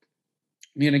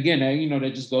 And again,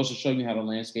 that just goes to show you how the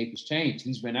landscape has changed.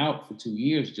 He's been out for 2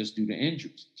 years just due to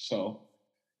injuries. So,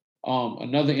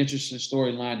 Another interesting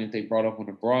storyline that they brought up on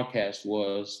the broadcast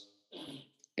was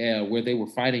where they were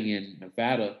fighting in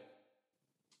Nevada.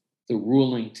 The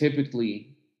ruling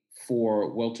typically for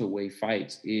welterweight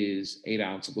fights is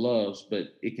 8-ounce gloves,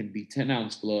 but it can be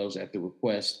 10-ounce gloves at the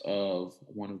request of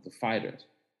one of the fighters.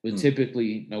 But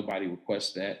typically, nobody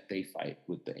requests that. They fight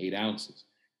with the 8 ounces.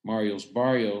 Mario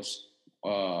Barrios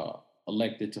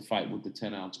elected to fight with the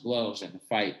 10-ounce gloves, and the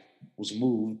fight was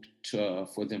moved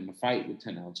for them to fight with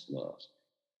 10-ounce gloves.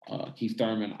 Keith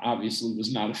Thurman obviously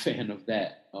was not a fan of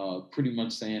that, pretty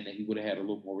much saying that he would have had a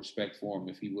little more respect for him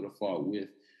if he would have fought with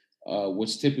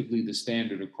what's typically the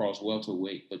standard across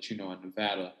welterweight, but, in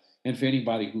Nevada. And for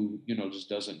anybody who, just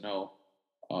doesn't know,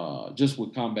 just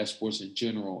with combat sports in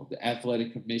general, the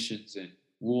athletic commissions and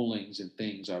rulings and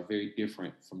things are very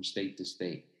different from state to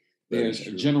state. There's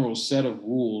a general set of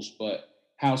rules, but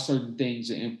how certain things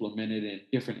are implemented and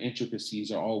different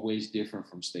intricacies are always different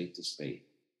from state to state.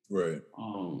 Right.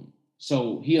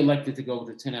 So he elected to go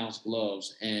with the 10-ounce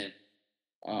gloves, and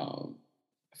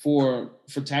for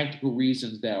tactical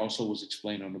reasons that also was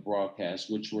explained on the broadcast,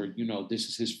 which were, this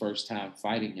is his first time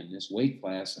fighting in this weight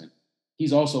class, and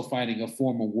he's also fighting a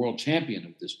former world champion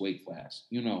of this weight class.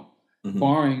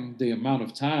 Barring the amount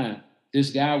of time, this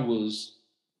guy was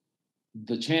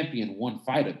the champion one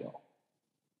fight ago.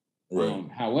 Right.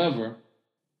 However,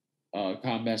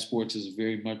 combat sports is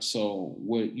very much so,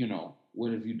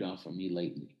 what have you done for me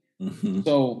lately?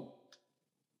 So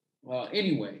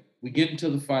anyway, we get into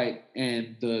the fight,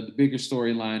 and the bigger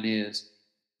storyline is,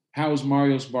 how is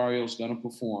Mario Barrios going to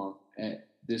perform at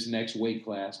this next weight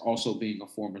class, also being a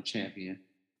former champion?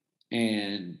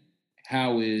 And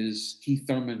how is Keith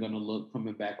Thurman going to look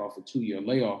coming back off a 2-year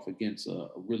layoff against a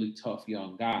really tough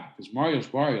young guy? Because Mario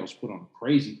Barrios put on a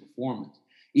crazy performance.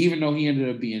 Even though he ended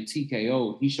up being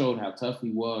TKO'd, he showed how tough he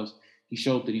was. He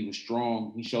showed that he was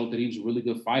strong. He showed that he was a really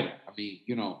good fighter. I mean,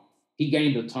 he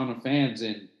gained a ton of fans,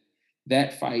 and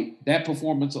that fight, that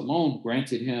performance alone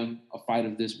granted him a fight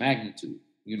of this magnitude.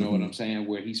 You know what I'm saying?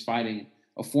 Where he's fighting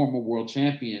a former world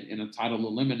champion in a title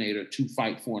eliminator to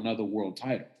fight for another world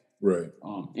title. Right.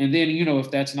 And then,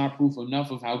 if that's not proof enough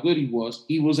of how good he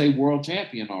was a world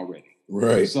champion already.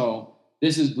 Right. So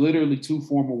this is literally 2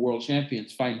 former world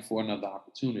champions fighting for another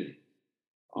opportunity.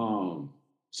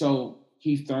 So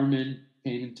Keith Thurman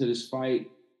came into this fight,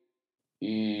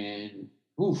 and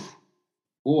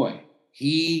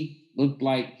he looked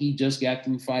like he just got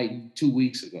through fighting 2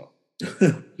 weeks ago.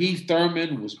 Keith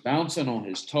Thurman was bouncing on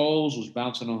his toes, was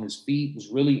bouncing on his feet, was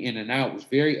really in and out, was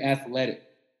very athletic.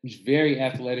 He's very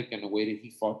athletic in the way that he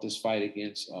fought this fight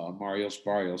against Mario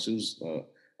Barrios. It was a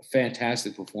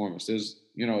fantastic performance. There's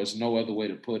no other way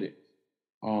to put it.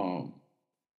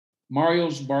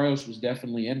 Mario Barrios was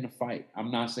definitely in the fight.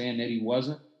 I'm not saying that he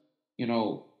wasn't.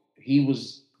 He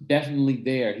was definitely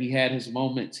there. He had his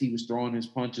moments. He was throwing his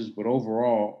punches, but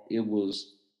overall, it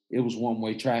was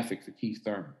one-way traffic for Keith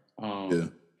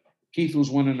Thurman. Keith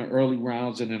was winning the early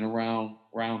rounds, and then around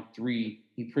round 3,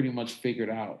 he pretty much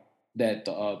figured out that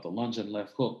the lunging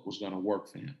left hook was going to work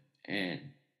for him. And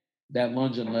that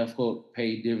lunging left hook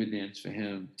paid dividends for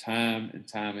him time and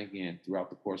time again throughout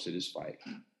the course of this fight.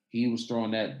 He was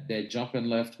throwing that jumping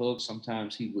left hook.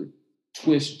 Sometimes he would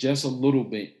twist just a little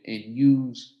bit and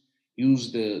use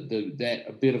that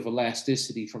a bit of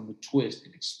elasticity from the twist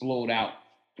and explode out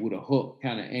with a hook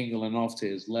kind of angling off to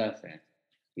his left. And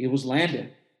it was landing.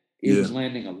 It was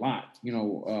landing a lot.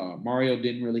 Mario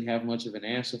didn't really have much of an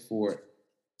answer for it.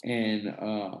 And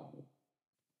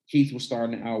Keith was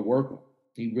starting to outwork him.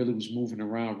 He really was moving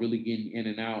around, really getting in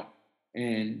and out.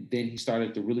 And then he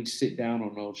started to really sit down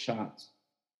on those shots.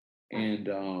 And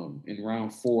in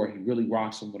round 4, he really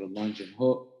rocks him with a lunging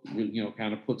hook. Really,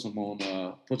 kind of puts him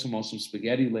on some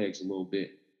spaghetti legs a little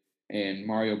bit. And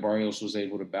Mario Barrios was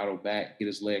able to battle back, get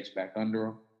his legs back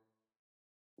under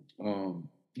him.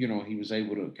 He was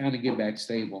able to kind of get back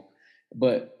stable.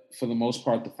 But for the most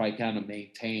part, the fight kind of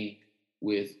maintained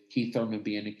with Keith Thurman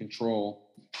being in control,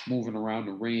 moving around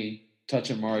the ring,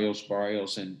 touching Mario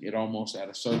Barrios, and it almost at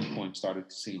a certain point started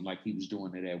to seem like he was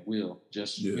doing it at will.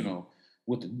 Just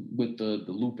with the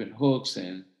looping hooks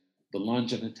and the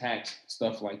lunging attacks,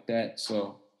 stuff like that.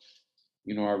 So,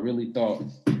 I really thought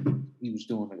he was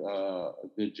doing a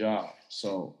good job.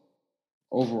 So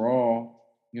overall,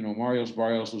 Mario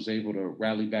Barrios was able to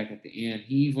rally back at the end.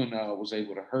 He even was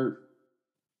able to hurt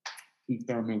Keith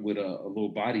Thurman with a little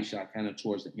body shot kind of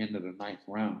towards the end of the 9th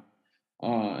round.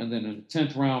 And then in the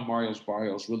 10th round, Mario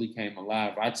Barrios really came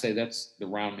alive. I'd say that's the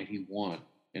round that he won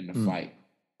in the fight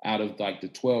out of like the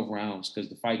 12 rounds, because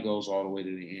the fight goes all the way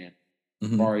to the end.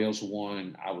 Barrios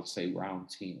won, I would say, round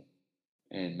 10.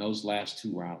 And those last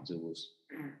 2 rounds, it was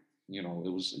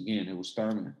it was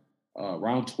Thurman.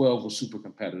 Round 12 was super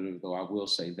competitive, though, I will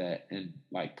say that. And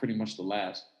like pretty much the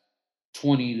last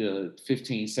 20 to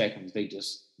 15 seconds, they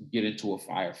just get into a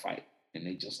firefight and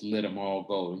they just let them all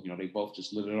go. They both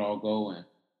just let it all go. And,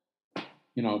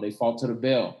 they fought to the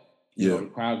bell. The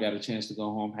crowd got a chance to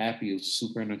go home happy. It was a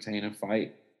super entertaining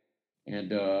fight.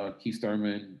 And Keith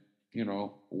Thurman,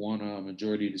 won a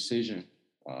majority decision.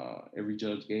 Every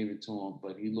judge gave it to him,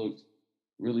 but he looked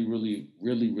really, really,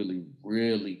 really, really,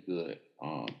 really good.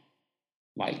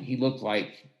 He looked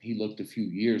a few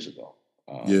years ago.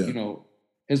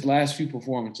 His last few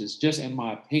performances, just in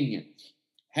my opinion,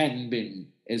 hadn't been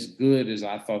as good as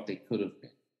I thought they could have been.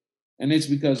 And it's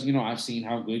because, I've seen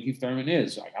how good Keith Thurman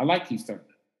is. I like Keith Thurman.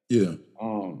 Yeah.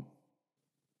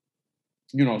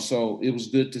 So it was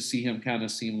good to see him kind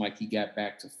of seem like he got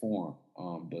back to form.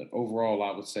 But overall,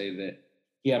 I would say that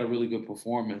he had a really good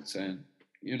performance. And,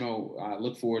 I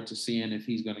look forward to seeing if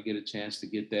he's going to get a chance to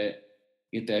get that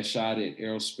shot at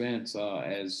Errol Spence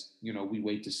as, we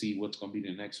wait to see what's going to be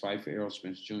the next fight for Errol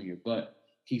Spence Jr. But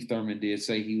Keith Thurman did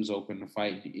say he was open to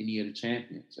fight any of the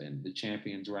champions. And the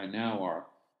champions right now are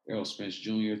Errol Spence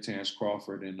Jr., Terrence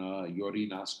Crawford, and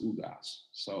Yordenas Ugas.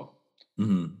 So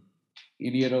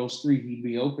any of those three he'd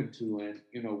be open to.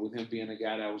 And, with him being a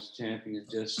guy that was a champion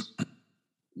just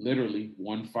literally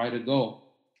one fight ago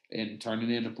and turning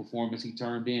in the performance he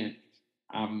turned in,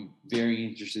 I'm very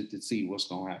interested to see what's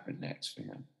going to happen next for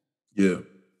him. Yeah.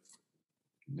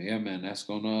 Yeah, man, that's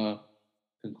going to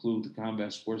conclude the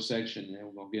combat sports section. And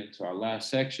we're going to get into our last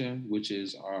section, which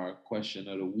is our question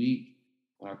of the week.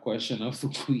 Our question of the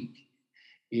week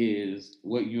is,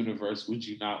 what universe would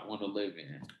you not want to live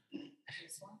in?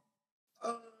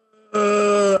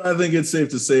 I think it's safe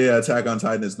to say Attack on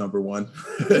Titan is number one.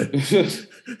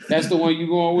 That's the one you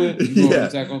going with? You going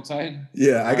with Attack on Titan?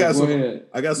 Yeah, I got some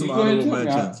honorable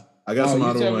mentions. I got some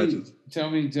honorable mentions. Tell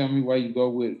me why you go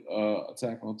with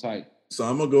Attack on Titan. So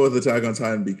I'm gonna go with Attack on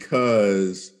Titan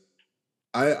because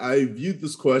I viewed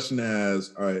this question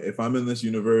as, all right, if I'm in this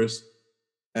universe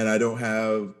and I don't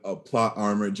have a plot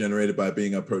armor generated by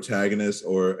being a protagonist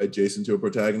or adjacent to a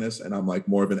protagonist, and I'm like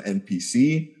more of an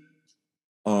NPC,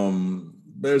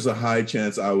 there's a high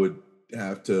chance I would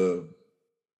have to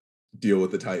deal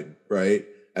with the Titan, right?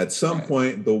 At some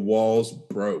point, the walls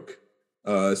broke,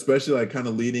 especially like kind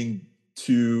of leading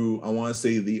to, I want to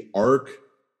say, the arc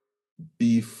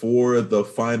before the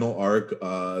final arc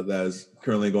that's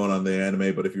currently going on in the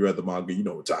anime. But if you read the manga, you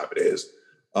know what time it is.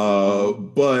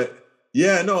 But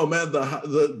yeah, no, man,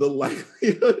 the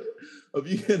likelihood of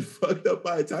you getting fucked up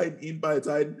by a Titan, eaten by a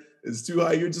Titan, is too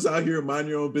high. You're just out here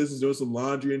minding your own business, doing some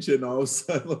laundry and shit, and all of a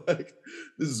sudden, like,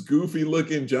 this goofy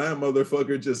looking giant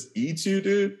motherfucker just eats you,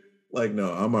 dude. Like,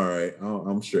 no, I'm all right.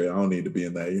 I'm straight. I don't need to be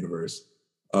in that universe.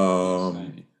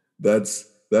 That's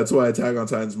why Attack on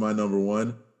Titan is my number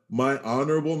one. My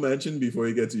honorable mention, before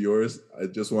you get to yours, I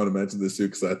just want to mention this too,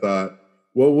 because I thought,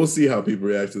 well, we'll see how people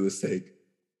react to this take.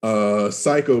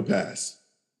 Psycho Pass.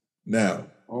 Now,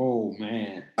 oh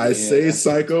man, I say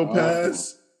Psycho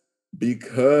Pass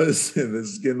because, and this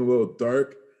is getting a little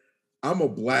dark, I'm a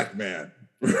black man,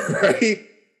 right?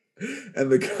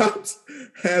 And the cops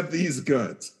have these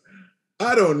guns.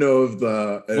 I don't know if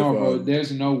bro,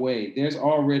 there's no way. There's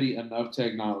already enough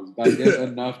technology. Like, there's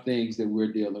enough things that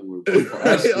we're dealing with. But for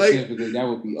us specifically, that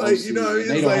would be OC. Like, you know what I mean?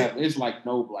 They don't have. It's like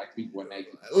no black people are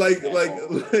naked.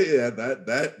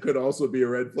 That could also be a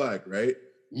red flag, right?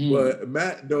 But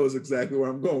Matt knows exactly where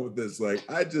I'm going with this. Like,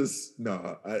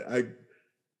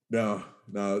 no,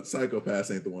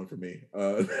 Psychopath ain't the one for me.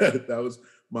 That was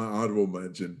my honorable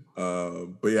mention.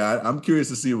 But yeah, I'm curious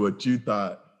to see what you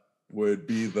thought would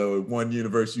be the one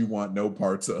universe you want no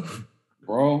parts of.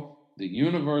 Bro, the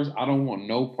universe I don't want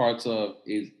no parts of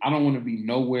is, I don't want to be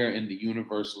nowhere in the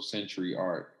Universal Century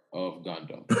arc of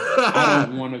Gundam. I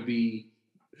don't want to be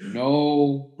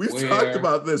We've talked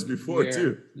about this before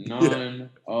too. None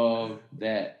of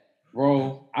that.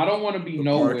 Bro, I don't want to be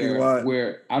nowhere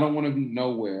where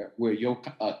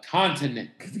a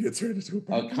continent get turned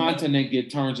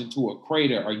into a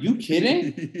crater. Are you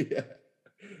kidding? Yeah.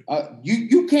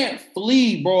 You can't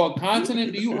flee, bro. A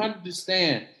continent. Do you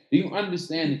understand?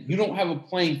 That you don't have a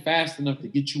plane fast enough to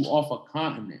get you off a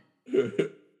continent?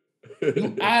 You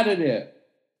out of there.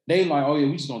 They like, oh yeah,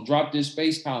 we just gonna drop this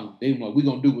space colony. They like, we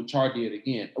gonna do what Char did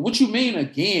again. What you mean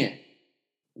again?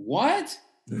 What?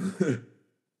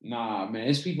 Nah, man,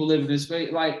 it's people living in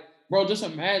space. Like, bro, just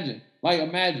imagine.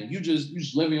 You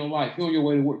just living your life. You're on your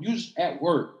way to work. You just at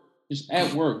work,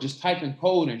 just typing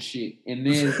code and shit. And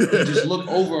then you just look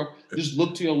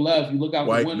to your left. You look out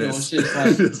the window and shit's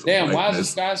like, damn, why is the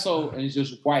sky so? And it's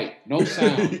just white, no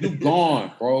sound. You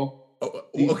gone, bro.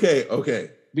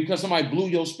 Okay. Because somebody blew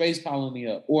your space colony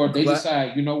up, or they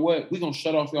decide, you know what, we're gonna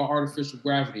shut off your artificial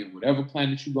gravity, and whatever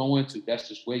planet you go into, that's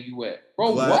just where you at,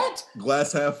 bro. What?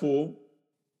 Glass half full,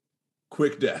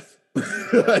 quick death.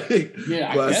 I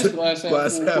guess glass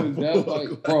half full, quick death.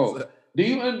 Like, bro, do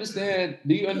you understand?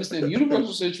 The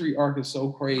Universal Century arc is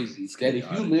so crazy that if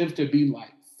you live to be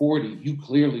like 40, you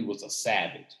clearly was a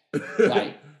savage.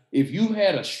 Like, if you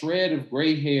had a shred of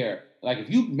gray hair. Like,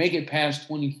 if you make it past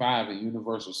 25 in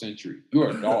Universal Century, you're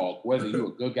a dog, whether you're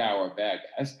a good guy or a bad guy.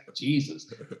 It's like,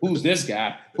 Jesus, who's this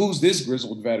guy? Who's this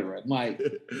grizzled veteran? Like,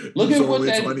 look at what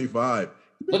that 25.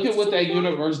 Look at what that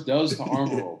universe does to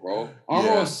Armoro, bro.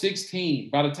 Armoro is 16.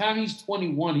 By the time he's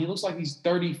 21, he looks like he's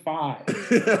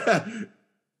 35.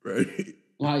 Right.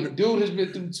 Like, dude has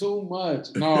been through too much.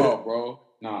 No, bro.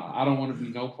 Nah, I don't want to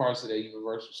be no parts of that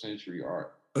Universal Century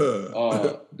arc.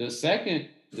 The second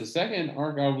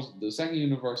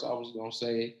universe I was gonna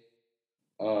say,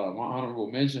 my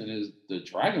honorable mention is the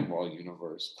Dragon Ball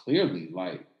universe. Clearly,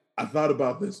 like, I thought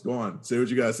about this. Go on, say what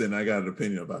you guys say, and I got an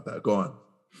opinion about that. Go on,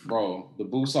 bro. The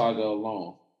Buu saga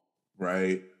alone,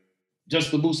 right?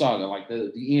 Just the Buu saga, like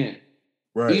the end.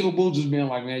 Right. Evil Buu just being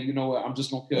like, man, you know what? I'm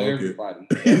just gonna kill everybody.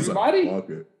 Everybody.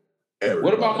 Everybody.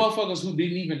 What about motherfuckers who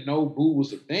didn't even know Buu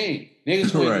was a thing?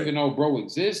 Niggas who didn't even know bro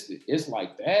existed. It's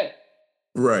like that.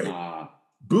 Right. Nah.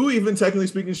 Buu, even technically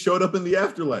speaking, showed up in the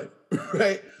afterlife,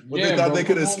 right? When they thought they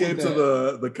could escape to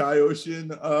the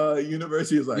Kaioshin universe,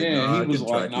 he was like, nah, he was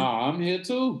like, nah, I'm here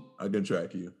too. I can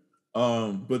track you.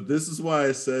 But this is why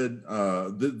I said,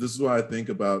 this is why I think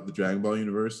about the Dragon Ball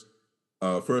universe.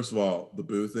 First of all, the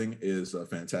Buu thing is a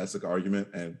fantastic argument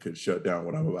and could shut down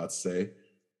what I'm about to say.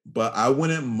 But I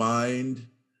wouldn't mind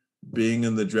being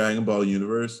in the Dragon Ball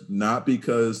universe, not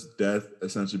because death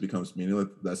essentially becomes meaningless.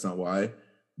 That's not why.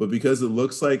 But because it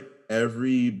looks like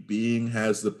every being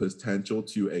has the potential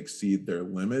to exceed their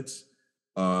limits.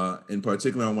 In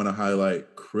particular, I want to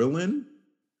highlight Krillin,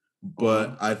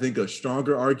 but I think a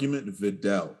stronger argument,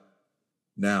 Videl.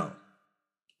 Now,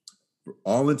 for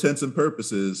all intents and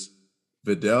purposes,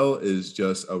 Videl is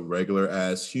just a regular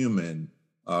ass human.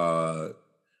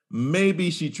 Maybe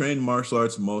she trained martial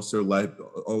arts most of her life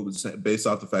based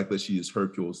off the fact that she is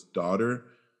Hercule's daughter,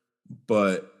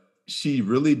 but she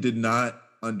really did not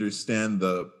understand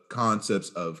the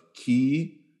concepts of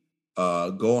ki.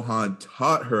 Gohan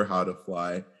taught her how to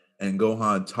fly, and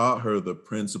Gohan taught her the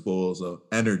principles of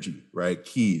energy, right?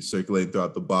 Ki, circulating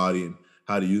throughout the body and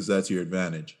how to use that to your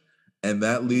advantage. And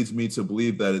that leads me to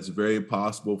believe that it's very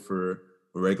possible for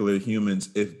regular humans,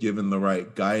 if given the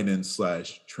right guidance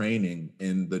 / training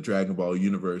in the Dragon Ball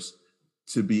universe,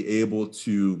 to be able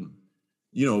to,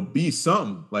 be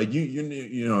something. Like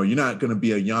you're not going to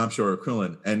be a Yamcha or a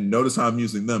Krillin. And notice how I'm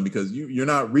using them, because you're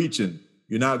not reaching.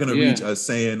 You're not going to reach a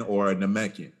Saiyan or a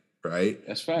Namekian, right?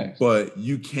 That's facts. But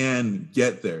you can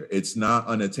get there. It's not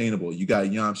unattainable. You got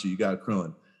Yamcha, you got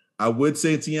Krillin. I would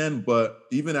say Tien, but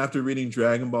even after reading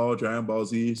Dragon Ball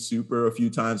Z, Super a few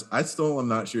times, I still am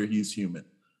not sure he's human.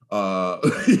 But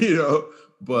if you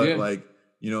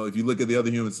look at the other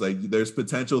humans, like there's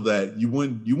potential that you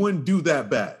wouldn't do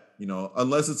that bad,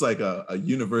 unless it's like a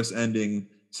universe-ending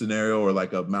scenario or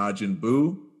like a Majin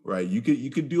Buu, right? You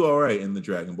could do all right in the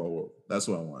Dragon Ball world. That's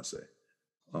what I want to say.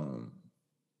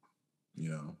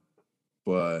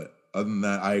 But other than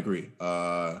that, I agree.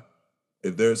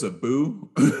 If there's a Buu,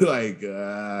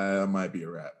 that might be a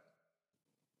wrap.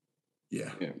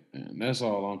 Yeah, man, that's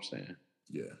all I'm saying.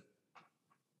 Yeah.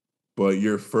 But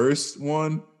your first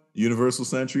one, Universal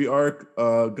Century arc,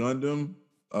 Gundam,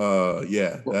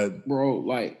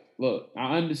 look,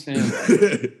 I understand.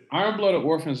 Iron Blooded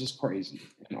Orphans is crazy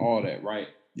and all that, right?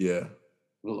 Yeah.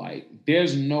 But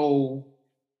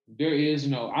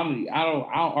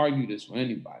I'll argue this with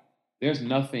anybody. There's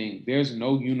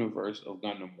no universe of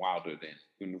Gundam wilder than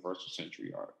Universal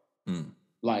Century arc.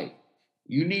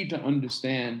 You need to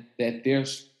understand that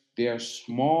there's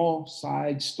small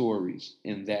side stories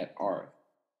in that arc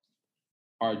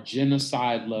are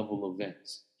genocide level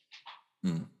events.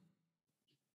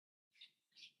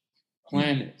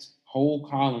 Planets, whole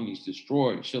colonies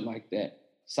destroyed, shit like that.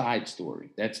 Side story.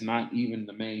 That's not even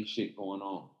the main shit going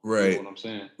on. Right. You know what I'm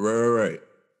saying? Right.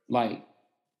 Like,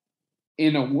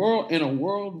 in a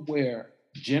world where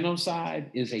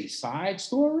genocide is a side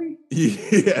story,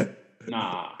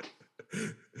 nah.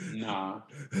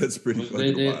 That's pretty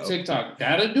fucking wild. TikTok,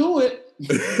 that'll do it.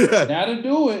 That'll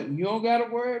do it. You don't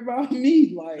gotta worry about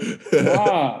me.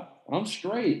 I'm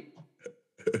straight.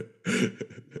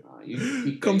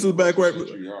 Come to the back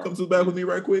with me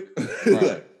right quick.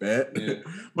 Right. Bet. Yeah. Am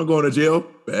I going to jail?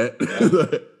 Bet.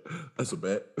 Yeah. That's a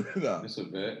bet. Nah. That's a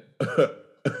bet.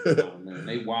 Oh, man,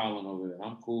 they wilding over there.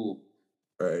 I'm cool.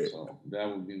 Right. So that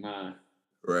would be mine.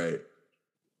 Right.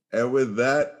 And with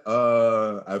that,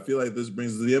 I feel like this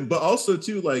brings us to the end. But also,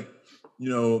 too, like,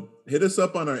 hit us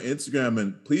up on our Instagram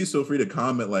and please feel free to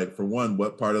comment, like, for one,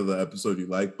 what part of the episode you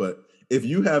like. But if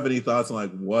you have any thoughts on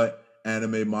like what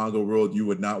anime manga world you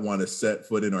would not want to set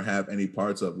foot in or have any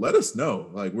parts of, let us know.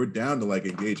 Like, we're down to like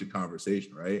engage in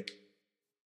conversation, right?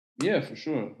 Yeah, for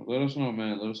sure. Let us know,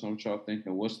 man. Let us know what y'all think.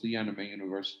 And what's the anime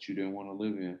universe that you didn't want to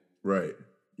live in? Right.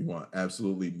 You want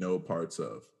absolutely no parts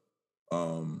of.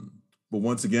 But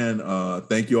once again,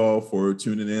 thank you all for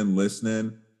tuning in,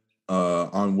 listening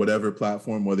on whatever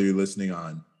platform, whether you're listening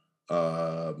on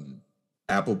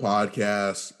Apple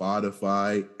Podcasts,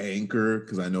 Spotify, Anchor,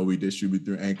 because I know we distribute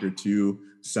through Anchor too,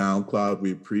 SoundCloud.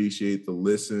 We appreciate the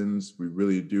listens. We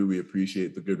really do. We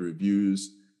appreciate the good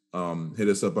reviews. Hit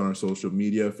us up on our social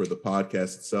media for the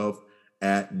podcast itself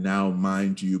at Now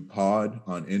Mind You Pod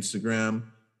on Instagram.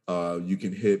 You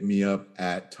can hit me up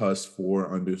at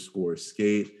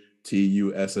Tuss4_skate,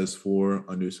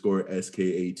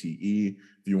 TUSS4_SKATE.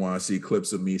 If you want to see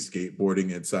clips of me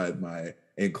skateboarding inside my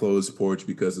enclosed porch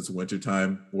because it's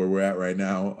wintertime where we're at right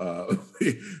now,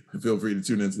 feel free to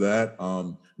tune into that.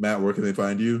 Matt, where can they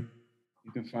find you?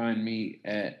 You can find me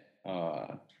at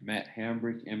Matt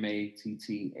Hambrick,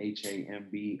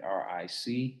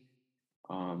 MATTHAMBRIC.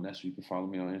 That's where you can follow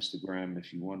me on Instagram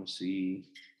if you want to see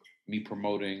me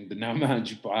promoting the Now Mind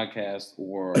You podcast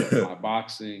or my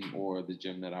boxing or the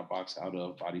gym that I box out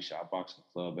of, Body Shot Boxing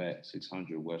Club at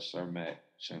 600 West Cermak.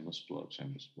 Shameless plug.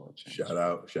 Shout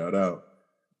out.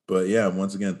 But yeah,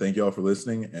 once again, thank you all for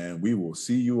listening, and we will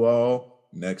see you all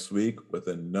next week with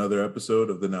another episode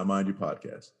of the Now Mind You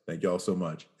podcast. Thank you all so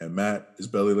much. And Matt, is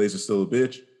Belly Laser still a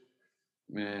bitch?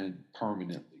 Man,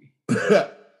 permanently.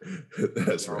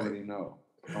 That's right. I already know.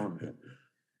 Permanently.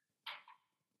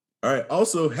 All right.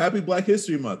 Also, happy Black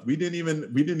History Month. We didn't even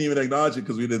acknowledge it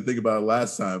because we didn't think about it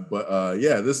last time. But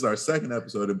yeah, this is our second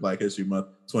episode in Black History Month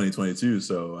 2022.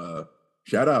 So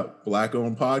shout out,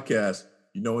 Black-owned podcast.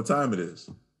 You know what time it is.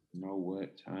 You know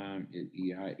what time it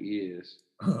is.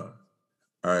 All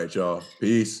right, y'all.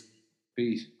 Peace.